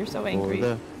know, you're so angry. For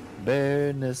the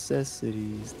bare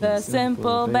necessities. The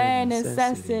simple bare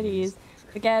necessities.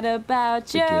 Forget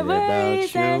about your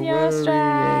worries and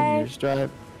your strife.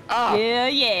 Ah! Yeah,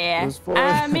 yeah. It was for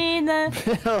I mean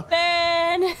the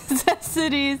bare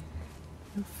necessities.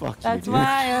 Fuck you, That's dude.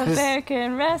 why a bear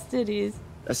can rest at ease.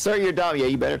 Assert your dom. Yeah,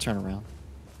 you better turn around.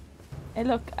 Hey,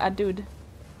 look, a dude.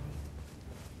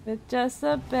 With just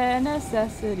the bare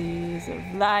necessities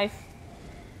of life.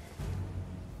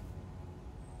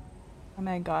 My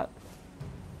man got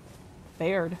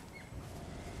bared.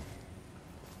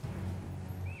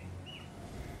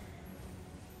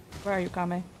 Where are you, Kame?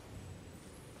 Right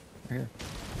here.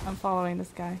 I'm following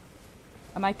this guy.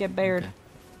 I might get bared. Okay.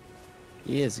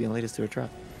 He is. He's gonna lead us to a trap.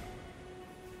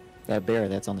 That bear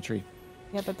that's on the tree.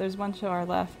 Yeah, but there's one to our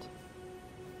left.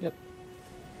 Yep.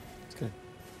 It's good.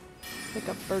 Pick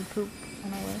up bird poop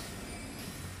on our way.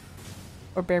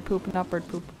 Or bear poop, not bird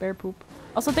poop. Bear poop.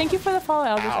 Also, thank you for the follow,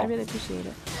 Elders. I Ow. really appreciate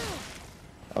it.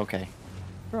 Okay.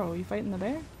 Bro, you fighting the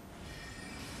bear?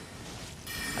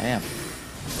 I am.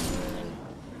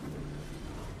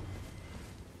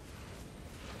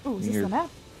 Ooh, is this You're- the map?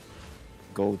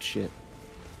 Gold shit.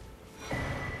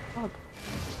 Dog.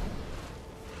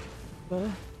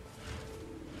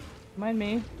 Mind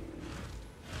me.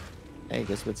 Hey,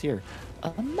 guess what's here?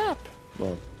 A map.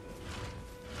 Well,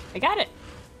 I got it.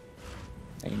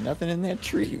 ain't nothing in that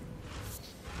tree.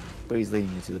 But he's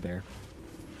leading you to the bear.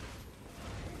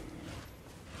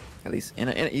 At least,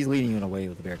 he's leading you in a way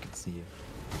where the bear can see you.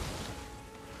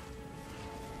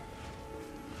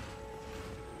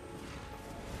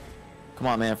 Come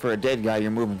on, man. For a dead guy,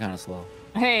 you're moving kind of slow.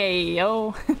 Hey,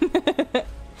 yo.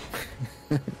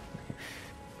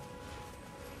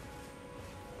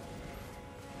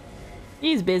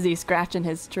 He's busy scratching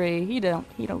his tree. He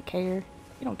don't care.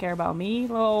 He don't care about me,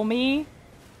 little me.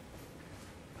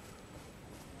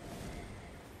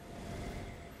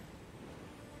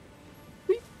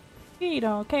 He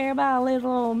don't care about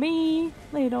little me,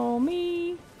 little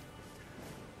me.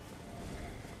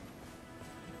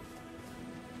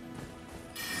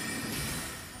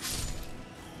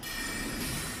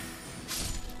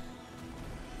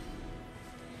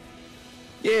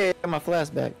 Yeah, my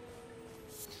flashback.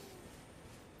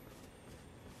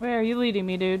 Where are you leading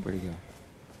me, dude? Where'd he go?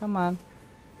 Come on.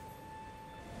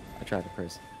 I tried to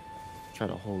try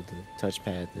to hold the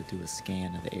touchpad to do a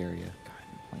scan of the area.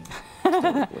 God, I'm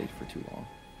playing Blade for too long.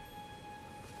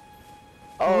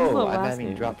 When was the Oh, last I haven't game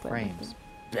even we dropped played like frames.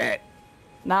 Bet.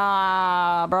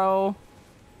 Nah, bro.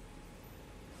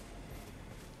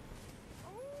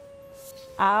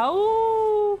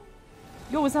 Ow!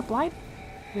 Yo, was that blind?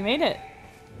 We made it.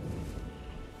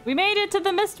 We made it to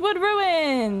the Mistwood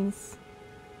Ruins!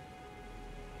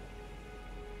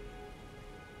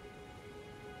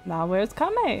 Now where's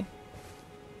Kame?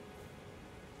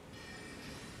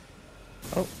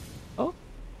 Oh, Oh.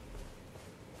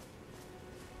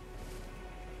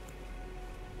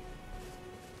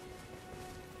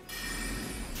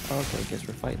 okay. Guess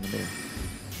we're fighting the bear.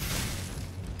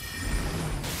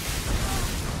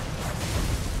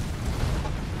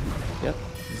 Yep,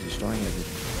 he's destroying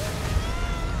everything.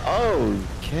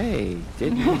 Okay,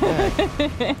 didn't need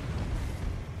that.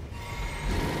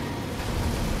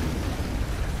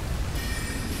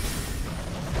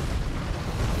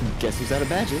 Guess who's out of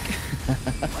magic?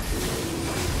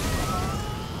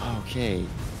 Okay,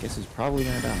 guess who's probably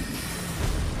gonna die?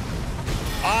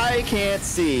 I can't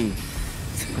see.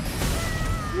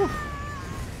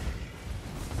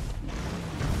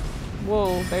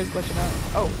 Whoa, there's glitching out.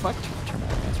 Oh, fuck. Turn my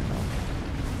answer on.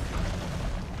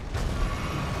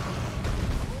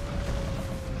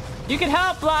 You can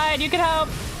help, Blind! You can help!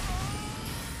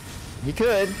 He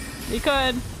could. You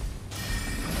could.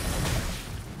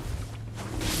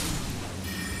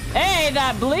 Hey,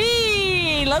 that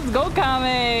bleed! Let's go,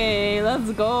 Kame!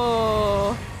 Let's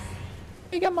go!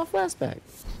 He got my flashback.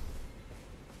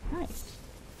 Nice.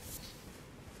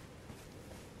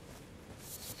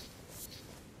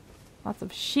 Lots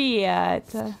of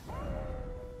shit.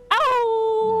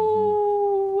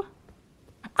 Ow!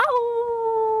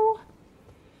 Ow!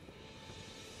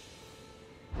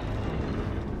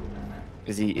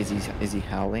 Is he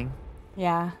howling?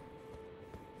 Yeah.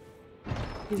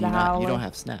 He's Do a you howler. don't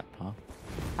have snap, huh?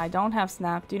 I don't have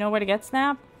snap. Do you know where to get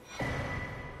snap?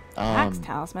 Axe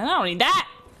talisman. I don't need that.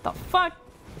 The fuck?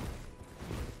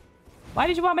 Why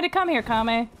did you want me to come here,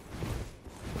 Kame?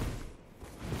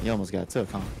 You almost got took,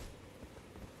 huh?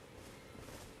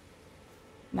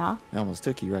 Nah. I almost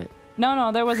took you, right?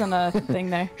 No, there wasn't a thing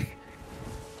there.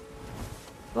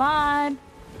 Blood.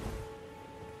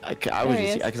 I was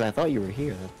just because I thought you were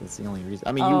here. That's the only reason.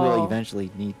 I mean, you will eventually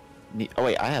need. Oh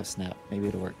wait, I have snap. Maybe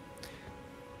it'll work.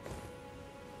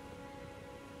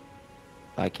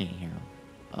 I can't hear him.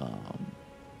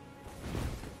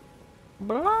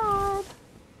 Blood.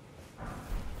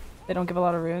 They don't give a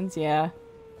lot of runes. Yeah.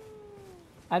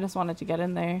 I just wanted to get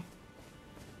in there.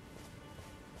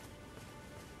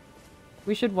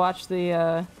 We should watch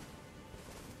the.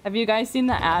 Have you guys seen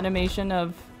the animation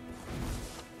of?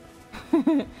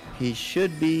 He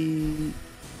should be,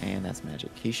 and that's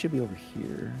magic. He should be over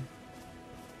here.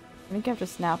 I think you have to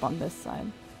snap on this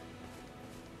side.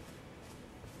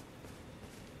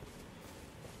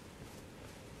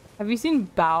 Have you seen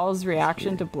Bao's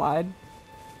reaction to blood?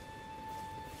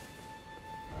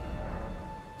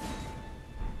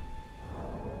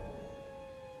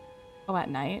 Oh, at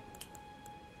night?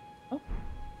 Oh.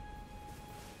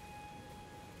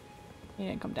 He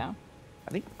didn't come down.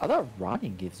 I thought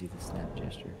Ronin gives you the snap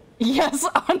gesture. Yes,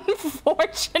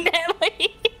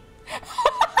 unfortunately.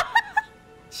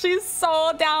 She's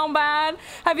so down bad.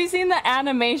 Have you seen the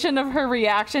animation of her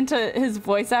reaction to his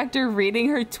voice actor reading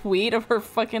her tweet of her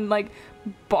fucking, like,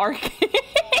 barking?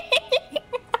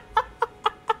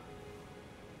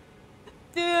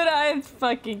 Dude, I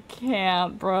fucking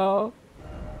can't, bro.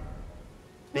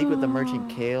 Speak with the merchant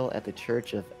Kale at the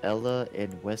Church of Ella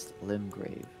in West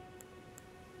Limgrave.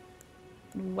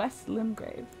 West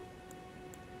Limgrave.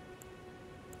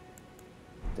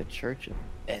 The Church of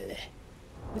Ella.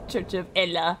 The Church of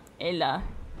Ella. Ella.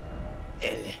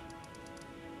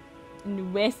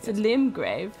 In West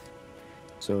Limgrave.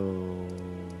 So...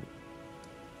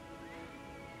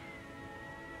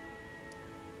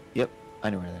 Yep,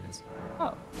 I know where that is.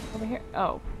 Oh, over here.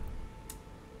 Oh,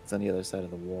 It's on the other side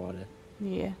of the water.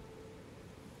 yeah.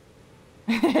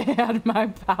 Had my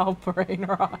bow brain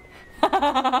rot.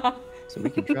 So we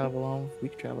can travel on. We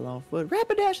can travel on foot.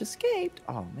 Rapidash escaped.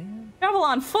 Oh man. Travel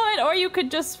on foot, or you could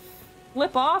just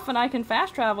flip off and I can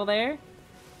fast travel there.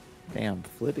 Damn,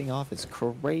 flipping off is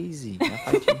crazy. Can I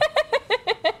fight you?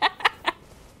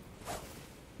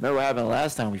 Remember what happened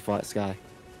last time we fought Sky?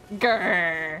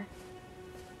 Grrr.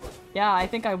 Yeah, I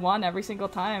think I won every single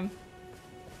time.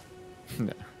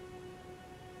 No.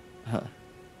 Huh.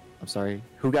 I'm sorry.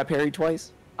 Who got parried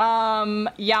twice?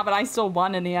 Yeah, but I still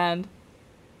won in the end.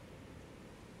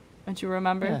 Don't you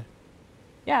remember? Yeah.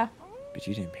 Yeah. But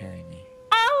you didn't parry me.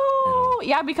 Oh,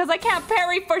 yeah, because I can't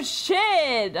parry for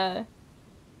shit.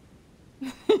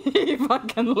 He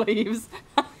fucking leaves.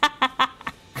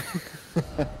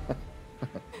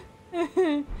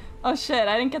 Oh shit,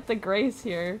 I didn't get the grace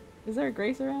here. Is there a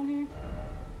grace around here?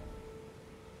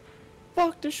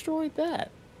 Fuck destroyed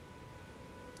that.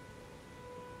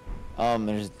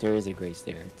 There is a grace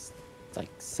there. It's like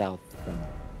south from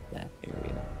that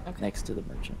area. Okay. Next to the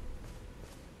merchant.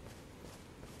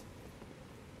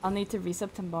 I'll need to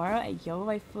reset tomorrow.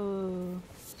 Ayo, waifu.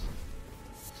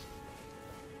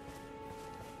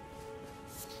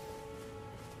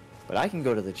 But I can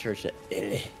go to the church at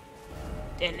Dele.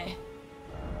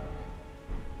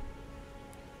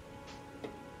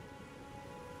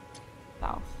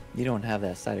 South. You don't have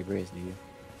that side of grace, do you?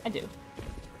 I do.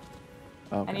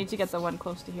 Okay. I need to get the one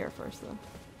close to here first, though.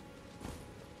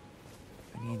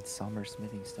 I need summer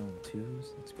smithing stone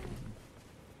twos. That's crazy.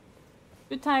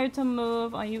 Too tired to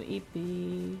move. Are you EP?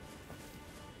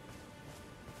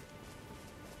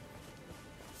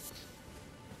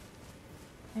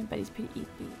 Everybody's pretty EP.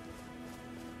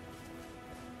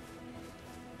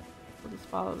 We'll just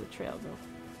follow the trail, though.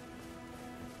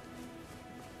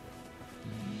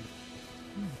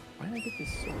 Why did I get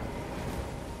this sword?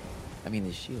 I mean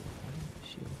this shield. Why did I get the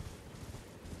shield?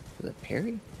 Was it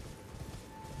parry?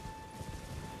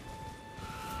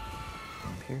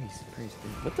 Parry's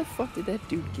good. What the fuck did that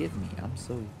dude give me? I'm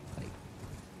so, like,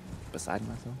 beside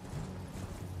myself.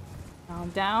 I'm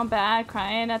down bad,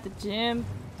 crying at the gym.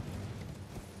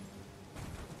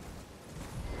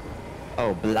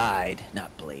 Oh, Blide,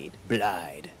 not Blade.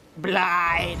 Blide.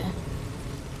 Blide.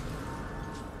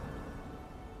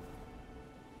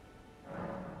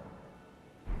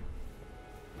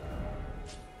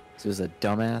 So it's a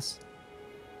dumbass.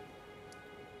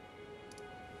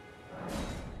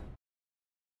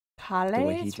 The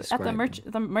way he Calais? At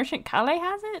the merchant Calais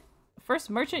has it?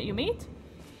 First merchant you meet?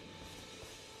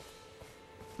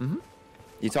 Mm-hmm.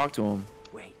 You talk to him,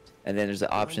 Wait. and then there's an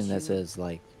option that you- says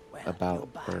like Well, about you're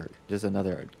back. or there's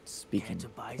another speaking Care to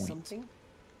buy point. something?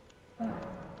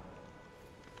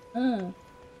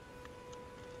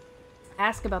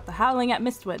 Ask about the howling at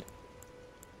Mistwood.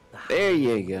 The There you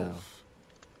howling go. wolf.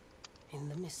 In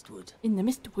the Mistwood. In the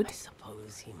Mistwood? I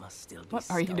suppose he must still be. What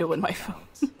are you doing, my skulking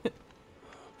phone? about.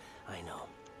 I know.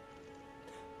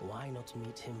 Why not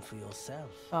meet him for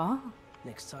yourself? Ah.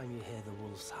 Next time you hear the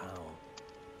wolf's howl,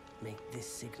 make this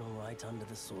signal right under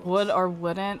the sword. Would or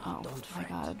wouldn't? Oh Don't my fret.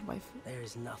 god, wife. There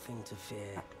is nothing to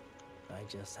fear. I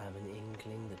just have an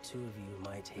inkling the two of you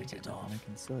might hit it off. I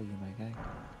can sell you, my guy.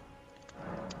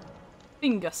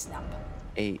 Finger snap.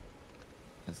 8.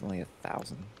 That's only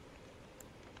 1,000.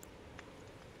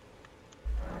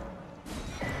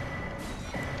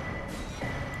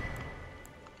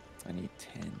 I need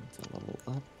 10 to level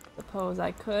up. Suppose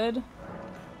I could.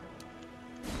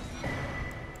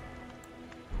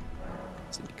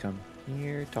 So you come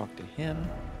here, talk to him.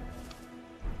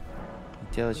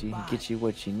 He tells you he gets you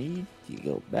what you need. You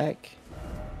go back.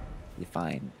 You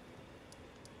find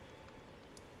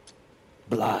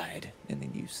Blide, and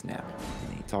then you snap. And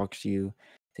then he talks to you.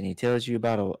 Then he tells you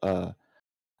about a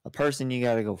person you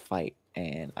gotta go fight.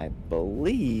 And I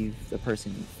believe the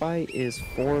person you fight is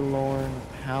Forlorn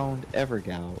Hound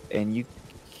Evergow, and you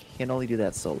can only do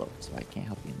that solo, so I can't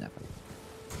help you in that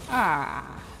fight.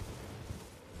 Ah.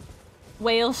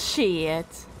 Well, shit.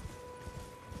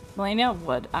 Melania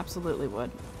would. Absolutely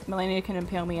would. Melania can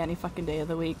impale me any fucking day of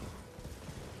the week.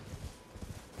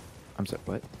 I'm sorry,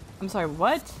 what? I'm sorry,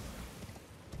 what?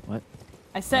 What?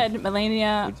 I said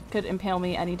Melania could impale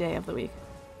me any day of the week.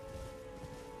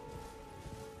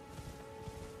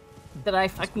 Did I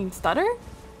fucking stutter?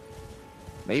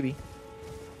 Maybe.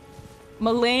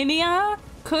 Melania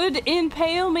could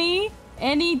impale me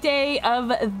any day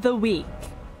of the week.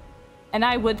 And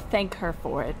I would thank her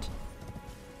for it.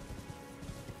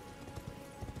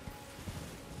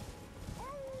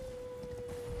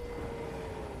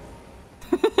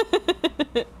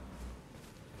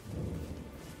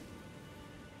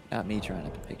 Not me trying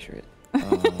to picture it.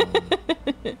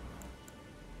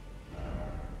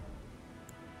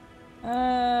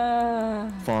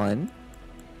 Fun.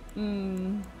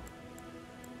 You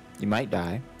might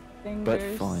die, but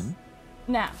Fingers. fun.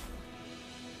 Now.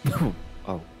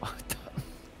 Oh.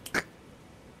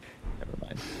 Never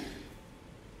mind.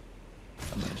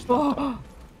 I'm gonna stop talking.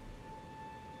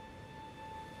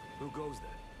 Who goes there?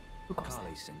 Who goes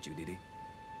Carly sent you, did he?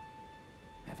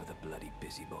 Ever the bloody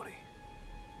busybody.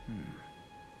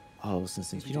 Oh,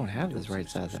 since you don't have this right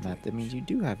side of the map, that means you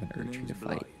do have an urge to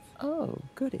fight. Oh,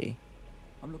 goody.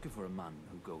 I'm looking for a man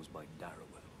who goes by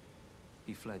Darrowell.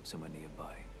 He fled somewhere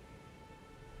nearby.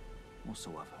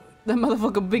 Also, I've heard. The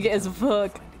motherfucker big as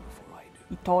fuck. Find him before I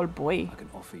do. Tall boy. I can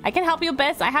offer you. I can help you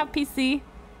best. I have PC.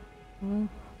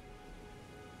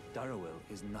 Darrowell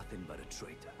is nothing but a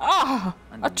traitor. Ah,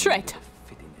 And a we traitor. need a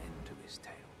fitting end to his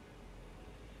tale.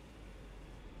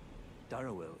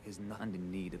 Darrowell is not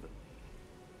in need of a.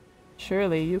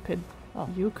 Surely you could.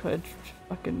 You could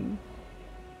fucking.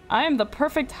 I am the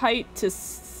perfect height to.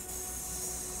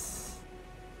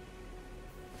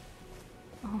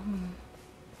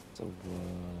 So,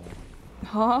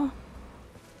 Huh?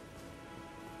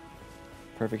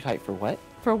 perfect height for what?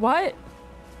 For what?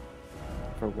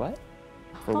 For what?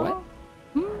 For Huh?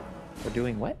 what? For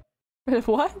doing what? For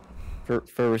what?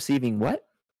 For receiving what?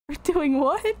 For doing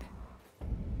what?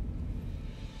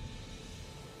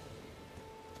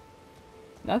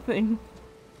 Nothing.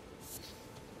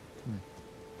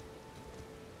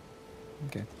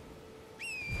 Okay.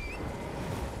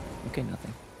 Okay,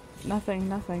 nothing. Nothing,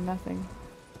 nothing, nothing.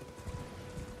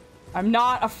 I'm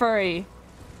not a furry.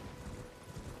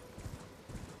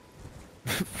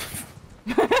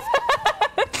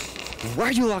 Why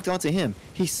are you locked onto him?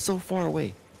 He's so far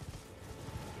away.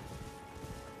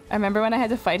 I remember when I had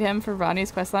to fight him for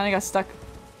Ronnie's questline, I got stuck.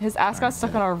 His ass got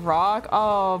stuck on a rock.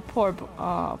 Oh, poor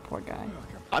guy.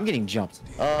 I'm getting jumped.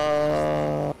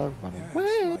 Run away.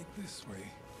 Right this way.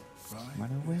 Right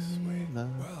Run away, this way. love.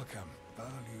 Welcome.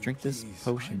 Value, Drink this please.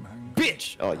 potion. I'm hungry.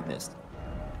 Bitch! Oh, you missed.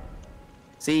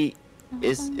 See,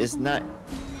 it's not.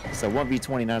 It's a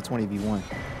 1v20, not a 20v1.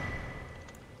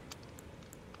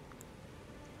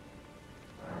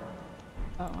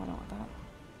 Oh, I don't want that.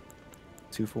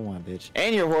 2 for 1, bitch.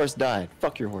 And your horse died.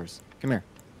 Fuck your horse. Come here.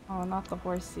 Oh, not the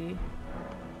horsey.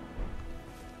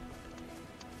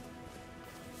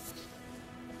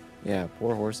 Yeah,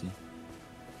 poor horsey.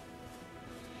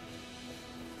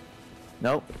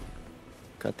 Nope.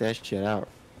 Cut that shit out.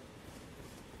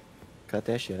 Cut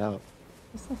that shit out.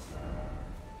 What's this?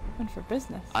 Open for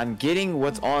business. I'm getting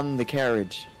what's on the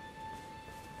carriage.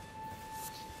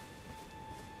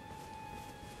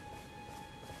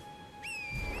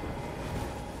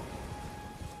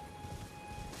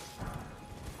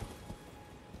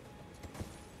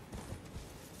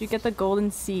 You get the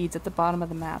golden seeds at the bottom of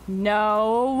the map.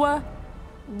 No.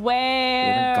 We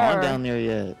Where? haven't gone down there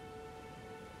yet.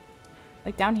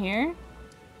 Like down here?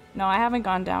 No, I haven't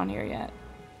gone down here yet.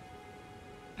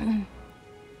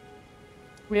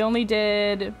 We only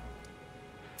did...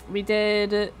 We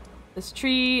did this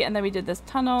tree, and then we did this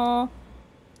tunnel.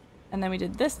 And then we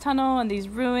did this tunnel and these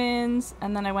ruins.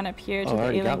 And then I went up here to Oh, I the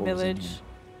already got alien what was in village. here.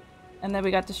 And then we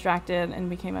got distracted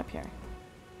and we came up here.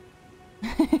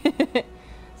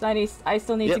 So I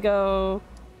still need Yep. to go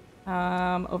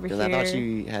over Because here I thought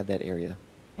you had that area.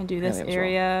 and do Yeah, this that was wrong.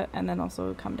 area, and then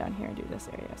also come down here and do this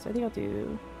area. So I think I'll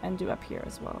do and do up here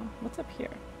as well. What's up here?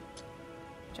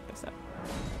 Check this out.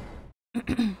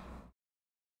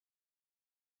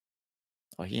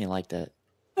 Oh, he ain't like that.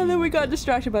 And then we got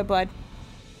distracted by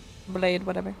Blade,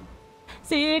 whatever.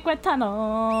 Secret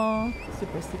tunnel!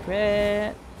 Super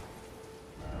secret.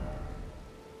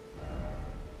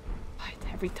 Right,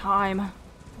 every time.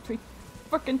 Every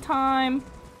frickin' time.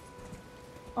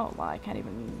 Oh, well, I can't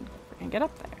even frickin' get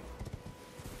up there.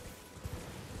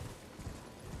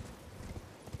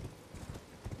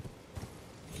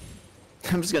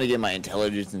 I'm just gonna get my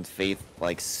intelligence and faith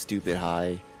like stupid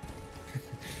high.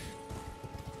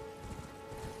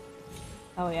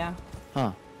 Oh, yeah.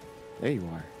 Huh. There you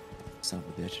are. Son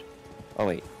of a bitch. Oh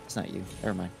wait, it's not you.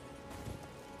 Never mind.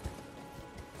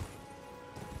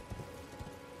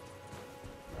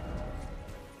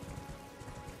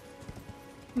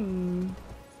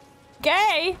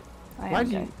 Gay! I Why am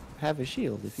do gay. you have a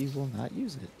shield if you will not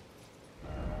use it?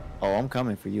 Oh, I'm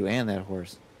coming for you and that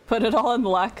horse. Put it all in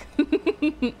luck.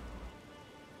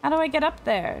 How do I get up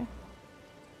there?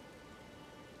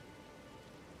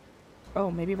 Oh,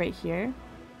 maybe right here?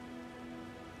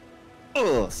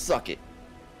 Oh, suck it.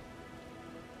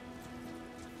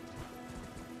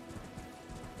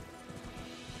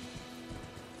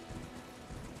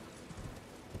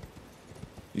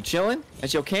 You chilling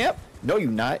at your camp? No, you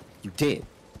not. You did.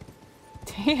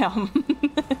 Damn.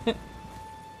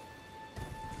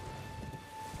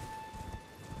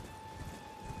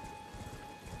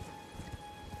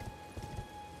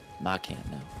 My camp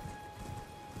now.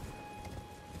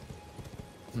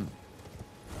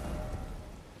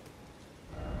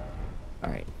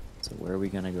 Alright, so where are we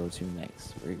gonna go to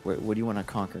next? What do you want to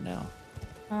conquer now?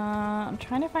 I'm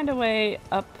trying to find a way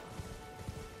up.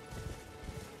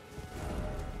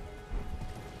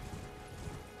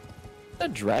 A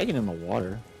dragon in the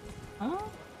water. Oh.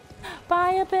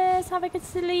 Bye, Abyss. Have a good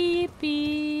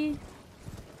sleepy.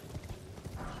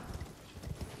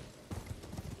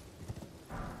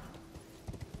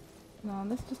 No,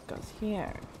 this just goes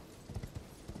here.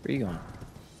 Where you going?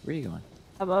 Where you going?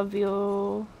 Above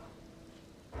you.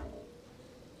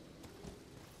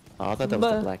 Oh, I thought that was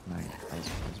the Buh. Black Knight. I was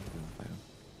gonna fight him.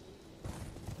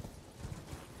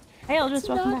 Hey, I'll just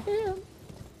welcome back. Here?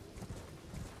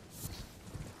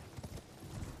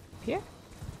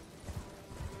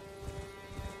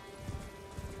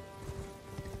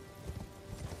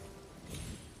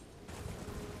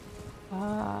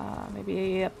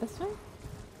 Maybe up this way?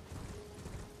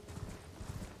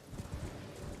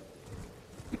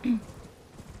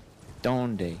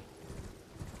 Donde? Okay,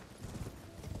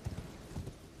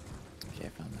 I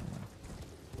found that one.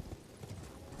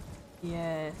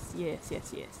 Yes, yes,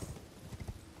 yes, yes.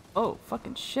 Oh,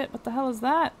 fucking shit, what the hell is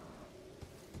that?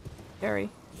 Scary.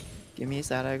 Give me a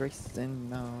side of grace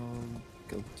and I'll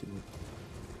go to it.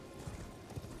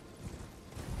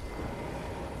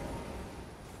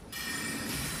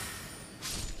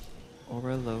 Or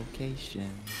a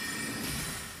location.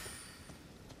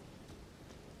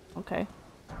 Okay.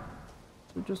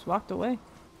 We just walked away.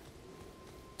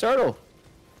 Turtle!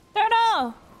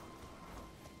 Turtle!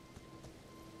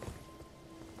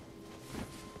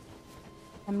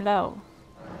 I'm low.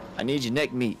 I need your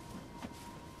neck meat.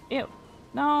 Ew.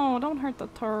 No, don't hurt the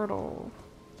turtle.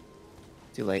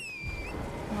 Too late.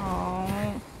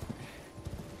 Oh.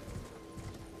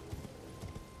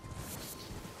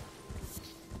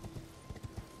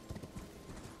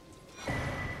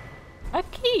 A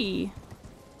key.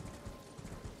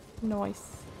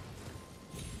 Nice.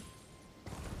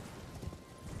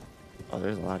 Oh,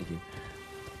 there's a lot of you.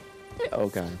 Oh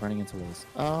god, I'm running into walls.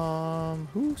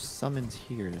 Who summons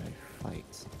here to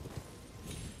fight?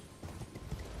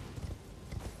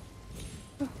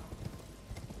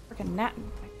 gnat in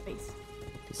my face.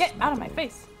 Get out of my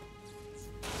face.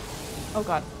 Oh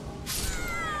god.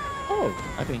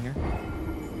 Oh, I've been here.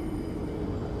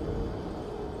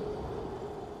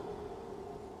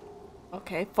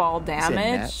 Okay, fall said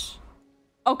damage.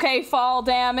 Okay, fall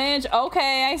damage.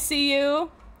 Okay, I see you.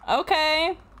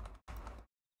 Okay.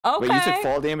 Okay. Wait, you took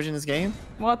fall damage in this game?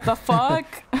 What the fuck?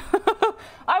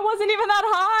 I wasn't even that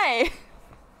high.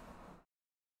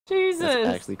 Jesus. That's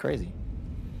actually crazy.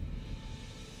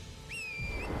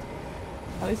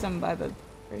 At least I'm by the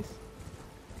race.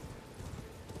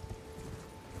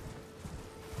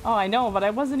 Oh, I know, but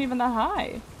I wasn't even that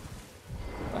high.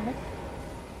 What the heck?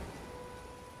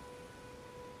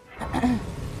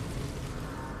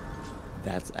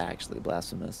 That's actually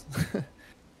blasphemous.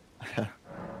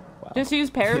 Wow. Just use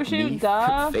parachute, Me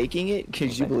duh. faking it?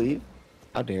 Could you believe?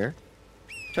 How dare?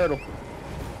 Turtle.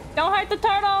 Don't hurt the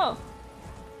turtle!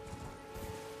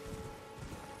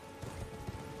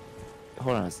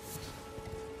 Hold on.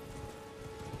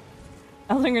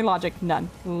 Elden Ring logic, none.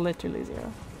 Literally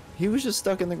zero. He was just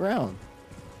stuck in the ground.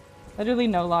 Literally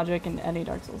no logic in any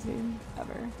Dark Souls game,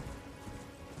 ever.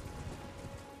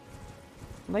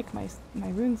 Like my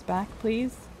runes back,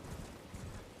 please.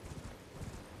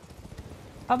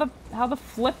 How the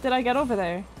flip did I get over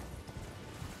there?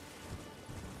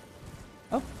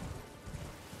 Oh.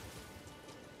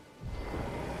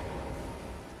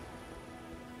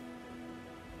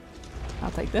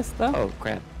 I'll take this though. Oh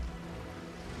crap.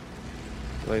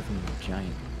 Get away from the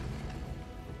giant.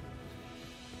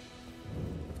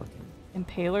 Fucking.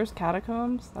 Impaler's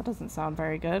Catacombs? That doesn't sound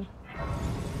very good.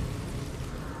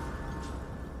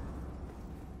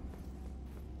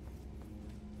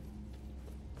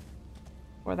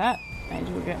 For that, I need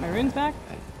to go get my runes back.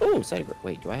 Oh, side of grace.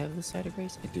 Wait, do I have this side of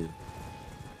grace? I do.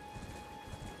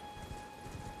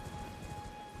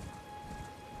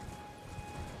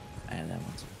 I have that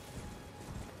one too.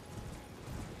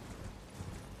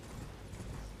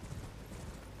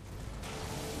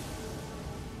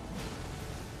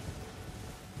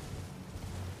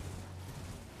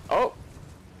 Oh!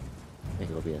 I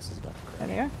think OBS is about to crash. There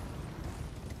they are.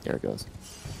 There it goes.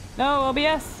 No,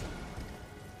 OBS!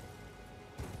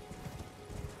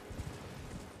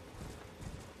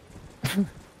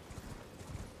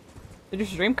 Did your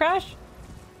stream crash?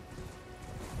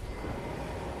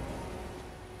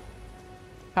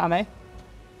 Kame.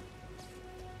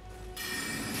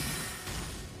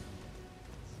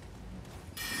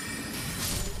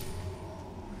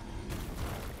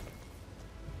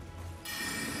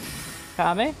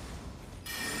 Kame?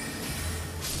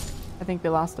 I think we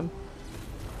lost him.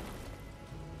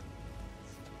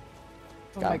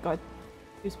 Oh my god.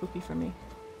 Too spooky for me.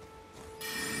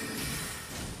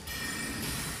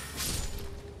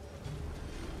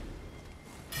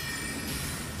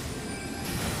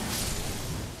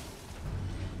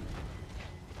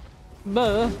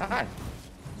 Buh. Hi.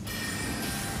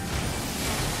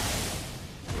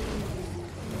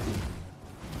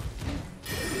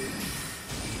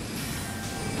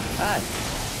 Hi.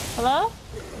 Hello?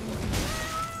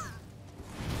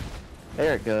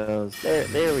 There it goes.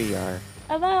 There we are.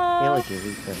 Hello? Hey, look, it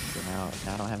reset. So now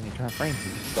I don't have any dry frames.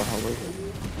 You just go all over.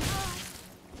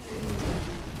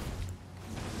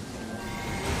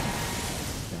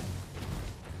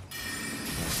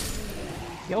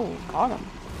 Yo, got him.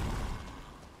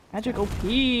 Magic OP.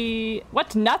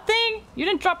 What? Nothing? You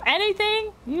didn't drop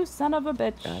anything? You son of a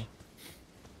bitch. Guy.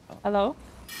 Oh. Hello?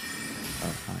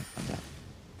 Oh, fine. I'm down.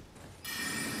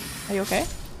 Are you okay?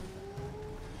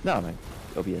 No, my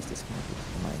OBS disconnected.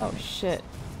 Oh shit.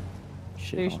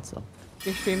 Shit on itself.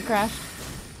 Your stream crashed?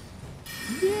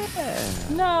 Yeah.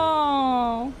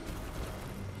 No.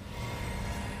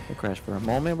 It crashed for a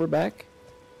moment. We're back.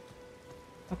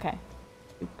 Okay.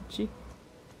 Gucci.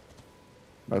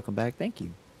 Welcome back. Thank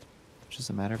you. It's just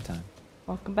a matter of time.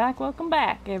 Welcome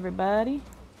back, everybody.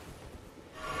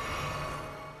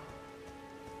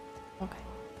 Okay.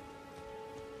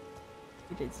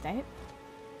 You did state.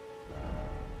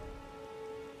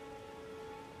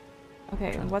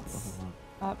 Okay, and what's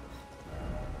up?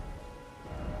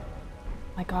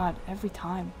 My god, every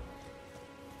time.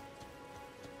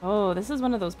 Oh, this is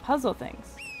one of those puzzle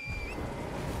things.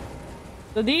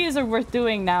 So these are worth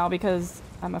doing now because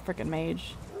I'm a freaking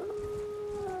mage.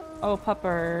 Oh,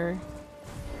 pupper.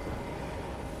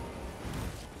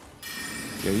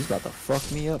 Yo, he's about to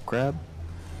fuck me up, crab.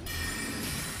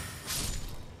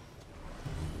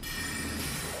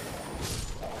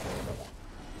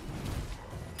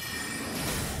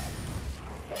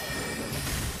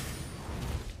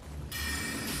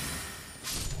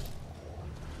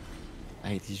 I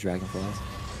hate these dragonflies.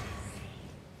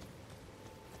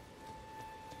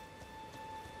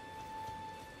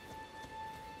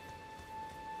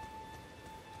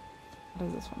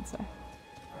 What does this one say?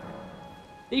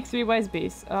 Speak three wise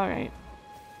beasts. Alright.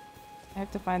 I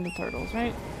have to find the turtles,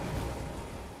 right?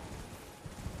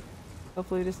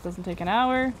 Hopefully this doesn't take an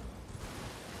hour.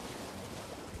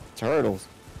 Turtles.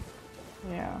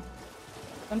 Yeah.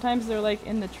 Sometimes they're like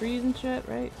in the trees and shit,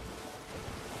 right?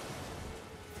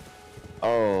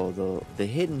 Oh, the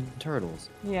hidden turtles.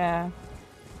 Yeah.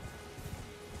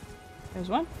 There's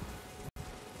one.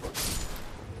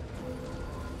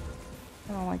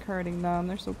 I don't like hurting them.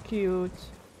 They're so cute.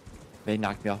 They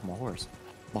knocked me off my horse.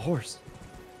 My horse.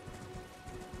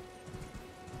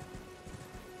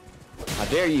 How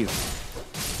dare you?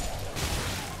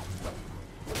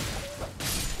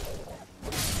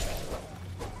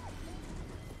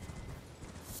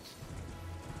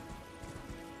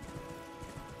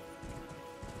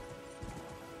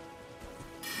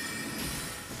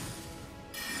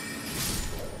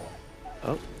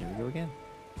 Oh, here we go again.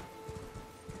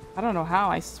 I don't know how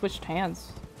I switched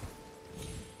hands.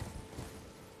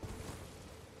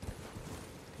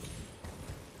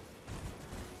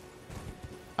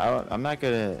 I'm not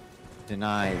gonna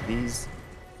deny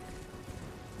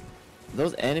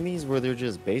those enemies where they're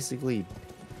just basically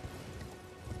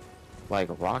like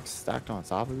rocks stacked on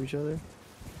top of each other.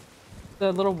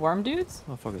 The little worm dudes?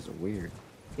 Motherfuckers are weird.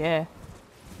 Yeah.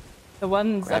 The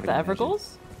ones at the Gravity magic.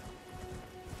 Evergulls?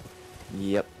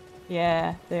 Yep.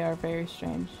 Yeah, they are very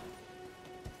strange.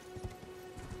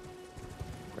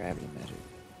 Gravity magic.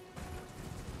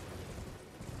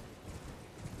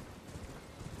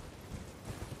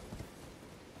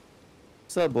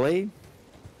 What's up, Blade?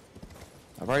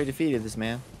 I've already defeated this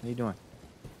man. How you doing?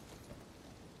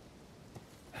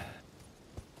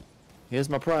 Here's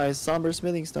my prize, somber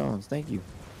smithing stones. Thank you.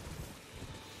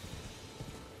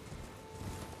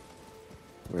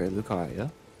 Where Lucaya?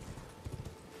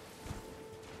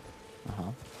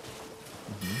 Uh-huh.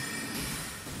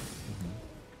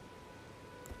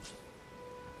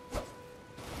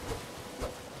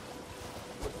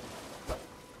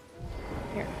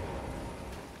 Here.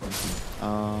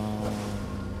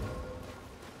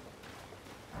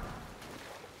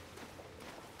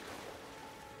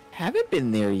 Haven't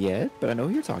been there yet, but I know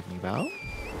who you're talking about.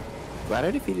 Glad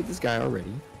I defeated this guy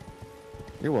already.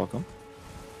 You're welcome.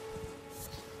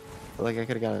 Feel like I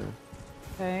could have got a...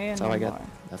 Okay, and That's how I then got... more.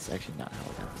 That's actually not how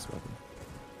I got this weapon.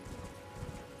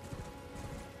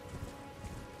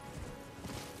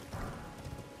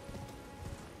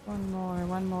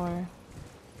 One more.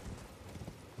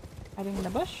 Hiding in the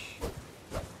bush.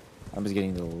 I'm just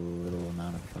getting the little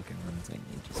amount of fucking runes I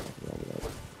need just to roll it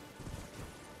up.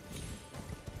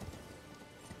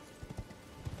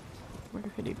 Where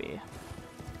could he be?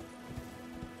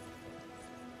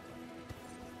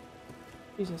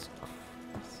 Jesus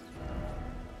Christ.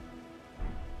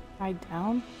 Hide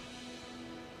down?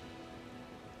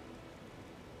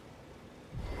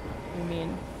 What do you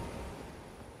mean?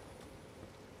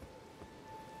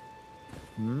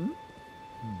 Hmm?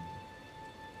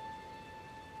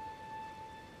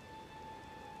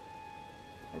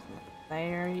 There's nothing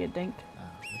there, you dink. Oh,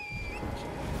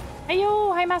 Hey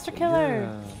yo! Hi Master So Killer! you're,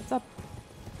 What's up?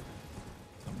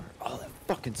 somewhere. Oh, that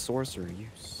fucking sorcerer, you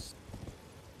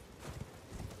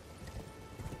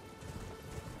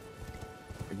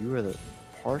are the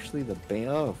partially the bane.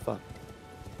 Oh fuck.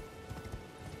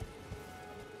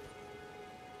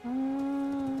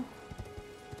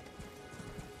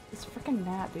 This freaking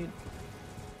gnat, dude.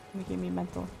 Making me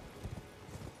mental.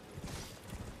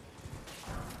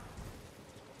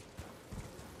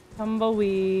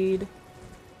 Tumbleweed.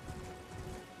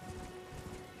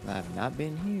 I have not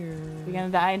been here. You gonna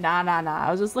die? Nah. I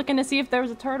was just looking to see if there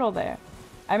was a turtle there.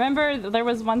 I remember there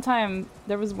was one time,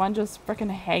 there was one just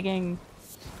freaking hanging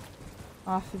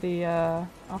off the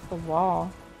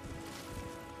wall.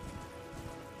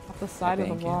 Off the side of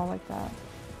the Thank you. wall like that.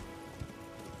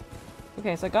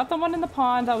 Okay, so I got the one in the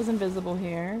pond that was invisible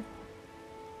here.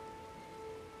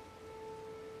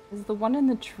 Is the one in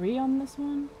the tree on this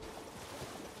one?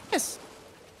 Yes.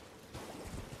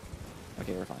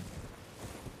 Okay, we're fine.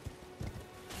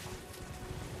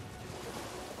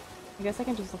 I guess I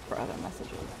can just look for other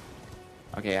messages.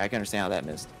 Okay, I can understand how that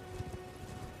missed.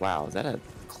 Wow, is that a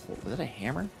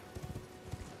hammer?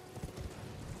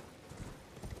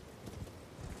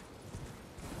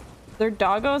 They're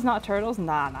doggos, not turtles?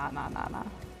 Nah.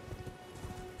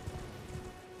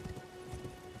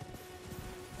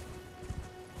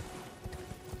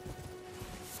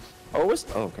 Oh, it's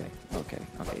okay.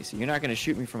 So you're not gonna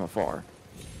shoot me from afar.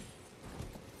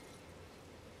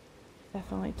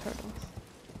 Definitely turtles.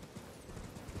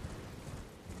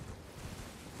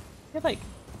 I feel like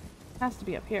it has to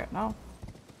be up here, no?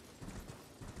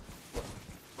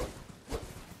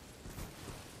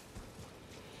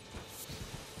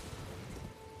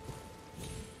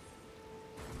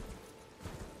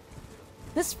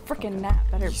 This freaking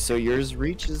nap better. So yours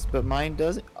reaches, but mine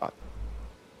doesn't.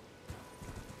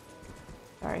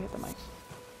 Sorry, hit the mic.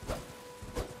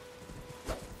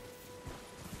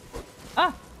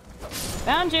 Ah!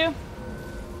 Found you!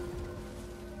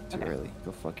 Too Okay. early.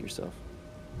 Go fuck yourself.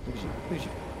 Look at you. Look at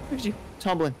you. Look at you.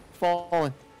 Tumbling.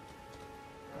 Falling.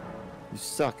 You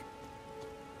suck.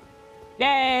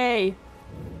 Yay!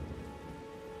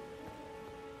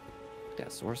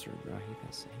 That sorcerer, bro. He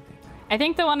can say anything. I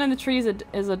think the one in the tree is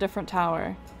a different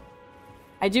tower.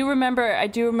 I do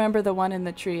remember the one in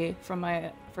the tree from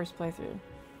my first playthrough.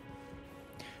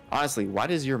 Honestly, why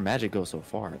does your magic go so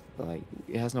far? Like,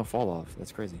 it has no fall off.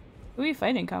 That's crazy. Who are you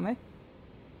fighting, Kame?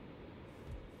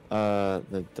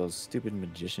 Those stupid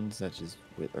magicians that just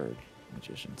or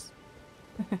magicians.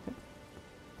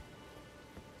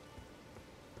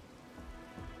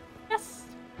 Yes.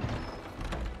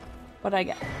 What'd I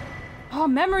get? Oh,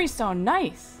 memory stone,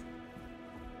 nice.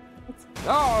 Let's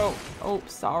go. Oh,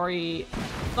 sorry.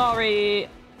 Sorry.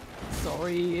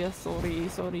 Sorry,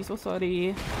 so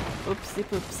sorry. Oopsie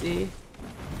poopsie.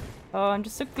 Oh, I'm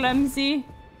just so clumsy.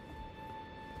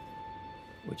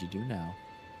 What'd you do now?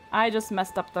 I just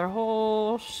messed up their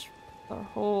whole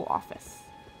office.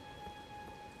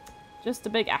 Just a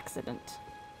big accident.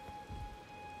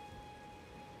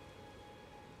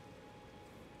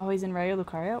 Oh, he's in Rayo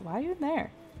Lucaria? Why are you in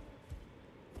there?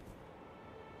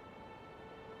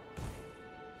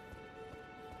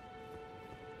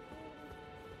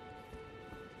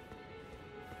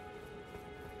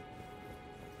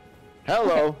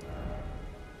 Hello.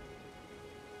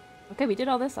 Okay, we did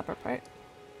all this upper part.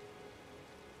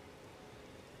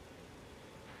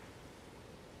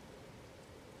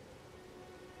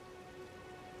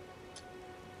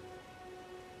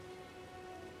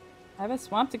 I have a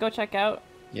swamp to go check out.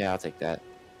 Yeah, I'll take that.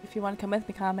 If you want to come with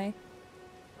me, Kame.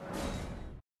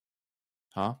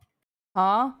 Huh?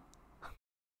 Huh?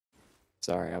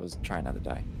 Sorry, I was trying not to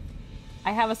die.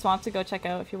 I have a swamp to go check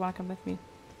out if you want to come with me.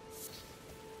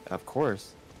 Of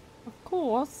course. Of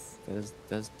course.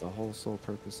 That's the whole sole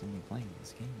purpose of me playing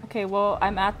this game. Okay, well,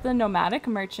 I'm at the nomadic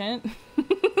merchant.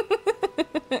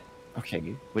 Okay,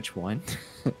 which one?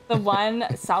 The one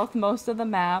southmost of the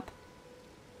map.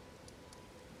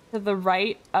 To the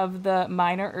right of the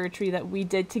minor Erdtree that we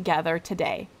did together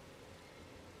today.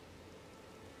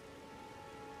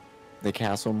 The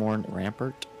Castlemorn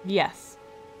Rampart? Yes.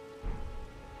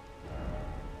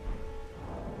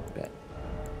 Bet.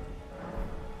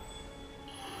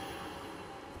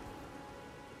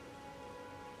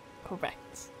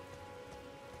 Correct.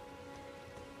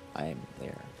 I am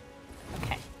there.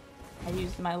 Okay. I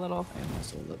used my little I am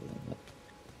also leveling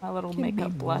up. Give me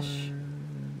makeup blush.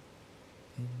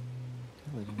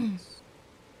 more intelligence.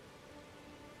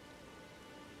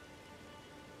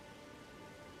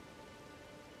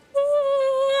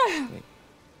 Wait.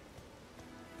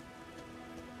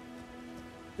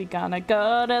 We gonna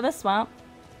go to the swamp.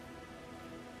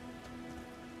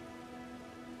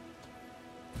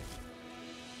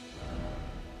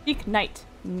 Ignite.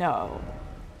 No.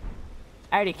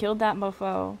 I already killed that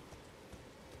mofo.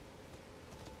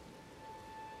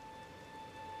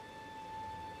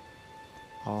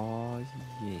 Oh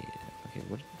yeah. Okay,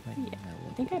 what did I Yeah,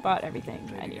 I think I bought everything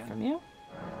I need from you.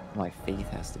 My faith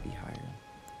has to be higher.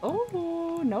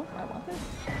 Oh, no, I want this.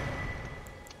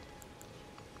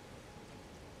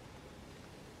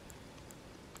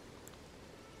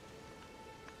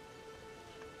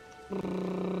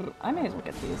 I may as well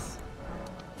get these.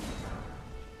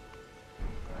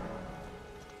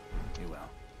 You well.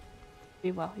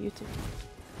 Be well, you too.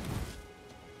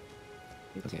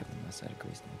 You Okay, too. I'm on my side of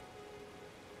Grace now.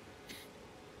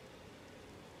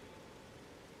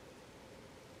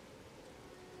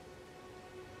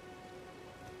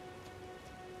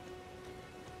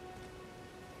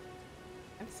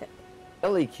 Have a sip.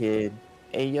 Ellie kid.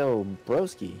 Hey yo,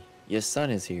 broski. Your son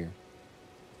is here.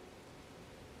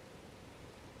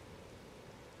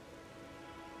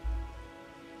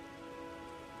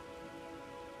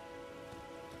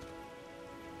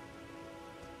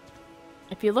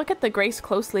 If you look at the Grace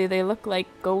closely, they look like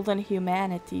golden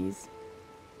humanities.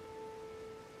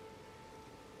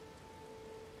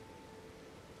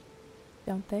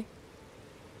 Don't they?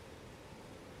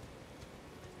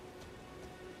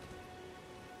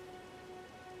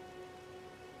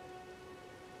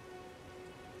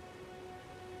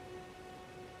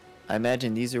 I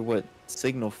imagine these are what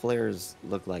signal flares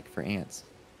look like for ants.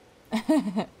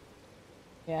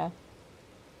 Yeah.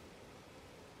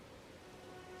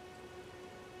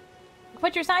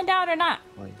 Put your sign down or not?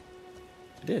 Like,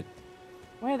 I did.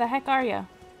 Where the heck are you?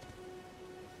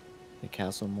 The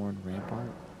Castlemorn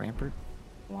Rampart?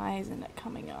 Why isn't it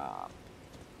coming up?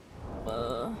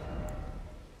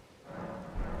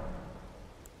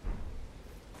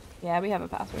 Yeah, we have a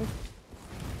password.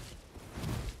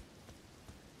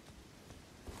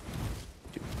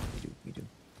 We do.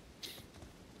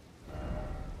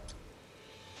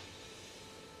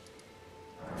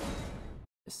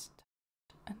 Just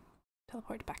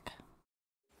teleport back.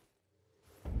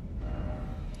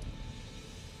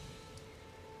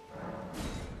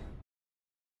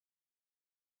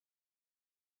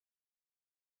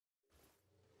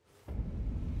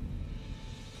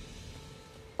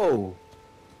 Oh.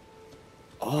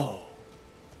 Oh.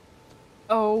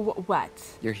 Oh, what?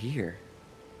 You're here.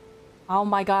 Oh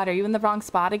my god, are you in the wrong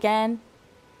spot again?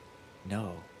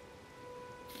 No.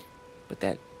 But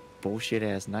that bullshit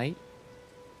ass knight?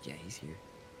 Yeah, he's here.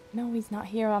 No, he's not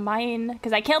here on mine,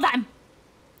 because I killed him!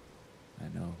 I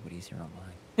know, but he's here on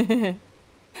mine.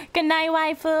 Good night,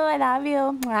 waifu. I love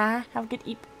you. Mwah. Have a good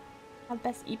eep. Have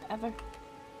best eep ever.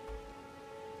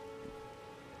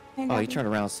 I Oh, love you you. turned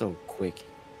around so quick.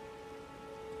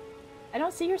 I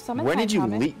don't see your summon When sign, did you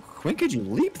Kame. leap? When could you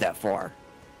leap that far?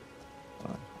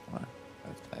 Hold on.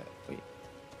 Wait.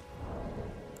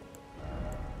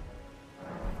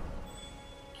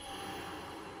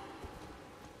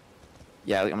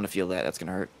 Yeah, I'm gonna feel that. That's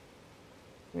gonna hurt.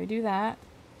 We do that.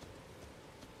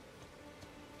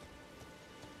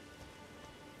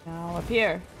 Now up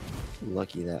here.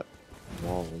 Lucky that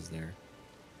wall was there.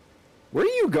 Where are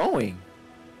you going?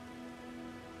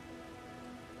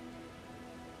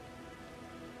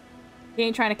 He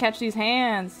ain't trying to catch these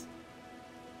hands.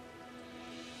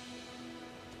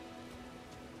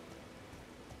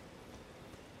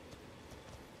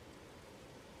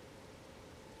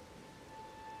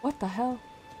 What the hell?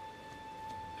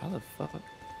 How the fuck?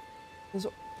 This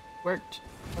worked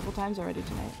several times already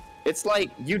tonight. It's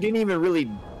like you didn't even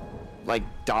really like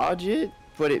dodge it,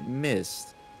 but it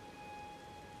missed.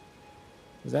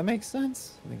 Does that make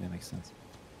sense? I think that makes sense.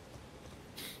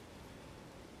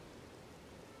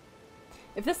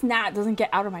 If this gnat doesn't get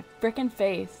out of my frickin'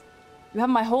 face, you have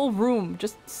my whole room.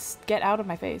 Just get out of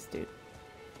my face, dude.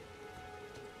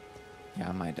 Yeah,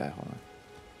 I might die. Hold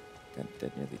on.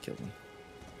 That nearly killed me.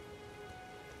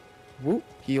 Whoop,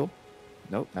 heal.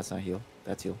 Nope, that's not heal.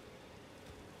 That's heal.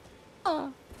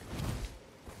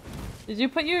 Did you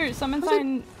put your summon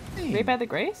sign right by the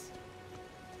grace?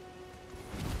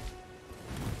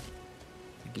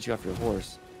 Get you off your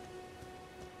horse.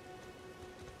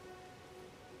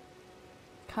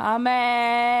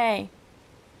 Kame!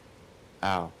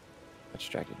 Ow. That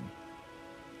distracted me.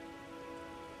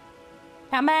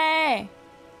 Kame!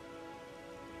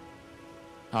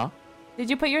 Huh? Did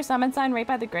you put your summon sign right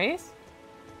by the grace?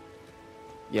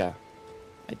 Yeah.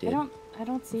 I did. I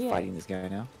don't see it. Fighting this guy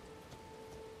now.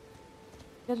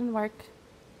 Didn't work.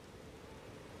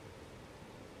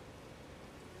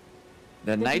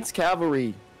 The Knights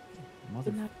Cavalry.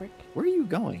 Did not work. Where are you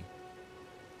going?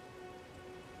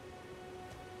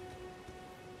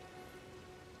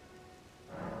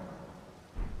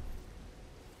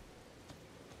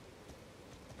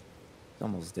 He's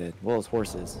almost dead. Well, his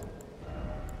horse is.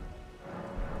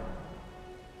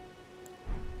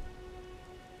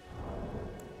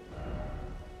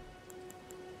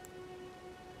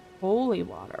 Holy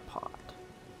water pot.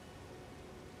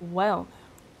 Well.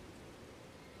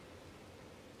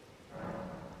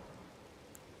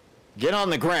 Get on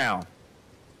the ground.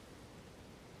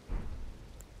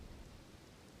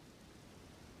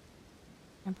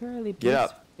 Temporarily Get boost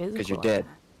up, because physical you're dead.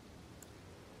 attack.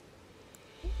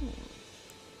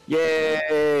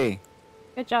 Yay!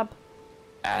 Good job.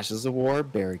 Ashes of War,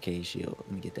 Barricade Shield.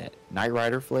 Let me get that. Knight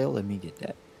Rider Flail, let me get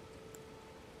that.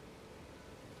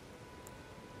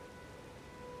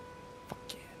 Fuck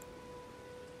yeah.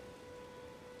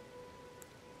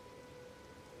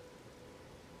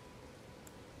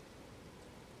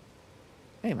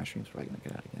 Hey, my stream's probably gonna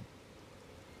get out again.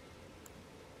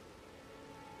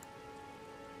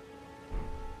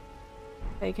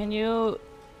 Hey, can you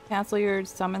cancel your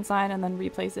summon sign and then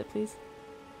replace it, please?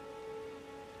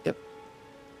 Yep.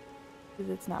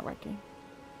 Because it's not working.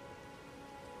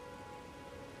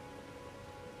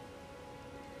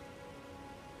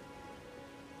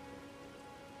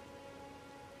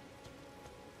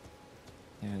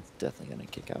 Yeah, it's definitely gonna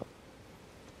kick out.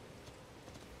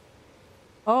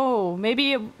 Oh,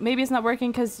 maybe it's not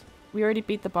working because we already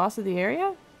beat the boss of the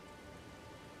area?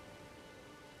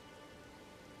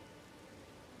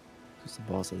 Who's the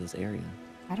boss of this area?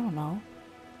 I don't know.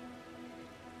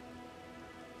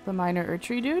 The minor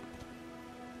Urtree dude?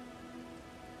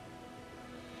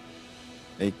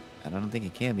 I don't think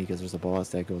it can because there's a boss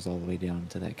that goes all the way down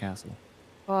to that castle.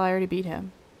 Well, I already beat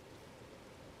him.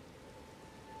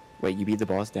 Wait, you beat the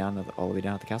boss down all the way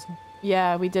down at the castle?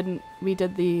 Yeah, we did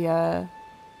the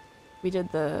We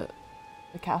did the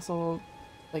castle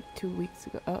like 2 weeks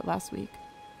ago, last week.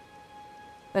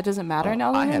 That doesn't matter in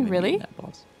Elden Ring, really? That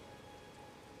boss.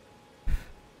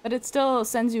 But it still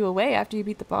sends you away after you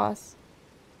beat the boss.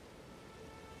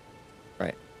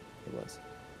 Right. It was.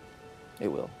 It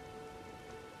will.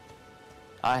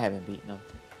 I haven't beaten him.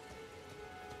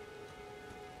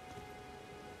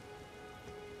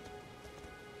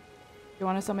 You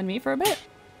want to summon me for a bit?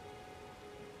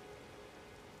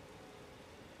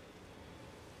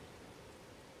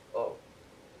 Oh.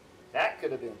 That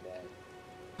could have been bad.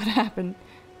 What happened?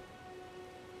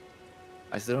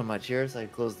 I stood on my chair so I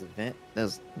closed the vent that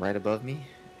was right above me,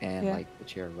 and Yeah. like the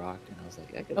chair rocked, and I was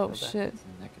like, that could Oh, have shit.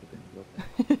 and that could have been real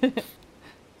bad.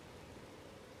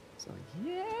 So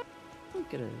yeah, we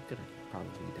could have probably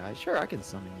died. Sure, I can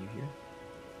summon you here.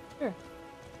 Sure.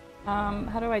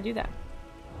 How do I do that?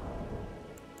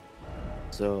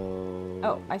 So.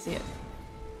 Oh, I see it.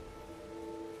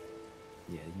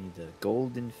 Yeah, you need the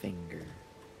golden finger.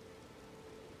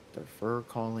 The fur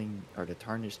calling, or the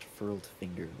tarnished furled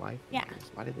finger. Why Yeah.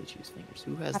 fingers? Why did they choose fingers?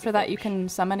 Who has After the that, you fetish? can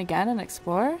summon again and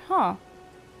explore? Huh.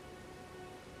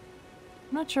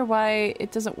 I'm not sure why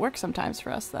it doesn't work sometimes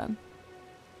for us then.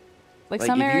 Like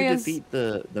some if areas... you defeat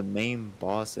the main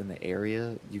boss in the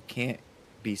area, you can't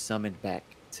be summoned back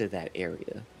to that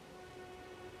area.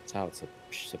 That's how it's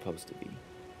supposed to be.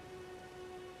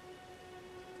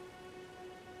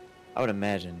 I would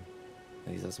imagine.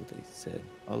 At least that's what they said.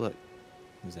 Oh look,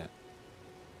 who's that?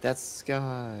 That's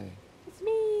Sky. It's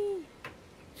me!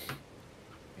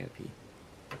 I gotta pee.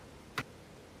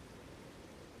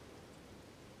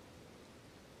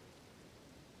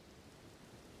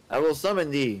 I will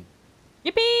summon thee.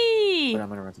 Yippee! But I'm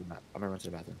gonna run to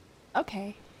the bathroom.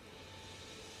 Okay.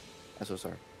 I'm so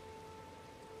sorry.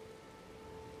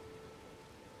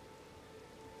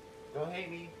 Don't hate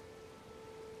me.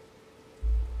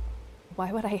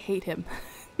 Why would I hate him?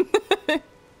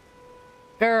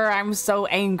 Grr, I'm so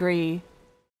angry.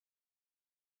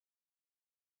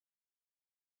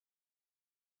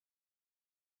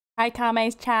 Hi,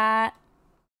 Kame's chat.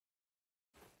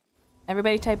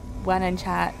 Everybody type 1 in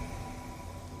chat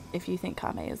if you think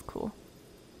Kame is cool.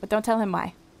 But don't tell him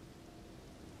why.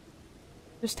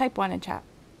 Just type 1 in chat.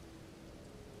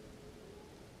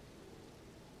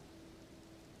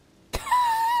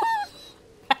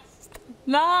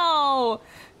 No!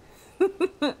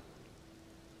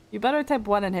 You better type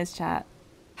 1 in his chat.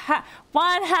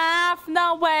 1/2?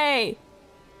 No way!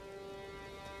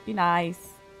 Be nice.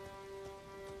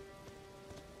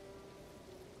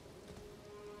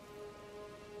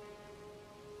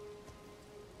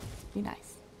 Be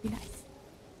nice. Be nice.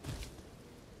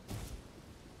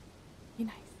 Be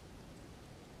nice.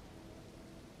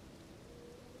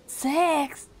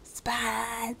 6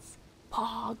 spots.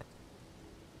 Pog.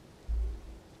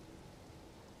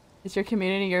 Is your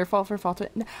community your fault for fault?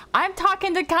 I'm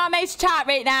talking to Kame's chat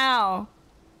right now.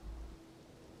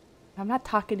 I'm not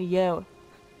talking to you.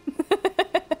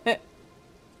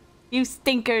 You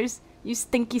stinkers. You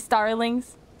stinky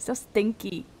starlings. So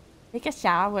stinky. Take a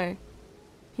shower.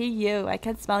 Hey you, I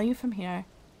can smell you from here.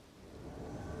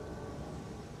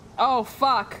 Oh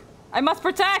fuck. I must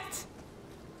protect!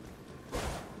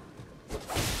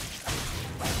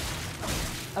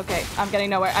 Okay, I'm getting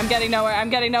nowhere. I'm getting nowhere. I'm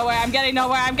getting nowhere. I'm getting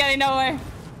nowhere. I'm getting nowhere.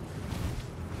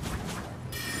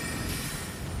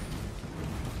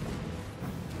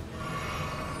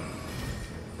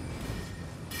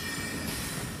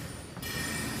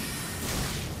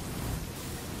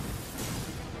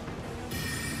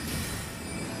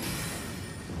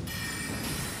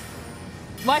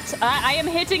 What? I am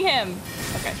hitting him.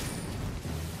 Okay.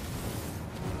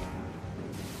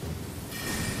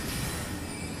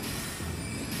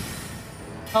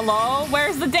 Hello?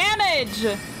 Where's the damage?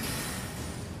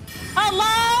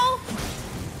 Hello?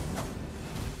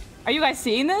 Are you guys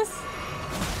seeing this?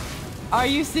 Are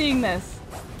you seeing this?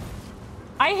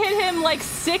 I hit him like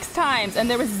 6 times and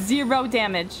there was 0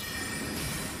 damage.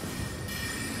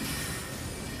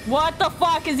 What the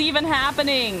fuck is even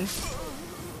happening?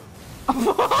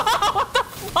 What the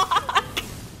fuck?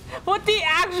 What the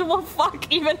actual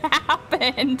fuck even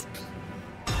happened?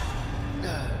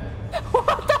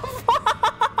 What the fuck?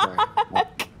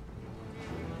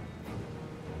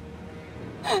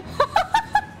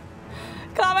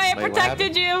 Kame, I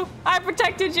protected you. I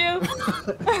protected you.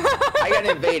 I got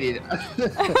invaded.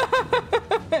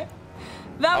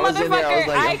 That I was in there, I was motherfucker,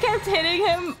 like, I kept hitting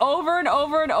him over and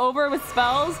over and over with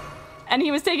spells, and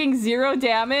he was taking 0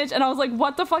 damage, and I was like,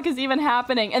 what the fuck is even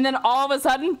happening? And then all of a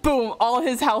sudden, boom, all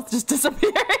his health just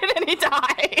disappeared, and he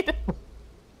died.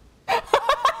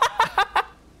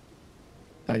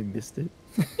 I missed it.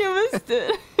 You missed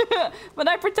it. But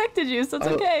I protected you, so it's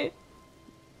Oh. okay.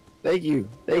 Thank you.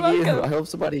 You're Thank you. welcome. I hope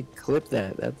somebody clipped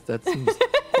that. That seems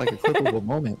like a clippable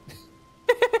moment.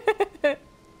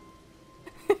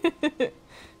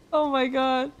 Oh my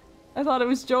god. I thought it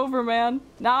was Jover, man.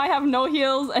 Now I have no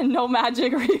heals and no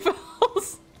magic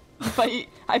refills. But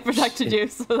I protected you,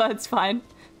 so that's fine.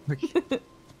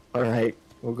 All right,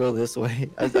 we'll go this way.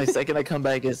 The second I come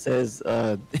back, it says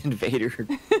invader to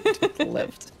the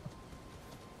left.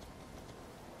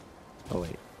 Oh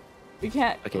wait. We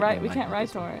can't Okay, ride. never We mind, can't not ride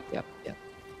this one. torrent. Yep. Yep.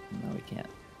 No, we can't.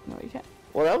 No, you can't.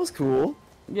 Well, that was cool.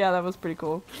 Yeah, that was pretty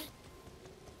cool.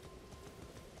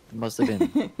 He must have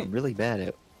been really bad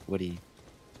at what he.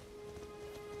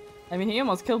 I mean, he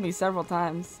almost killed me several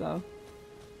times, so.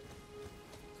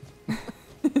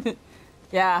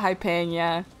 Yeah, high paying,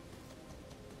 yeah.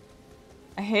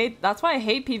 That's why I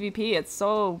hate PvP, it's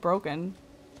so broken.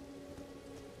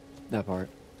 That part.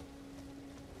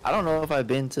 I don't know if I've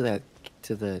been to the.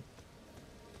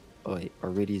 Oh wait,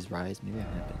 Aridi's Rise. Maybe I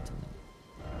have been to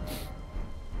that.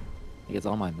 Like it's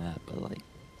on my map, but like.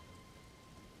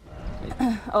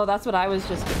 Oh, that's what I was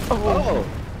just. Oh!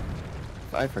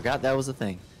 I forgot that was a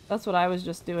thing. That's what I was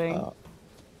just doing. Oh.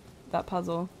 That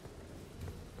puzzle.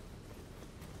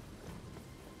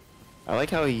 I like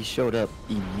how he showed up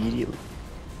immediately.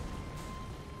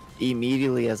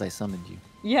 Immediately as I summoned you.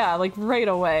 Yeah, like right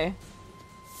away.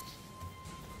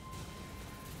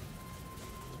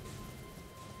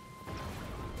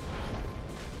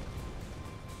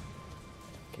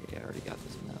 Okay, I already got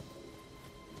this map.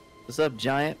 What's up,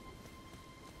 giant?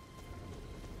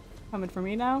 Coming for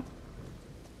me now?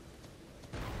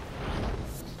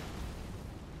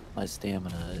 My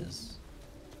stamina is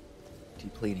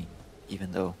depleting,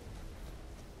 even though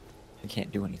I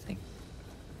can't do anything.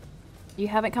 You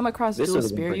haven't come across This dual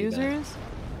would've been spear pretty bad. users?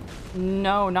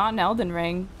 No, not in Elden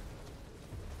Ring.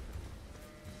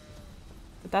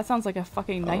 But that sounds like a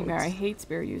fucking nightmare. I it's- hate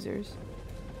spear users.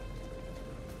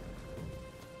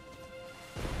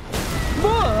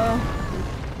 Whoa!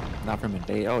 Not from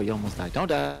invade. Oh, you almost died. Don't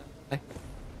die.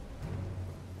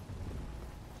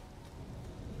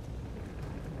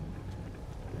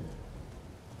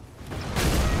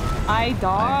 I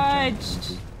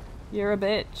dodged! You're a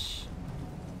bitch.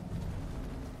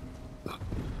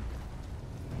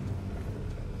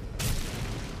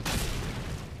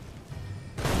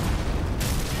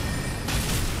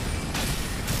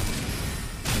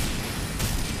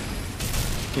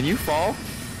 Can you fall?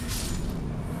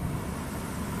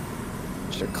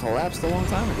 Should have collapsed a long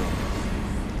time ago.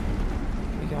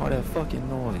 Making all that fucking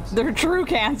noise. They're true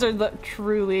cancer, the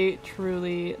truly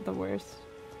the worst.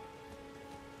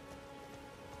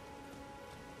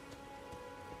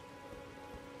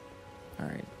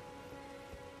 Alright.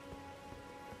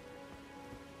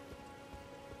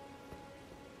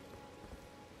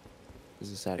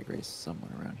 There's a side of grace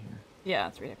somewhere around here. Yeah,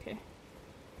 it's right okay.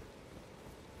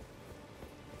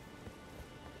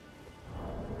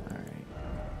 Alright.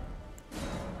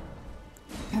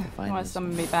 You want to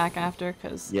summon me back after?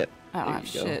 Cause Yep. I don't there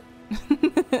have you go.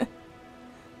 shit.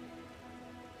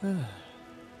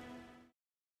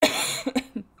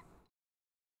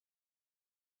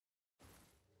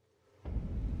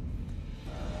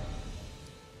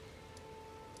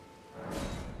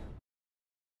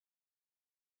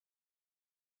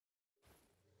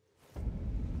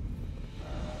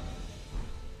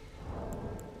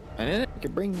 And then I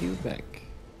could bring you back.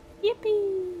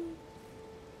 Yippee!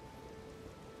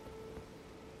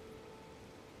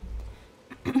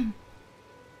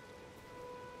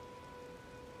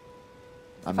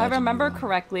 If I remember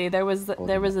correctly, there was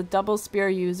a double spear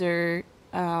user,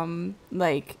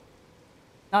 like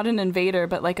not an invader,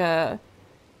 but like a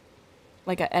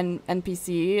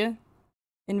NPC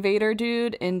invader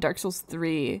dude in Dark Souls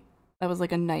 3. That was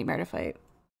like a nightmare to fight.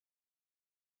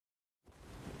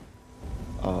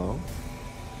 Oh.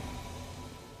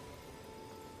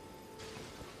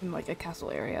 In like a castle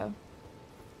area.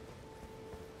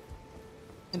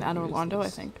 In So Anor where is Londo, I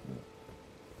this? think.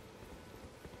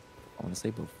 I want to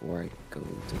say before I go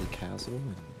to the castle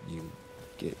and you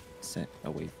get sent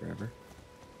away forever.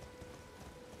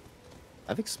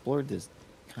 I've explored this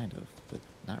kind of, but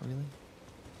not really.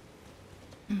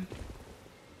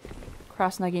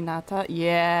 Cross Naginata?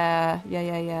 Yeah.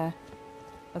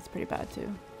 That's pretty bad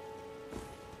too.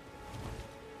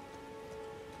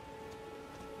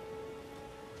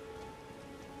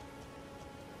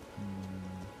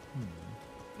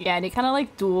 Yeah, and he kind of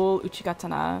like dual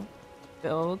Uchigatana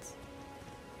builds.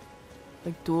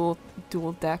 Like dual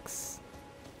decks.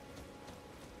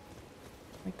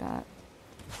 Like that.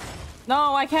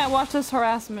 No, I can't watch this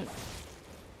harassment.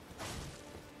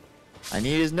 I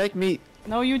need his neck meat.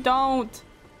 No, you don't.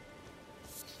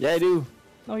 Yeah, I do.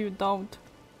 No, you don't.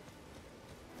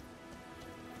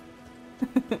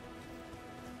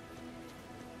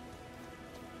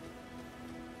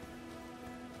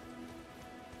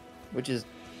 Which is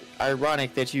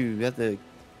ironic that you have to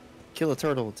kill a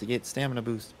turtle to get stamina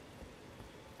boost.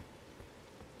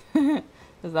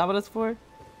 Is that what it's for?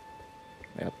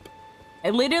 Yep. I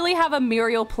literally have a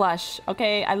Muriel plush.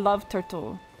 Okay, I love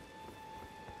Turtle.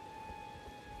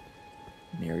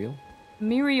 Muriel?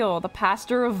 Muriel, the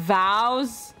pastor of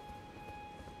vows.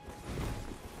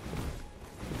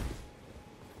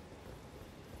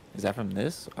 Is that from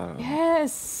this?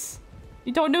 Yes.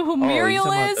 You don't know who Oh, Muriel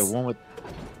you talking is? about the one with...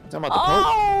 Talking about the Pope?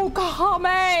 Oh,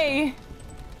 kame!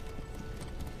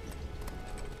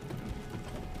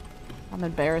 I'm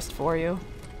embarrassed for you.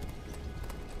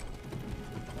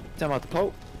 Talking about the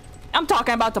Pope? I'm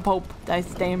talking about the Pope.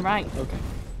 That's damn right. Okay.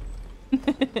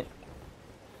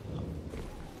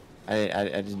 I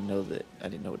didn't know that. I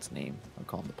didn't know its name. I'm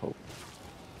calling the Pope.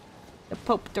 The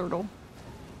Pope Turtle.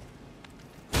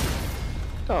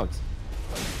 Dogs.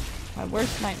 My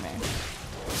worst nightmare.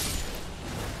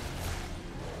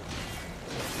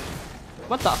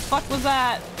 What the fuck was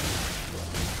that?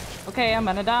 Okay, I'm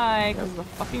gonna die because of the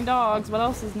fucking dogs. What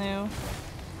else is new?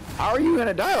 How are you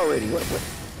gonna die already? What?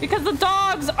 Because the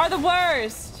dogs are the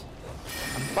worst!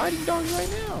 I'm fighting dogs right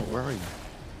now. Where are you?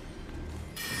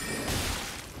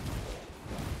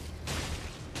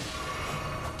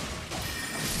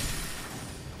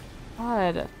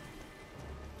 God.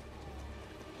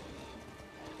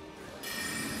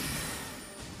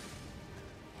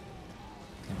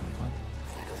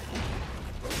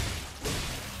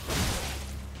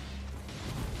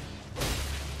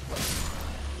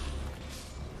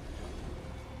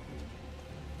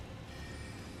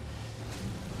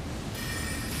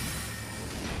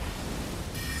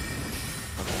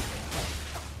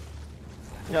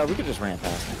 Yeah, we could just ran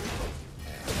past him.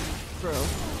 Bro.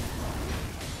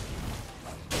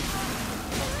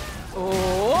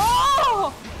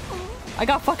 Oh! I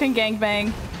got fucking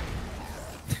gangbang.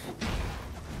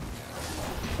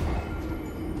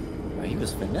 Oh, he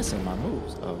was finessing my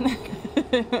moves. Oh,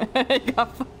 okay. I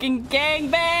got fucking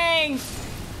gangbang!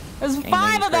 There's Gangbang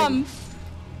 5 is of them!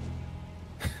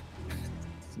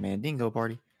 It's a Mandingo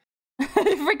party.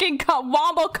 Freaking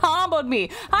wombo comboed me.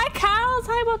 Hi, cows.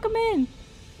 Hi, welcome in.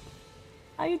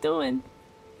 How you doing?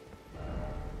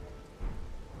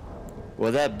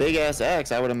 Well, that big ass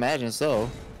axe, I would imagine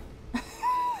so.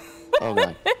 Oh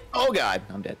god. Oh god,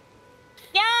 I'm dead.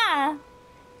 Yeah.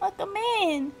 Welcome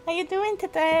in. How you doing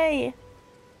today?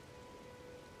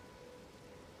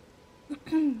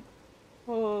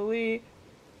 Holy.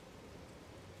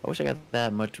 I wish I got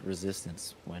that much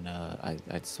resistance when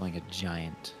I'd swing a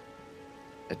giant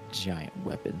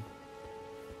weapon.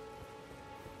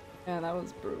 Yeah, that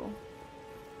was brutal.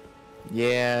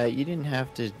 Yeah, you didn't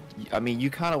have to. I mean,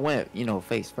 you kind of went, you know,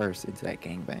 face first into that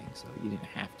gangbang, so you didn't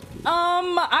have to do it.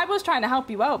 I was trying to help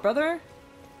you out, brother.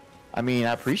 I mean,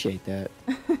 I appreciate that.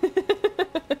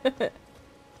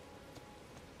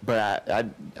 But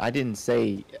I didn't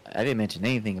mention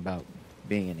anything about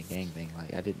being in a gangbang.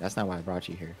 Like I didn't. That's not why I brought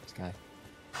you here, Sky.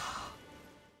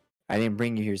 I didn't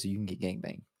bring you here so you can get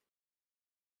gangbang.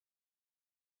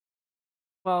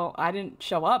 Well, I didn't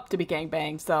show up to be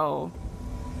gangbanged, so.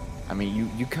 I mean,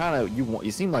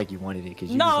 you seem like you wanted it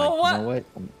because you No, was like, what?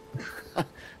 you know what?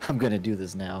 I'm gonna do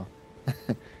this now.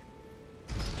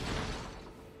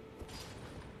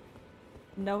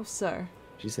 No, sir.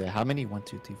 She said, "How many? 1,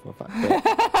 2, 3, 4, 5."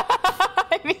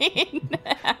 I mean,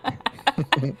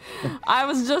 I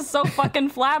was just so fucking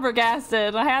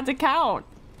flabbergasted. I had to count.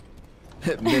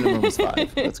 Minimum is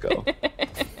 5. Let's go.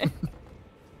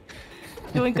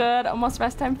 Doing good. Almost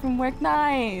rest time from work.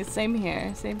 Nice. Same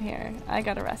here. Same here. I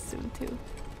gotta rest soon too.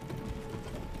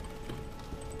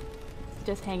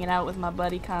 Just hanging out with my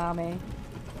buddy Kame.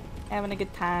 Having a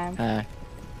good time. Hi.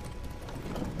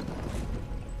 I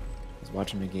was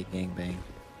watching him get gangbang.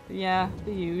 Yeah,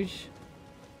 the huge.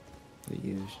 The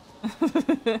huge.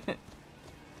 At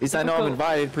least I know I'm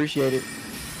invited. Appreciate it.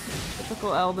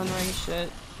 Typical Elden Ring shit.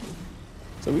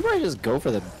 So we might just go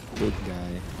for the big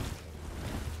guy.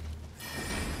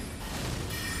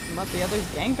 What, the others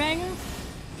gangbangers?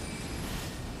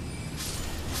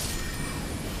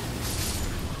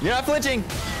 You're not flinching!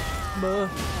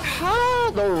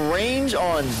 How the range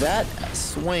on that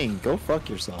swing? Go fuck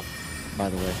yourself, by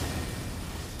the way.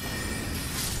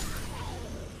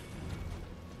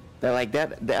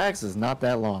 The axe is not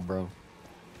that long, bro.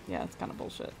 Yeah, it's kind of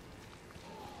bullshit.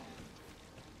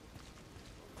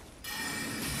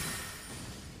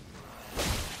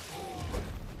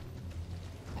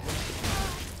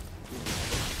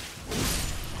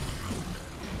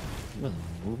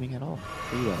 moving at all.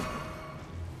 Where you at?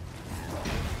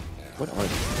 What are you?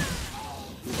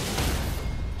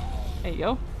 There you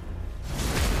go.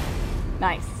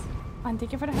 Nice. And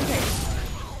thank you for the 100.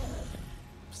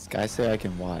 This guy said I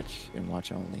can watch and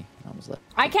watch only. I was like,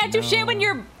 I can't do shit no. when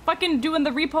you're fucking doing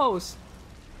the repos.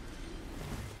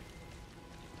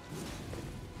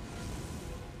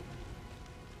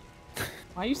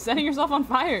 Why are you setting yourself on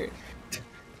fire?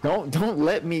 Don't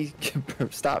let me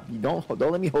stop. Don't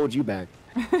let me hold you back.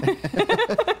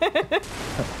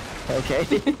 Okay.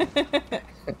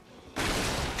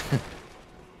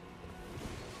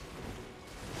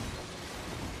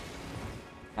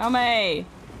 Kame.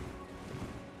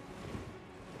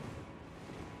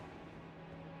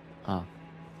 Oh.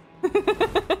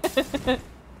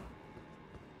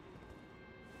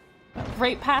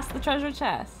 Right past the treasure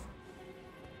chest.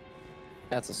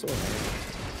 That's a sword.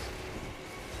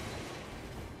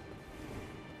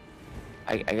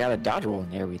 I got a dodge roll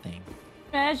and everything.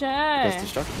 Treasure. That's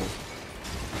destructible.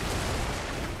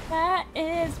 That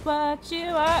is what you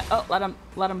are. Oh, let him.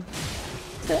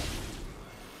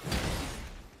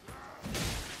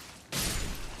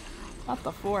 Not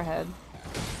the forehead.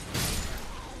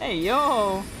 Hey,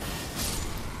 yo.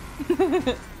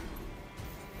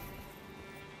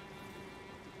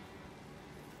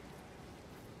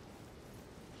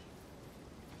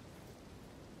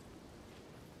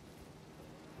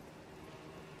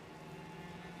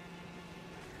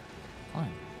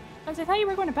 Fine. I thought you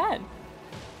were going to bed.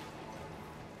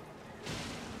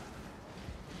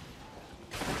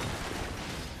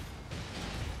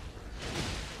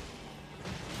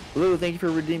 Blue, thank you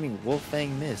for redeeming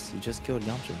Wolfang Miss. You just killed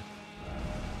Yamcha.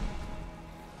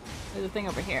 There's a thing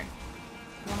over here.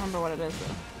 I don't remember what it is though.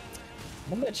 I'm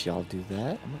gonna let y'all do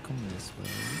that. I'm gonna come this way.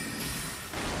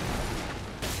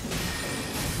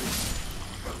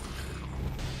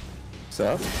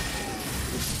 So,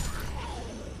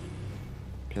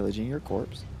 pillaging your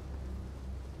corpse.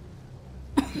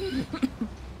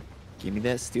 Give me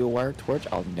that steel wire torch.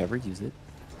 I'll never use it.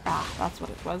 Ah, that's what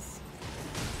it was.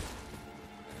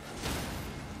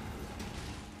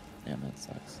 Damn, that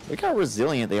sucks. Look how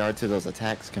resilient they are to those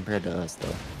attacks compared to us,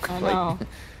 though. I know.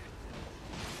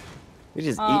 We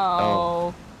just eat.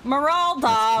 Oh, That's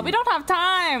Meralda, cute. we don't have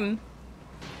time.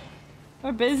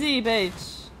 We're busy,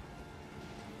 bitch.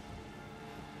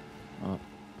 Oh.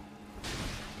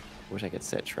 Wish I could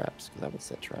set traps, because I would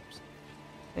set traps.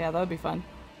 Yeah, that would be fun.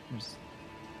 Just-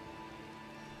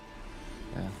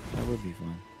 Yeah, that would be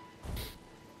fun.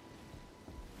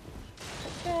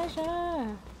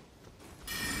 Treasure.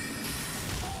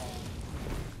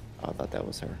 Oh, I thought that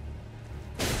was her.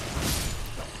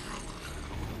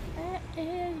 That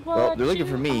is Well, what they're looking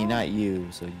you for me, are. not you,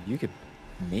 so you could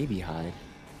maybe hide.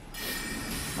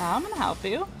 Nah, I'm gonna help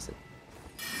you. That's it.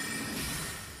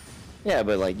 Yeah,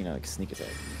 but like, you know, like sneak attack.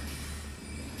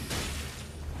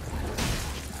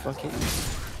 Fuck it.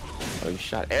 Oh, you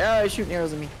shot. Ah, he's shooting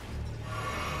arrows at me.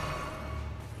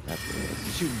 That's what it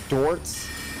is. You shoot darts.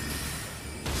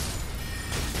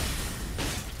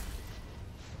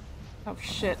 Oh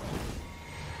shit.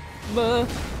 Buh.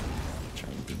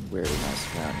 Trying to be wary of my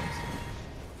surroundings.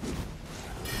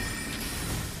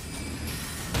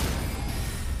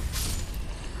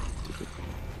 Stupid.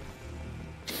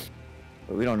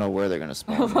 But we don't know where they're gonna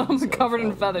spawn. I'm so covered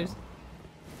in probably feathers.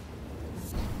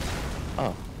 not.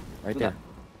 Oh, right Who there.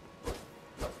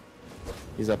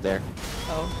 He's up there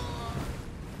Oh.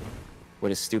 with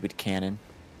his stupid cannon.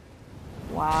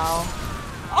 Wow.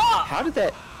 How did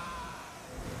that?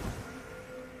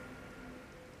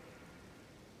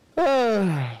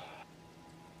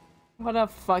 What a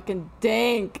fucking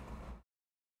dink.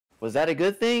 Was that a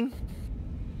good thing?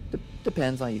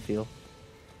 Depends on how you feel.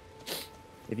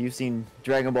 If you've seen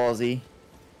Dragon Ball Z,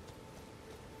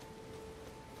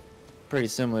 pretty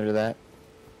similar to that.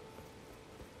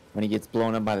 When he gets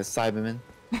blown up by the Cybermen.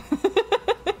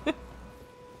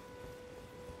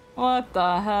 What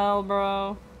the hell,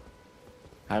 bro?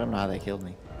 I don't know how they killed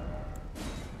me.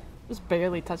 Just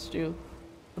barely touched you.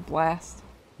 The blast.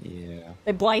 Yeah.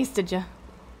 They blasted you.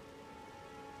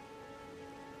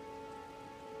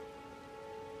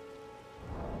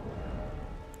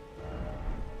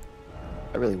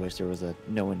 I really wish there was a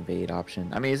no invade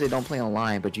option. I mean, they don't play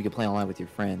online, but you can play online with your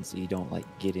friends, so you don't like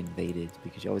get invaded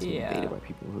because you always get Yeah. invaded by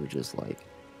people who are just like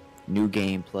new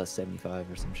game plus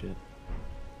 75 or some shit.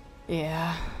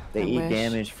 Yeah. They I eat wish.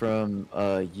 damage from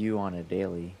you on a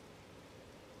daily.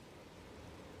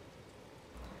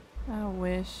 I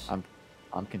wish.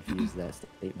 I'm confused with that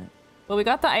statement. Well, we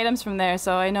got the items from there,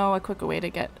 so I know a quicker way to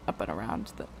get up and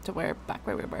around to where back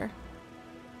where we were.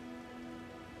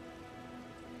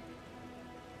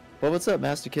 Well, what's up,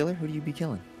 Master Killer? Who do you be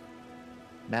killing?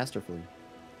 Masterfully.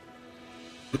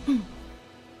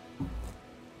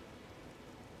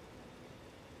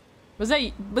 Was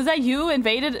that you who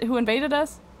invaded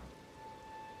us?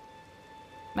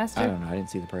 Master? I don't know. I didn't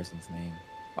see the person's name.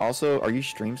 Also, are you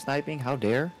stream sniping? How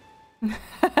dare?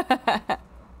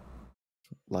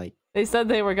 Like, They said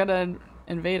they were gonna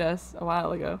invade us a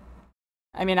while ago.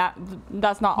 I mean,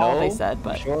 that's not all they said,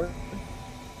 but sure.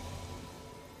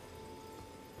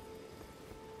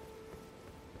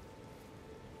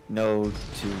 No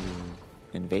to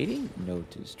invading. No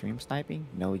to stream sniping.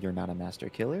 No, you're not a master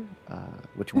killer.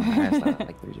 Which one? I asked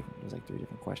like three different. It was like 3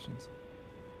 different questions.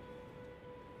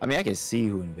 I mean, I can see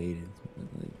who invaded.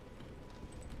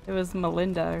 it was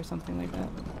Melinda or something like that.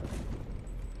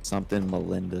 Something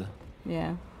Melinda.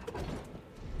 Yeah.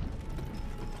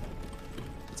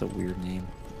 It's a weird name.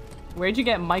 Where'd you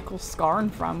get Michael Scarn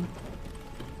from?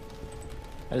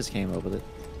 I just came up with it.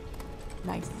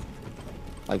 Nice.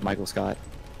 Like Michael Scott.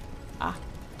 Ah.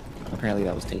 Apparently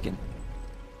that was taken.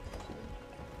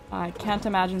 I can't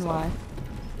imagine why.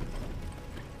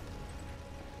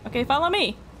 Okay, follow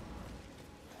me.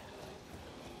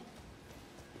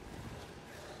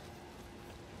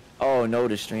 Oh, no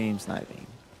to stream sniping.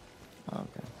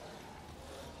 Okay.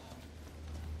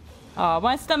 Oh,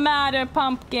 what's the matter,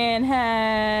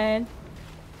 Pumpkinhead?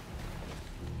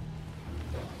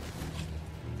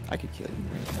 I could kill you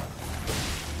right now.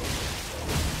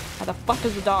 How the fuck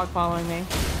is the dog following me?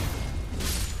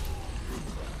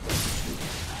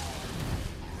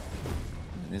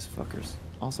 And this fucker's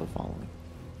also following.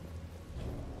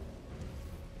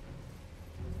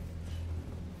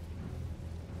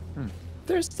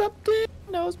 There's something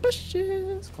in those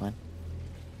bushes. Come on.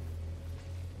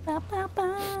 Ba, ba,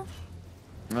 ba.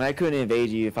 And I couldn't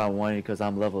invade you if I wanted because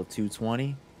I'm level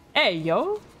 220. Hey,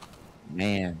 yo.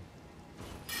 Man.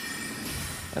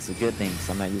 That's a good thing,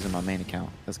 so I'm not using my main account.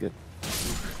 That's good.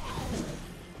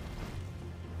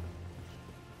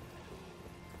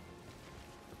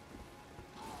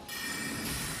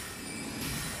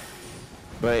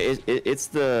 But it's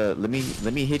the let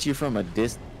me hit you from a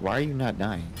Why are you not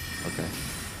dying? Okay.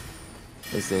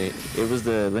 It was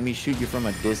the let me shoot you from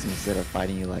a distance instead of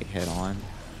fighting you like head on.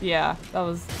 Yeah, that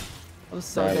was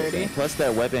so dirty. Plus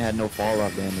that weapon had no fall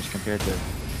off damage compared to,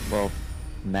 well,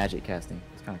 magic casting.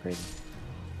 It's kind of crazy.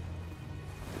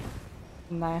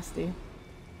 Nasty.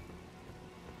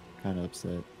 Kind of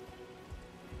upset.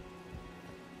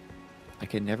 I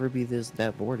could never be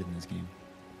that bored in this game.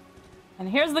 And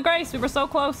here's the grace. We were so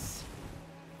close.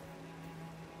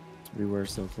 We were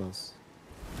so close.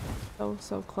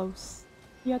 So close.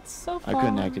 Yet so far. I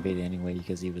couldn't activate it anyway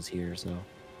because he was here, so.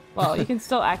 Well, you can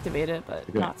still activate it, but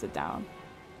Okay. not sit down.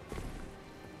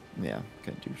 Yeah,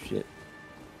 couldn't do shit.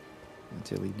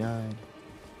 Until he died.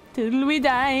 Till we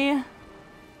die.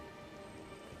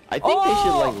 I think they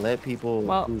should like let people.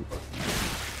 Well,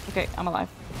 okay, I'm alive.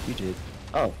 You did.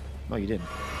 Oh, no, you didn't.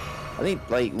 I think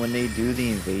like when they do the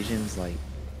invasions, like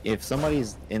if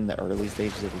somebody's in the early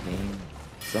stages of the game,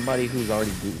 somebody who's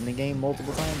already beaten the game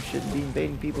multiple times shouldn't be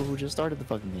invading people who just started the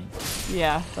fucking game.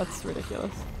 Yeah, that's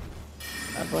ridiculous.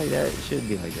 I feel like that it shouldn't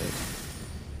be like that.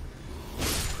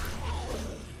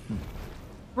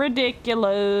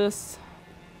 Ridiculous.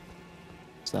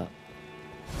 Stop.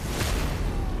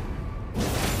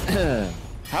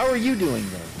 How are you doing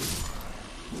though?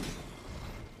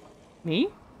 Me?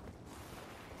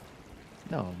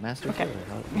 No, Master Okay.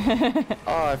 Killer.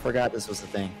 Oh, I forgot this was the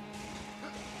thing.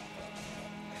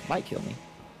 Might kill me.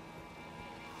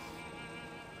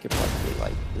 Could probably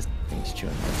like this thing's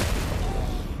chewing.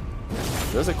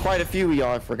 There's quite a few of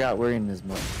y'all I forgot we're in this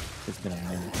mode. It's been a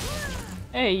minute.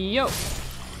 Hey, yo.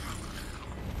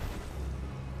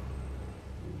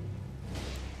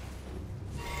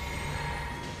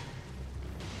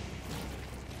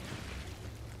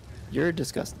 You're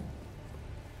disgusting.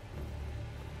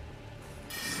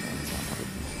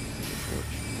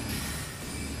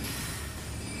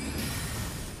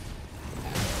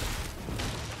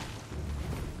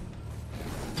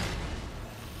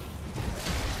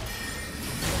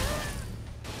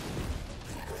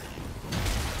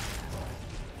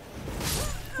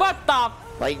 What the?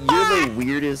 Like, you're the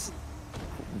weirdest.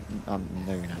 No,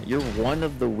 you're not. You're one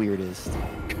of the weirdest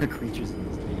creatures in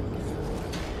this game.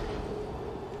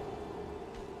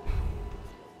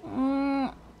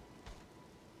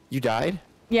 You died?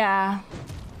 Yeah.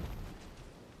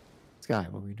 Sky,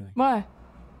 what were you doing? What?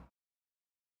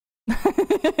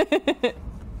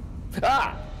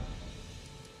 Ah!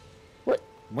 What?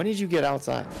 When did you get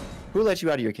outside? Who let you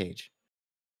out of your cage?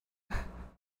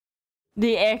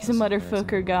 The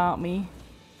ex-motherfucker got me.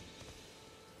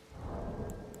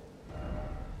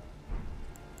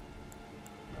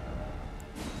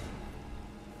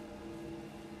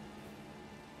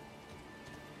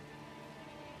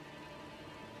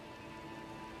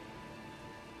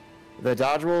 The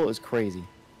dodge roll is crazy.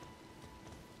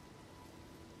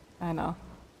 I know.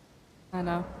 I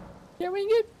know. Can we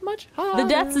get much higher? The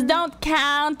deaths don't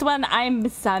count when I'm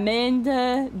summoned.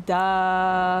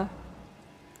 Duh.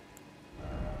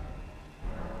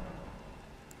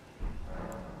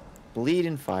 Bleed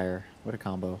and fire. What a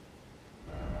combo.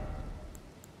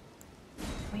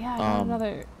 Oh, yeah, I got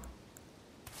another.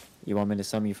 You want me to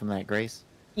summon you from that grace?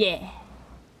 Yeah.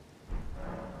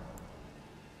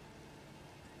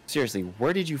 Seriously,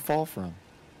 where did you fall from?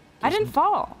 I didn't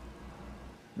fall.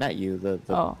 Not you, the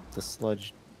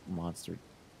sludge monster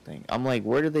thing. I'm like,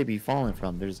 where did they be falling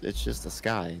from? It's just the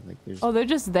sky. Like there's. Oh, they're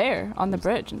just there on the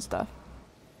bridge and stuff.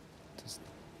 Just...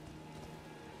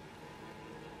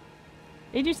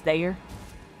 They just there.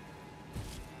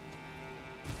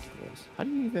 How do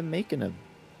you even make an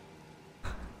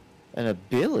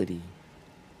ability?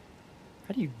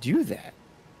 How do you do that?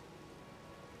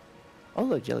 Oh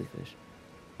look, jellyfish.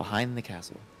 Behind the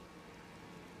castle.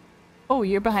 Oh,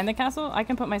 you're behind the castle? I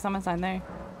can put my summon sign there.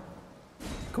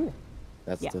 Cool.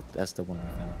 That's Yeah. the one we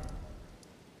found.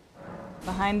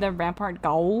 Behind the rampart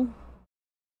goal.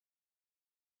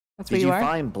 That's where Did you you are?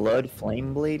 find Blood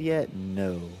Flame Blade yet?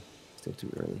 No. Still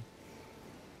too early.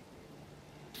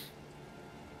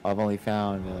 I've only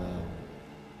found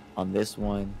on this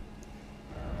one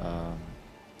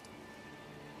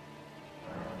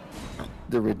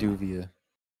the Reduvia.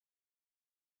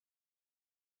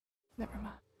 Never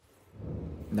mind.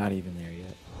 Not even there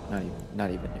yet. Not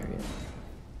even there yet.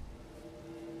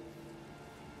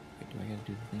 Wait, do I gotta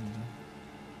do the thing again?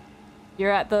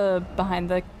 You're at the behind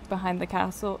the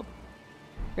castle,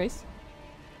 Grace?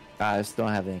 I still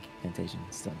don't have the incantation.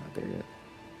 It's still not there yet.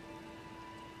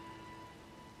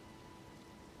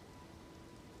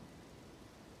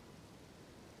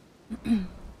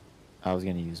 I was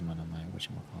gonna use one on my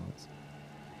whatchamacallits.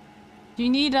 Do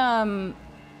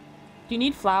you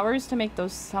need flowers to make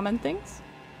those summon things?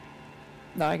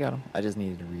 No, I got them. I just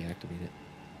needed to reactivate it.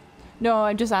 No,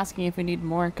 I'm just asking if we need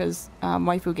more because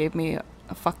waifu gave me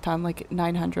a fuck ton, like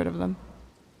 900 of them.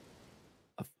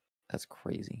 That's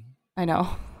crazy. I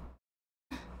know.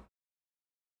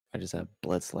 I just have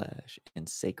Blood Slash and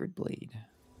Sacred Blade.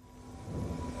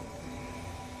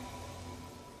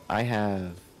 I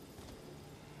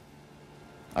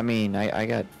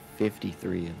got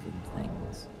 53 of them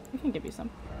things. We can give you some.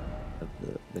 Of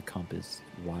the compass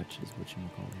watch is what you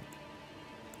call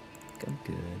it. I'm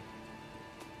good.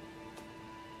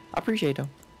 I appreciate them.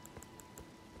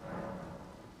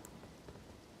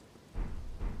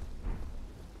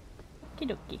 Okie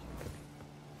dokie.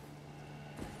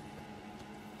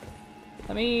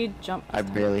 Let me jump. I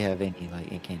barely have any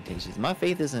like incantations. My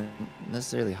faith isn't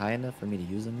necessarily high enough for me to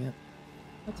use them yet.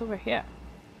 What's over here?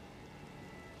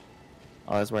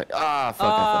 Oh, that's right. Ah, fuck!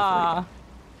 I fell for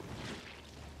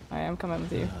it. Alright, I'm coming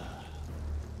with you.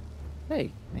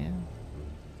 Hey, man.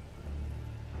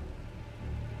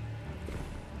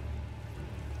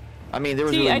 I mean, there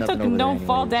was See, really I nothing took over no there anyway.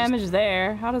 fall It was just- damage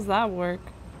there. How does that work?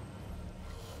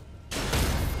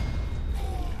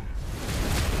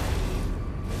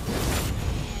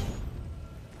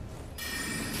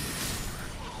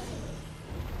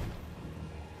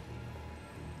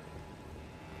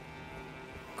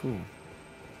 Cool.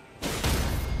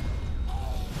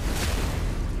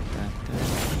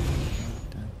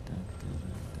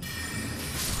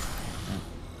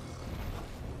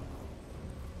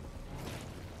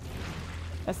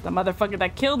 That's the motherfucker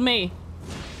that killed me.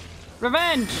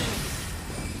 Revenge!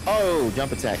 Oh,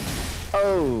 jump attack.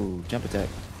 Oh, jump attack.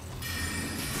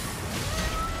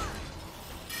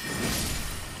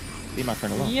 Leave my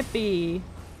friend alone. Yippee.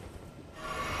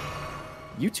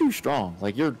 You too strong.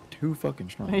 Like, you're too fucking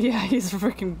strong. Yeah, he's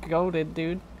freaking goated,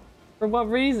 dude. For what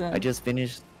reason? I just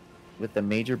finished with the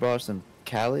major boss and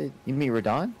Khalid. You mean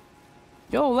Radon?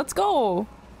 Yo, let's go.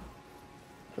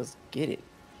 Let's get it.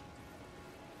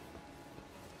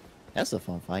 That's a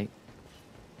fun fight.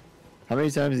 How many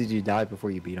times did you die before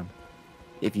you beat him?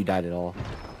 If you died at all.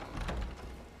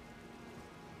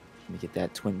 Let me get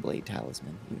that twin blade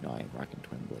talisman. You know I ain't rocking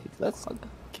twin blades. That's okay.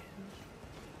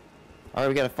 Alright,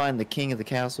 we gotta find the king of the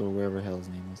castle or wherever the hell his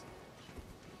name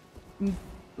is.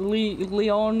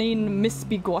 Leonine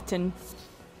Misbegotten.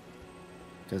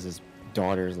 Because his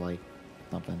daughter's like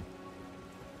something.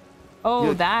 Oh,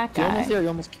 You- that You guy. almost there.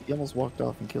 You almost walked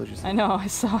off and killed yourself. I know, I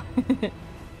saw it.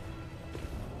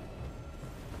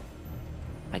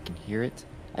 I can hear it.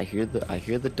 I hear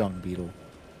the dung beetle.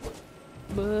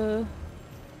 Buh.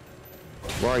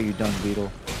 Where are you, dung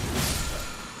beetle?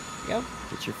 Yep.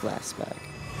 Get your flask back.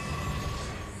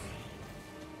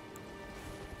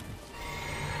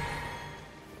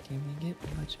 Can we get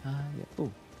much higher?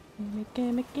 Oh,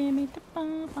 Gimme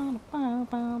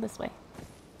the this way.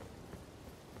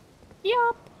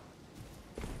 Yup.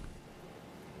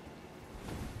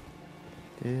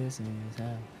 This is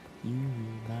how you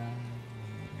lie.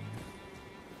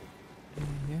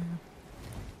 Yeah.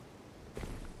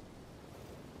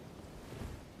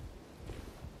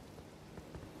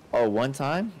 Oh, one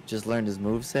time? Just learned his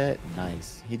moveset?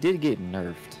 Nice. He did get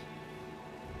nerfed.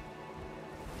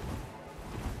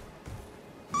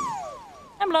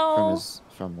 Hello.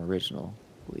 From originally.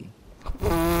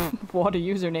 What a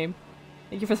username.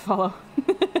 Thank you for the follow.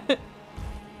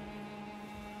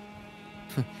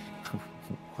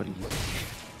 What are you?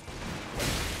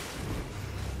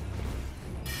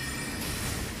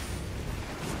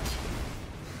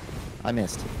 I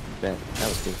missed. That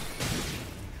was good.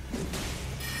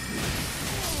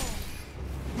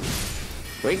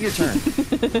 Wait your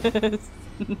turn.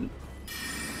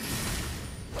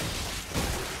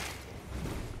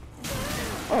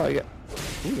 Oh, I got.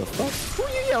 Who the fuck? Who are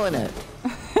you yelling at?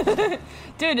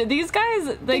 Dude, these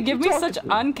guys, they give me such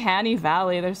to? uncanny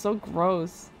valley. They're so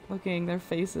gross looking, their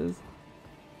faces.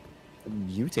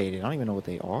 Mutated. I don't even know what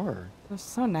they are. They're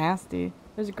so nasty.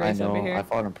 There's I Grace know. over here. I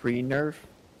fought him pre-nerf.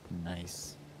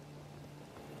 Nice.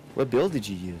 What build did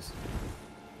you use?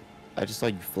 I just saw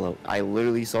you float. I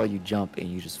literally saw you jump and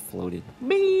you just floated.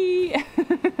 Me.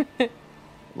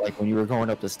 Like when you were going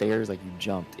up the stairs, like you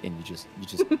jumped and you just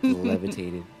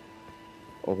levitated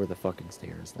over the fucking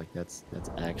stairs. Like that's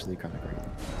actually kind of crazy.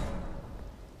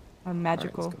 I'm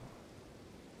magical. All right,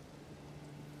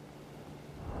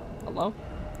 Hello?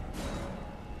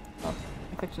 Oh,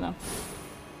 I clicked you now.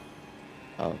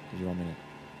 oh, did you want me to?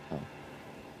 Oh,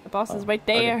 The boss is Oh, right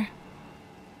okay. there.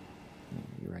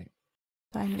 you're right.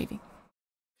 So I'm leaving.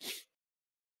 You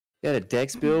had a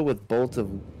dex build with bolt of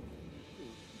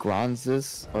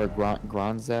Gronzis or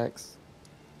Gronzax.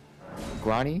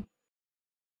 Grani?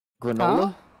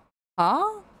 Granola?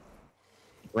 Huh?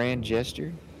 Grand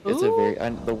gesture? It's a very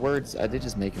the words I did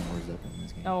just making words up in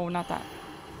this game. No, not that.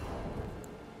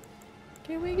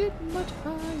 Can we get much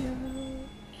higher?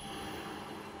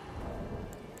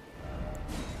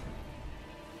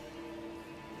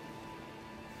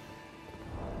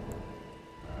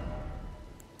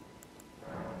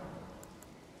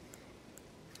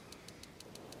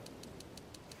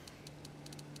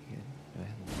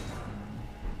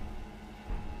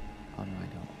 Oh no, I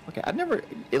don't. Okay, I've never.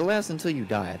 It lasts until you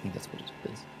die. I think that's what it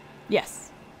is.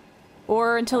 Yes.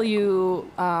 Or until you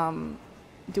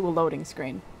do a loading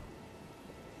screen.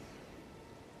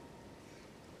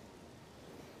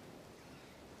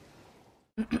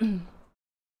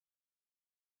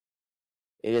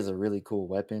 It is a really cool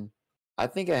weapon. I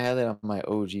think I had it on my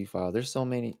OG file. There's so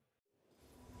many.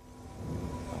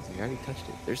 I was like, I already touched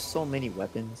it. There's so many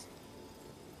weapons,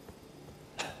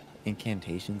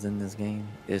 incantations in this game.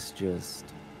 It's just,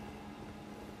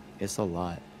 it's a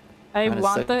lot. I Kinda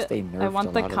want sucks the they nerfed a lot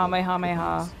of the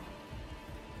Kamehameha. weapons.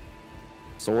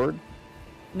 Sword?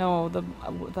 No, the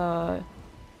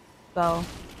spell.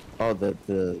 Oh,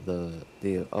 the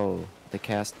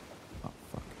cast. Oh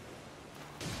fuck.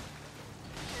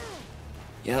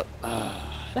 Yep.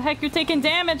 The heck you're taking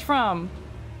damage from?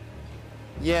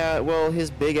 Yeah. Well,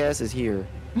 his big ass is here.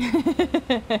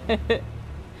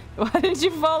 Why didn't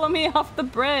you follow me off the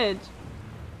bridge?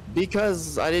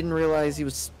 Because I didn't realize he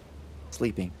was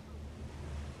sleeping.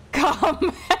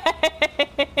 Come.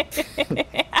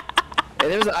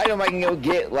 And there's an item I can go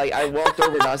get. Like I walked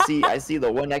over and I see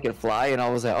the one that can fly, and I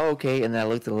was like, oh, okay. And then I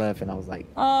looked to the left, and I was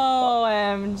like,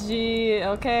 OMG.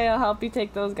 Okay, I'll help you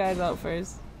take those guys out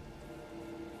first.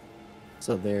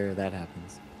 so there, that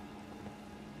happens.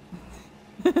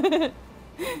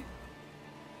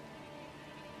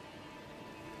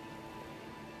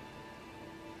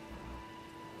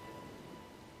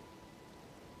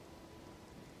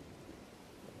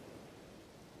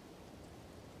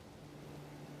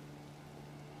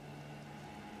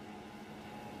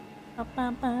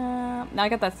 Now I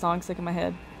got that song stuck in my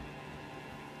head.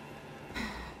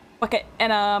 Bucket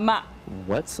and a mop.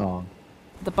 What song?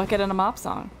 The Bucket and a Mop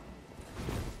song.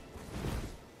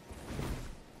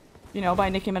 You know, by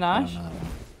Nicki I Minaj. don't know that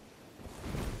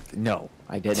one. No,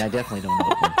 I definitely don't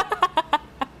know that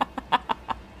one.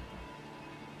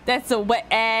 That's a wet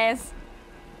ass.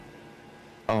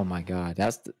 Oh my god,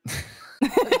 that's the.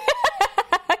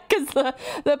 Because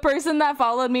the person that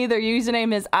followed me, their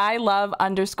username is I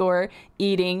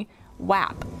love_eating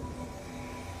WAP.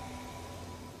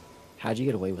 How'd you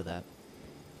get away with that?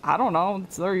 I don't know.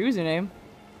 It's their username.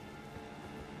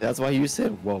 That's why you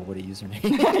said, whoa, what a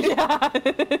username. Yeah.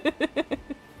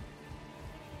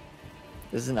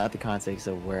 This is not the context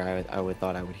of where I would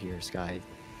thought I would hear Sky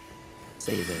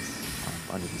say this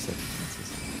under these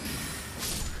circumstances.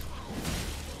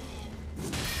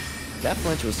 That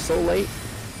flinch was so late.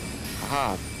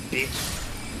 Ah, bitch.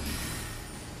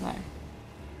 There.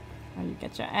 Now you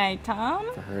get your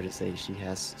item. For her to say she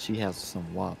has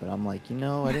some wop, but I'm like, you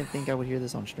know, I didn't think I would hear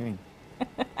this on stream.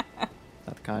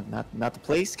 not the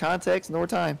place, context, nor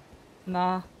time.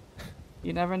 Nah.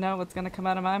 You never know what's gonna come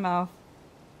out of my mouth.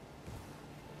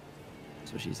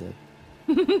 That's what she said.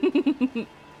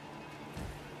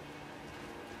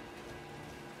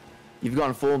 You've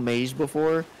gone full mage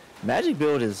before? Magic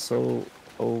build is so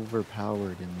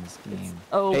overpowered in this game.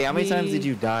 Hey, how many times did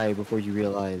you die before you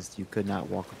realized you could not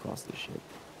walk across this shit?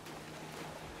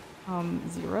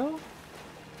 0?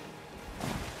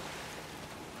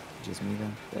 Just me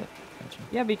then? Yeah, gotcha.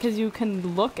 Yeah, because you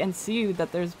can look and see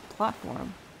that there's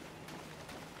platform.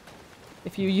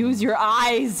 If you use your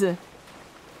eyes! Oh,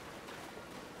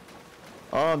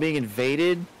 I'm being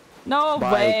invaded? No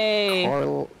way!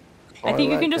 I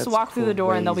think you can just That's walk through the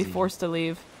door and they'll be crazy. forced to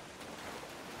leave.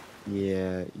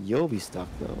 Yeah, you'll be stuck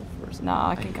though for a second. Nah,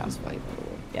 I can hate come. this fight, by the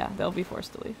way. Yeah, they'll be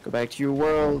forced to leave. Go back to your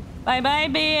world. Bye bye,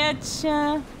 bitch!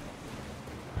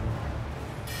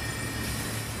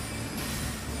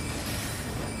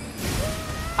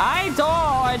 I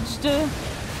dodged!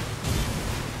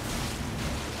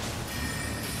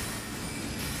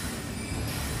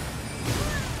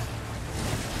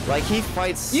 Like he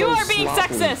fights so You are being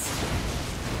sloppily. sexist!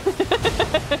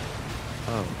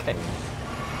 Oh, Okay.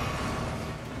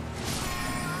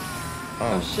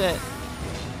 Oh, shit.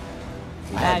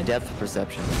 I had depth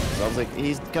perception. So I was like,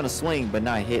 he's gonna swing, but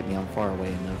now he hit me. I'm far away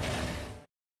enough.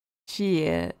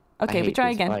 Shit. I Okay, we hate try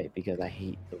this again. fight because I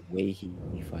hate the way he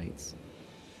fights.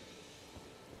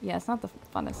 Yeah, it's not the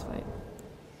funnest fight.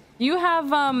 You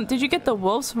have, did you get the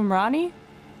wolves from Ronnie?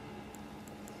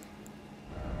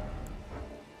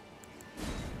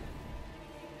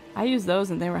 I used those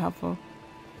and they were helpful.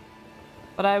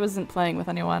 But I wasn't playing with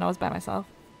anyone, I was by myself.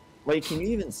 Wait, can you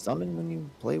even summon when you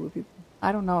play with people?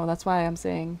 I don't know, that's why I'm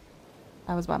saying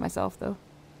I was by myself though.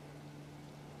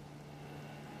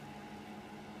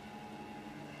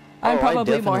 I'm Oh, I probably more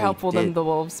definitely helpful than did. the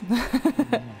wolves.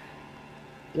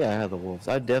 Yeah, I had the wolves.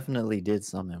 I definitely did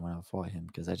summon when I fought him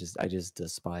because I just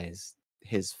despise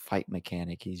his fight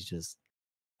mechanic. He's just,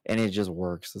 and it just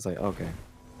works. It's like, okay.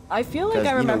 I feel like 'Cause,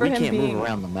 I remember we him can't being... move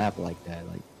around the map like that.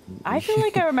 Like, I feel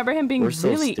like I remember him being We're so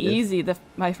really stiff. easy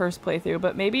my first playthrough,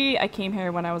 but maybe I came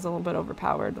here when I was a little bit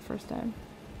overpowered the first time.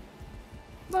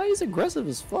 No, he's aggressive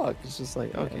as fuck. It's just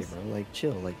like, okay, Yes. bro, like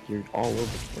chill. Like you're all over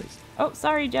the place. Oh,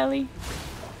 sorry, Jelly.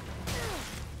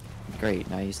 Great,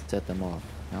 now you set them off.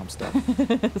 Now I'm stuck.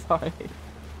 Sorry.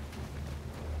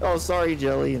 Oh, sorry,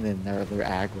 Jelly, and then they're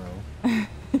aggro.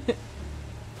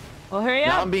 Well, hurry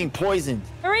Now up! I'm being poisoned.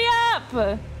 Hurry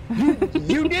up!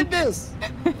 You did this.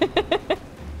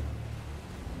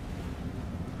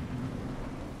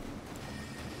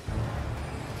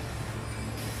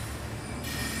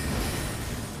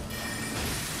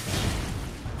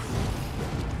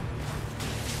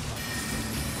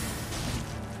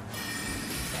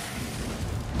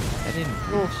 I didn't.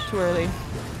 Oh, too early.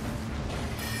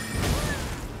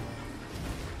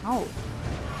 Oh.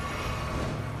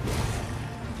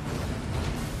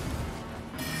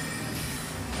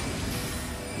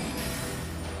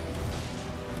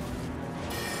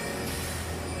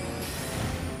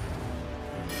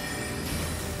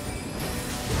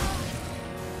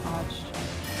 Dodged.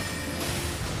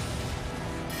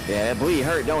 Yeah, that bleed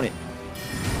hurt, don't it?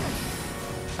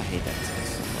 I hate that attack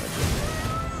so much.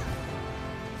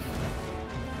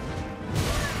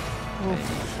 I didn't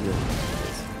really like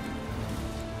this.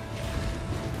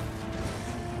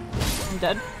 I'm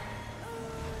dead.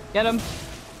 Get him.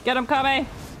 Get him, Kame.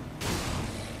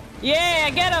 Yeah,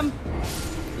 get him.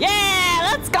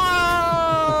 Yeah, let's go.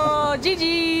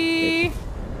 GG.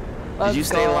 Did you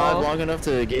stay alive long enough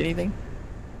to get anything?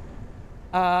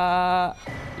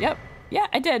 Yep. Yeah,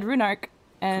 I did. Rune Arc.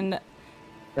 And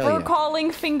Hell Fur yeah.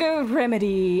 Calling Finger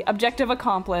Remedy. Objective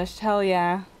accomplished. Hell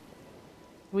yeah.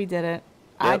 We did it.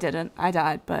 I Yep. didn't. I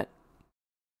died, but...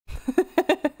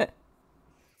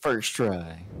 First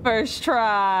try. First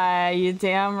try. You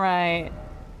damn right.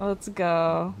 Let's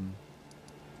go.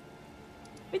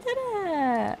 We did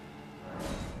it.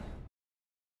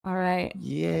 All right.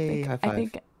 Yay! High five. I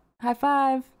think high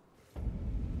five.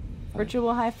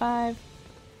 Virtual high five.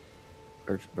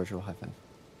 Virtual high five.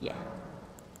 Yeah.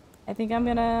 I think I'm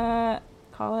gonna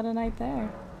call it a night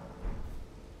there.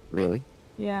 Really?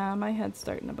 Yeah, my head's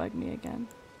starting to bug me again.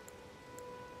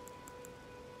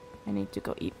 I need to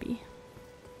go eat pee.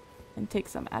 And take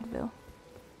some Advil.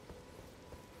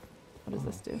 What does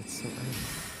this do? It's so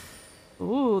early.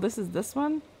 Ooh, this is this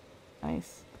one?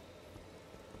 Nice.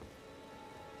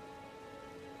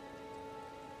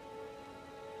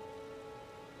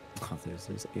 Oh, there's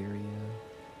this area. And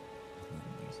then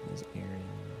there's this area.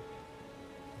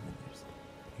 And then there's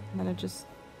And then it just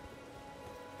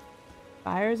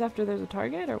fires after there's a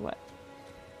target, or what?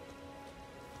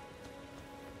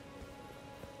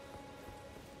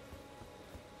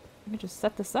 Let me just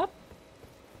set this up.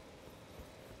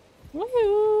 Woo!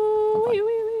 Woo! fine. Woo!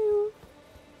 Woo!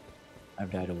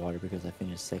 I've died of water because I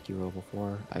finished Sekiro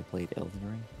before I played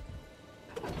Elden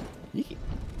Ring.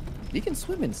 You can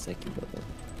swim in Sekiro though.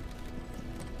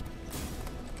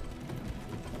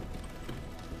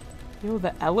 Yo,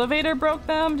 the elevator broke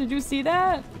them. Did you see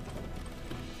that?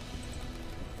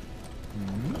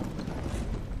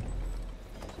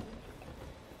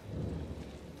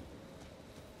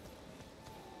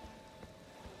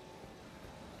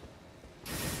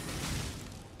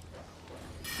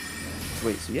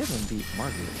 Wait, so you haven't beat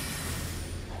Margaret?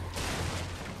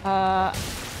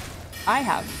 I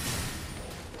have.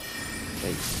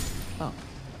 Wait. Oh.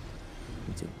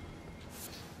 Me too.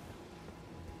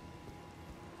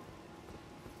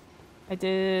 I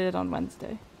did on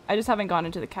Wednesday. I just haven't gone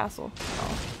into the castle.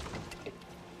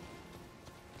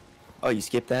 Oh, you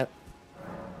skipped that?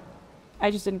 I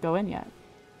just didn't go in yet.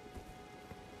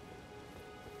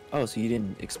 Oh, so you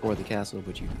didn't explore the castle,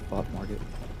 but you fought Margaret?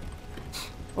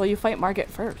 Well, you fight Margit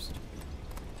first.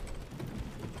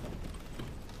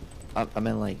 I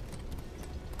meant like,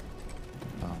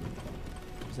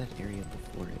 what was that area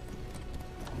before it?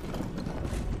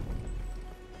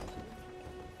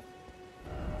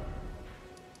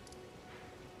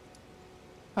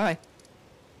 Hi.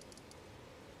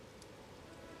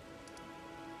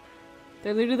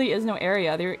 There literally is no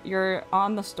area. You're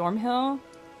on the Storm Hill,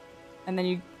 and then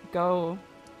you go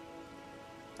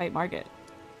fight Margit,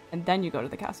 and then you go to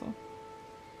the castle.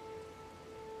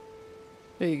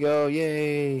 There you go,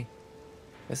 yay!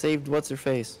 I saved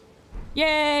what's-her-face.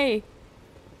 Yay!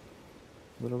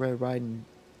 Little Red Riding.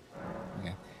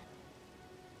 Okay.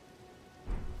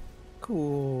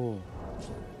 Cool.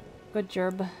 Good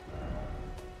job.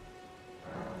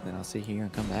 Then I'll sit here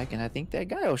and come back, and I think that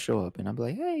guy will show up, and I'll be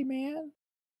like, hey, man.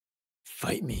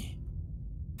 Fight me.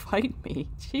 Fight me.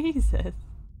 Jesus.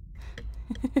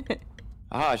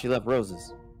 Ah, she left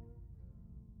roses.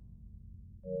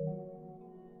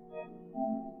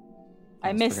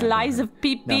 I just miss forgot about lies her. of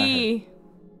pee-pee.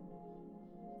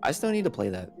 I still need to play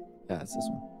that. Yeah, it's this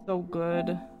one. So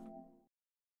good.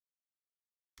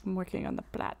 I'm working on the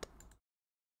plat.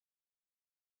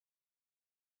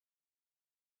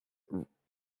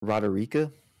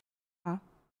 Roderica? Huh?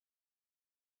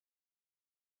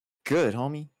 Good,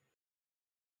 homie.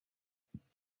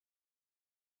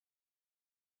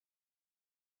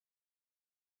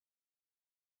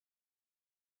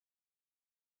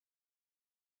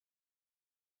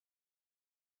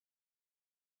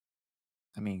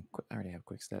 I mean, I already have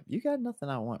quick step. You got nothing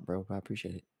I want, bro. But I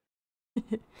appreciate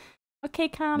it. Okay,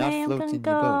 Kame, Not I'm gonna floating your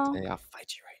boat. go. Hey, I'll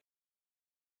fight you right.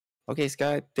 Okay,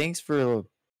 Sky. Thanks for.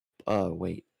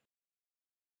 Wait.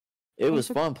 It was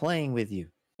fun playing with you.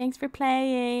 Thanks for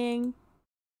playing.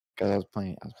 Cause I was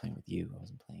playing with you. I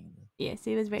wasn't playing with. Yes,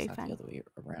 it was very It's not fun. the other way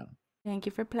around. Thank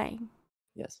you for playing.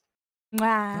 Yes.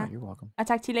 Mwah. Oh, you're welcome. I'll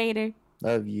talk to you later.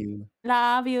 Love you.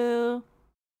 Love you.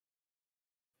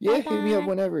 Yeah, hit me up Bye-bye.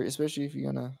 whenever, especially if you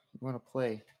wanna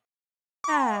play.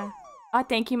 Ah. Oh,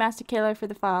 thank you, Master Killer, for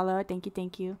the follow. Thank you,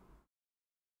 thank you.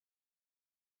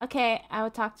 Okay, I will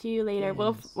talk to you later.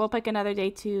 Yes. We'll pick another day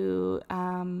to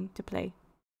play.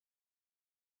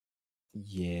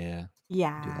 Yeah.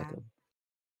 Yeah. Do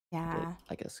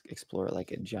like Yeah. explore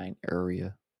like a giant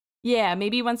area. Yeah,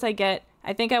 maybe once I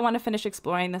think I want to finish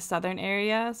exploring the southern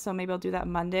area, so maybe I'll do that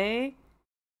Monday.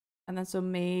 And then so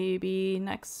maybe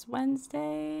next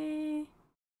Wednesday.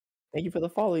 Thank you for the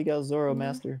follow, you guys, Zoro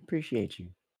Master. Appreciate you.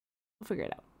 We'll figure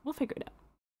it out.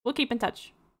 We'll keep in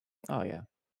touch. Oh yeah.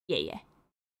 Yeah.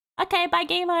 Okay, bye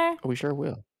gamer. We sure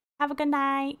will. Have a good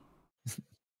night.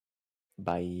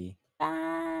 Bye.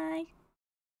 Bye.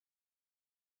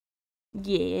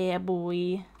 Yeah,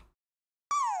 boy.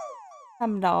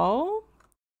 Hello?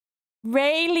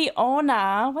 Ray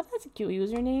Leona. What is a cute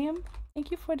username? Thank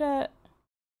you for the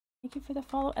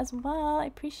follow as well. I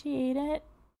appreciate it.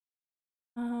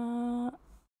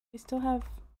 We still have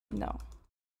no.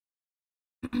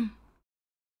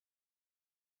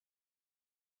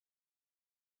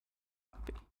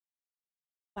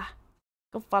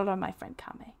 Go follow my friend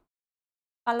Kame.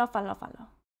 Follow.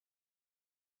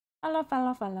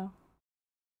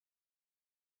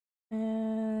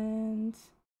 And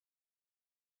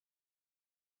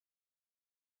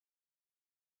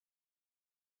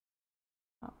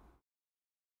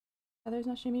Others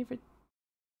not streaming for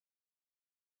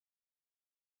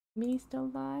me still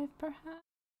live, perhaps?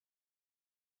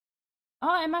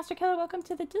 Oh, and Master Killer, welcome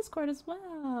to the Discord as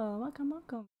well. Welcome,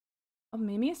 welcome. Oh,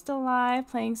 Mimi is still live,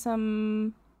 playing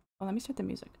some... Oh, let me start the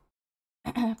music.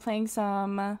 Playing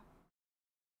some...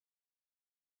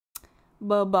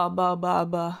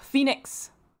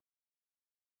 Phoenix.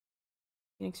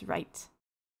 Phoenix Wright.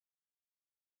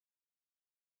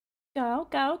 Go,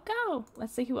 go, go.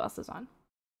 Let's see who else is on.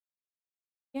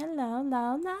 Hello,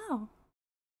 low, low.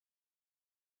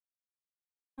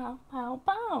 Pow, pow,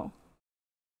 pow.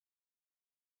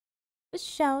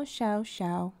 Show, show,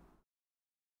 show.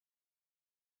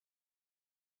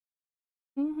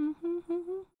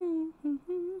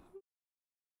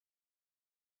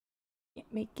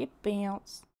 Make it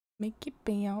bounce. Make it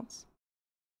bounce.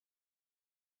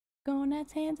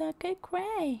 Gonad's hands are good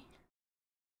cray.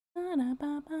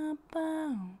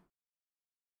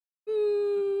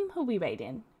 Who we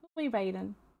raiding? Who we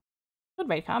raiding? Good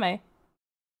raid Kame.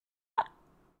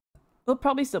 He'll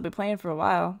probably still be playing for a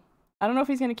while. I don't know if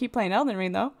he's gonna keep playing Elden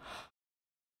Ring though.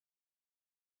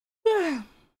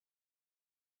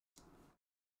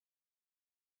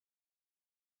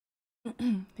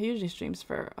 He usually streams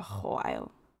for a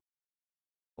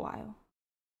while.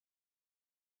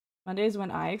 Mondays when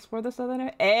I explore the southern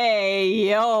area. Hey,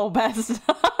 yo, best.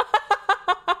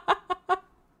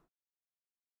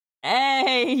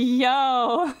 Hey,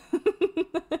 yo.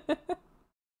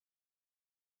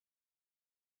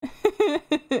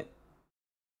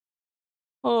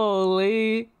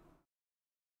 Holy.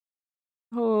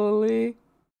 Holy.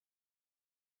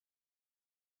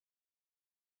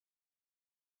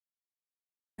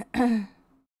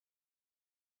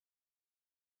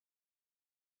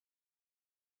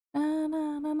 Na,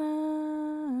 na, na, na.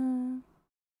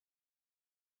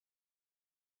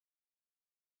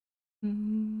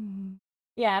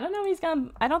 Yeah, I don't know what he's gonna...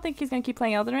 I don't think he's gonna keep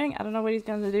playing Elden Ring. I don't know what he's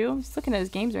gonna do. I'm just looking at his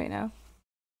games right now.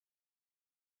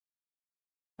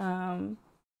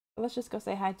 Let's just go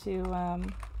say hi to,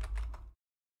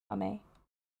 Ame.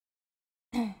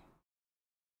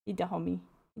 He the homie.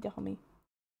 He the homie.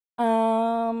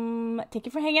 Thank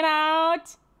you for hanging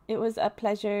out. It was a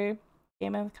pleasure.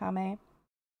 Game with Kame,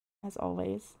 as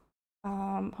always.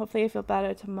 Hopefully you feel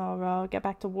better tomorrow. Get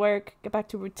back to work. Get back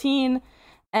to routine.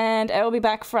 And I will be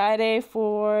back Friday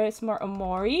for some more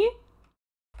Omori.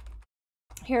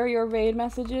 Here are your raid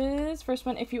messages. First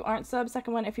one if you aren't subbed.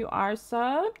 Second one if you are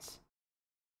subbed.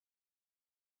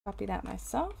 Copy that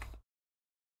myself.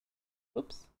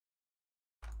 Oops.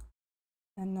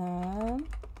 And then...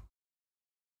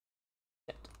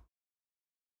 Shit.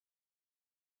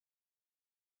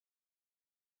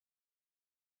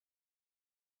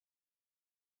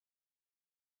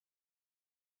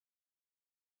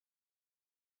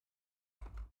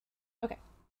 Okay.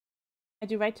 I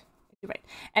do right. Right.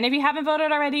 And if you haven't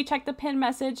voted already, check the pin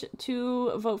message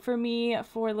to vote for me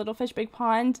for Little Fish Big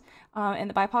Pond in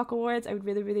the BIPOC Awards. I would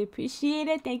really, really appreciate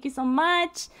it. Thank you so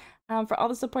much for all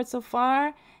the support so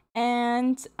far.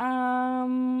 And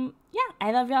yeah,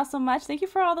 I love y'all so much. Thank you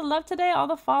for all the love today, all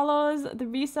the follows, the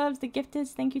resubs, the gifteds.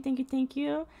 Thank you, thank you, thank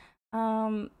you.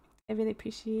 I really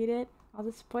appreciate it, all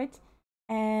the support.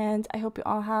 And I hope you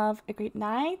all have a great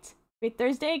night, great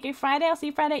Thursday, great Friday. I'll see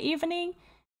you Friday evening.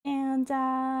 And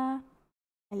I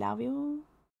love you.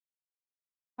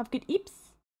 Have good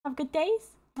eeps. Have good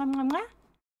days. Mwah, mwah, mwah.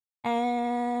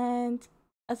 And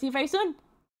I'll see you very soon.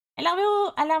 I love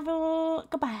you. I love you.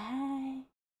 Goodbye.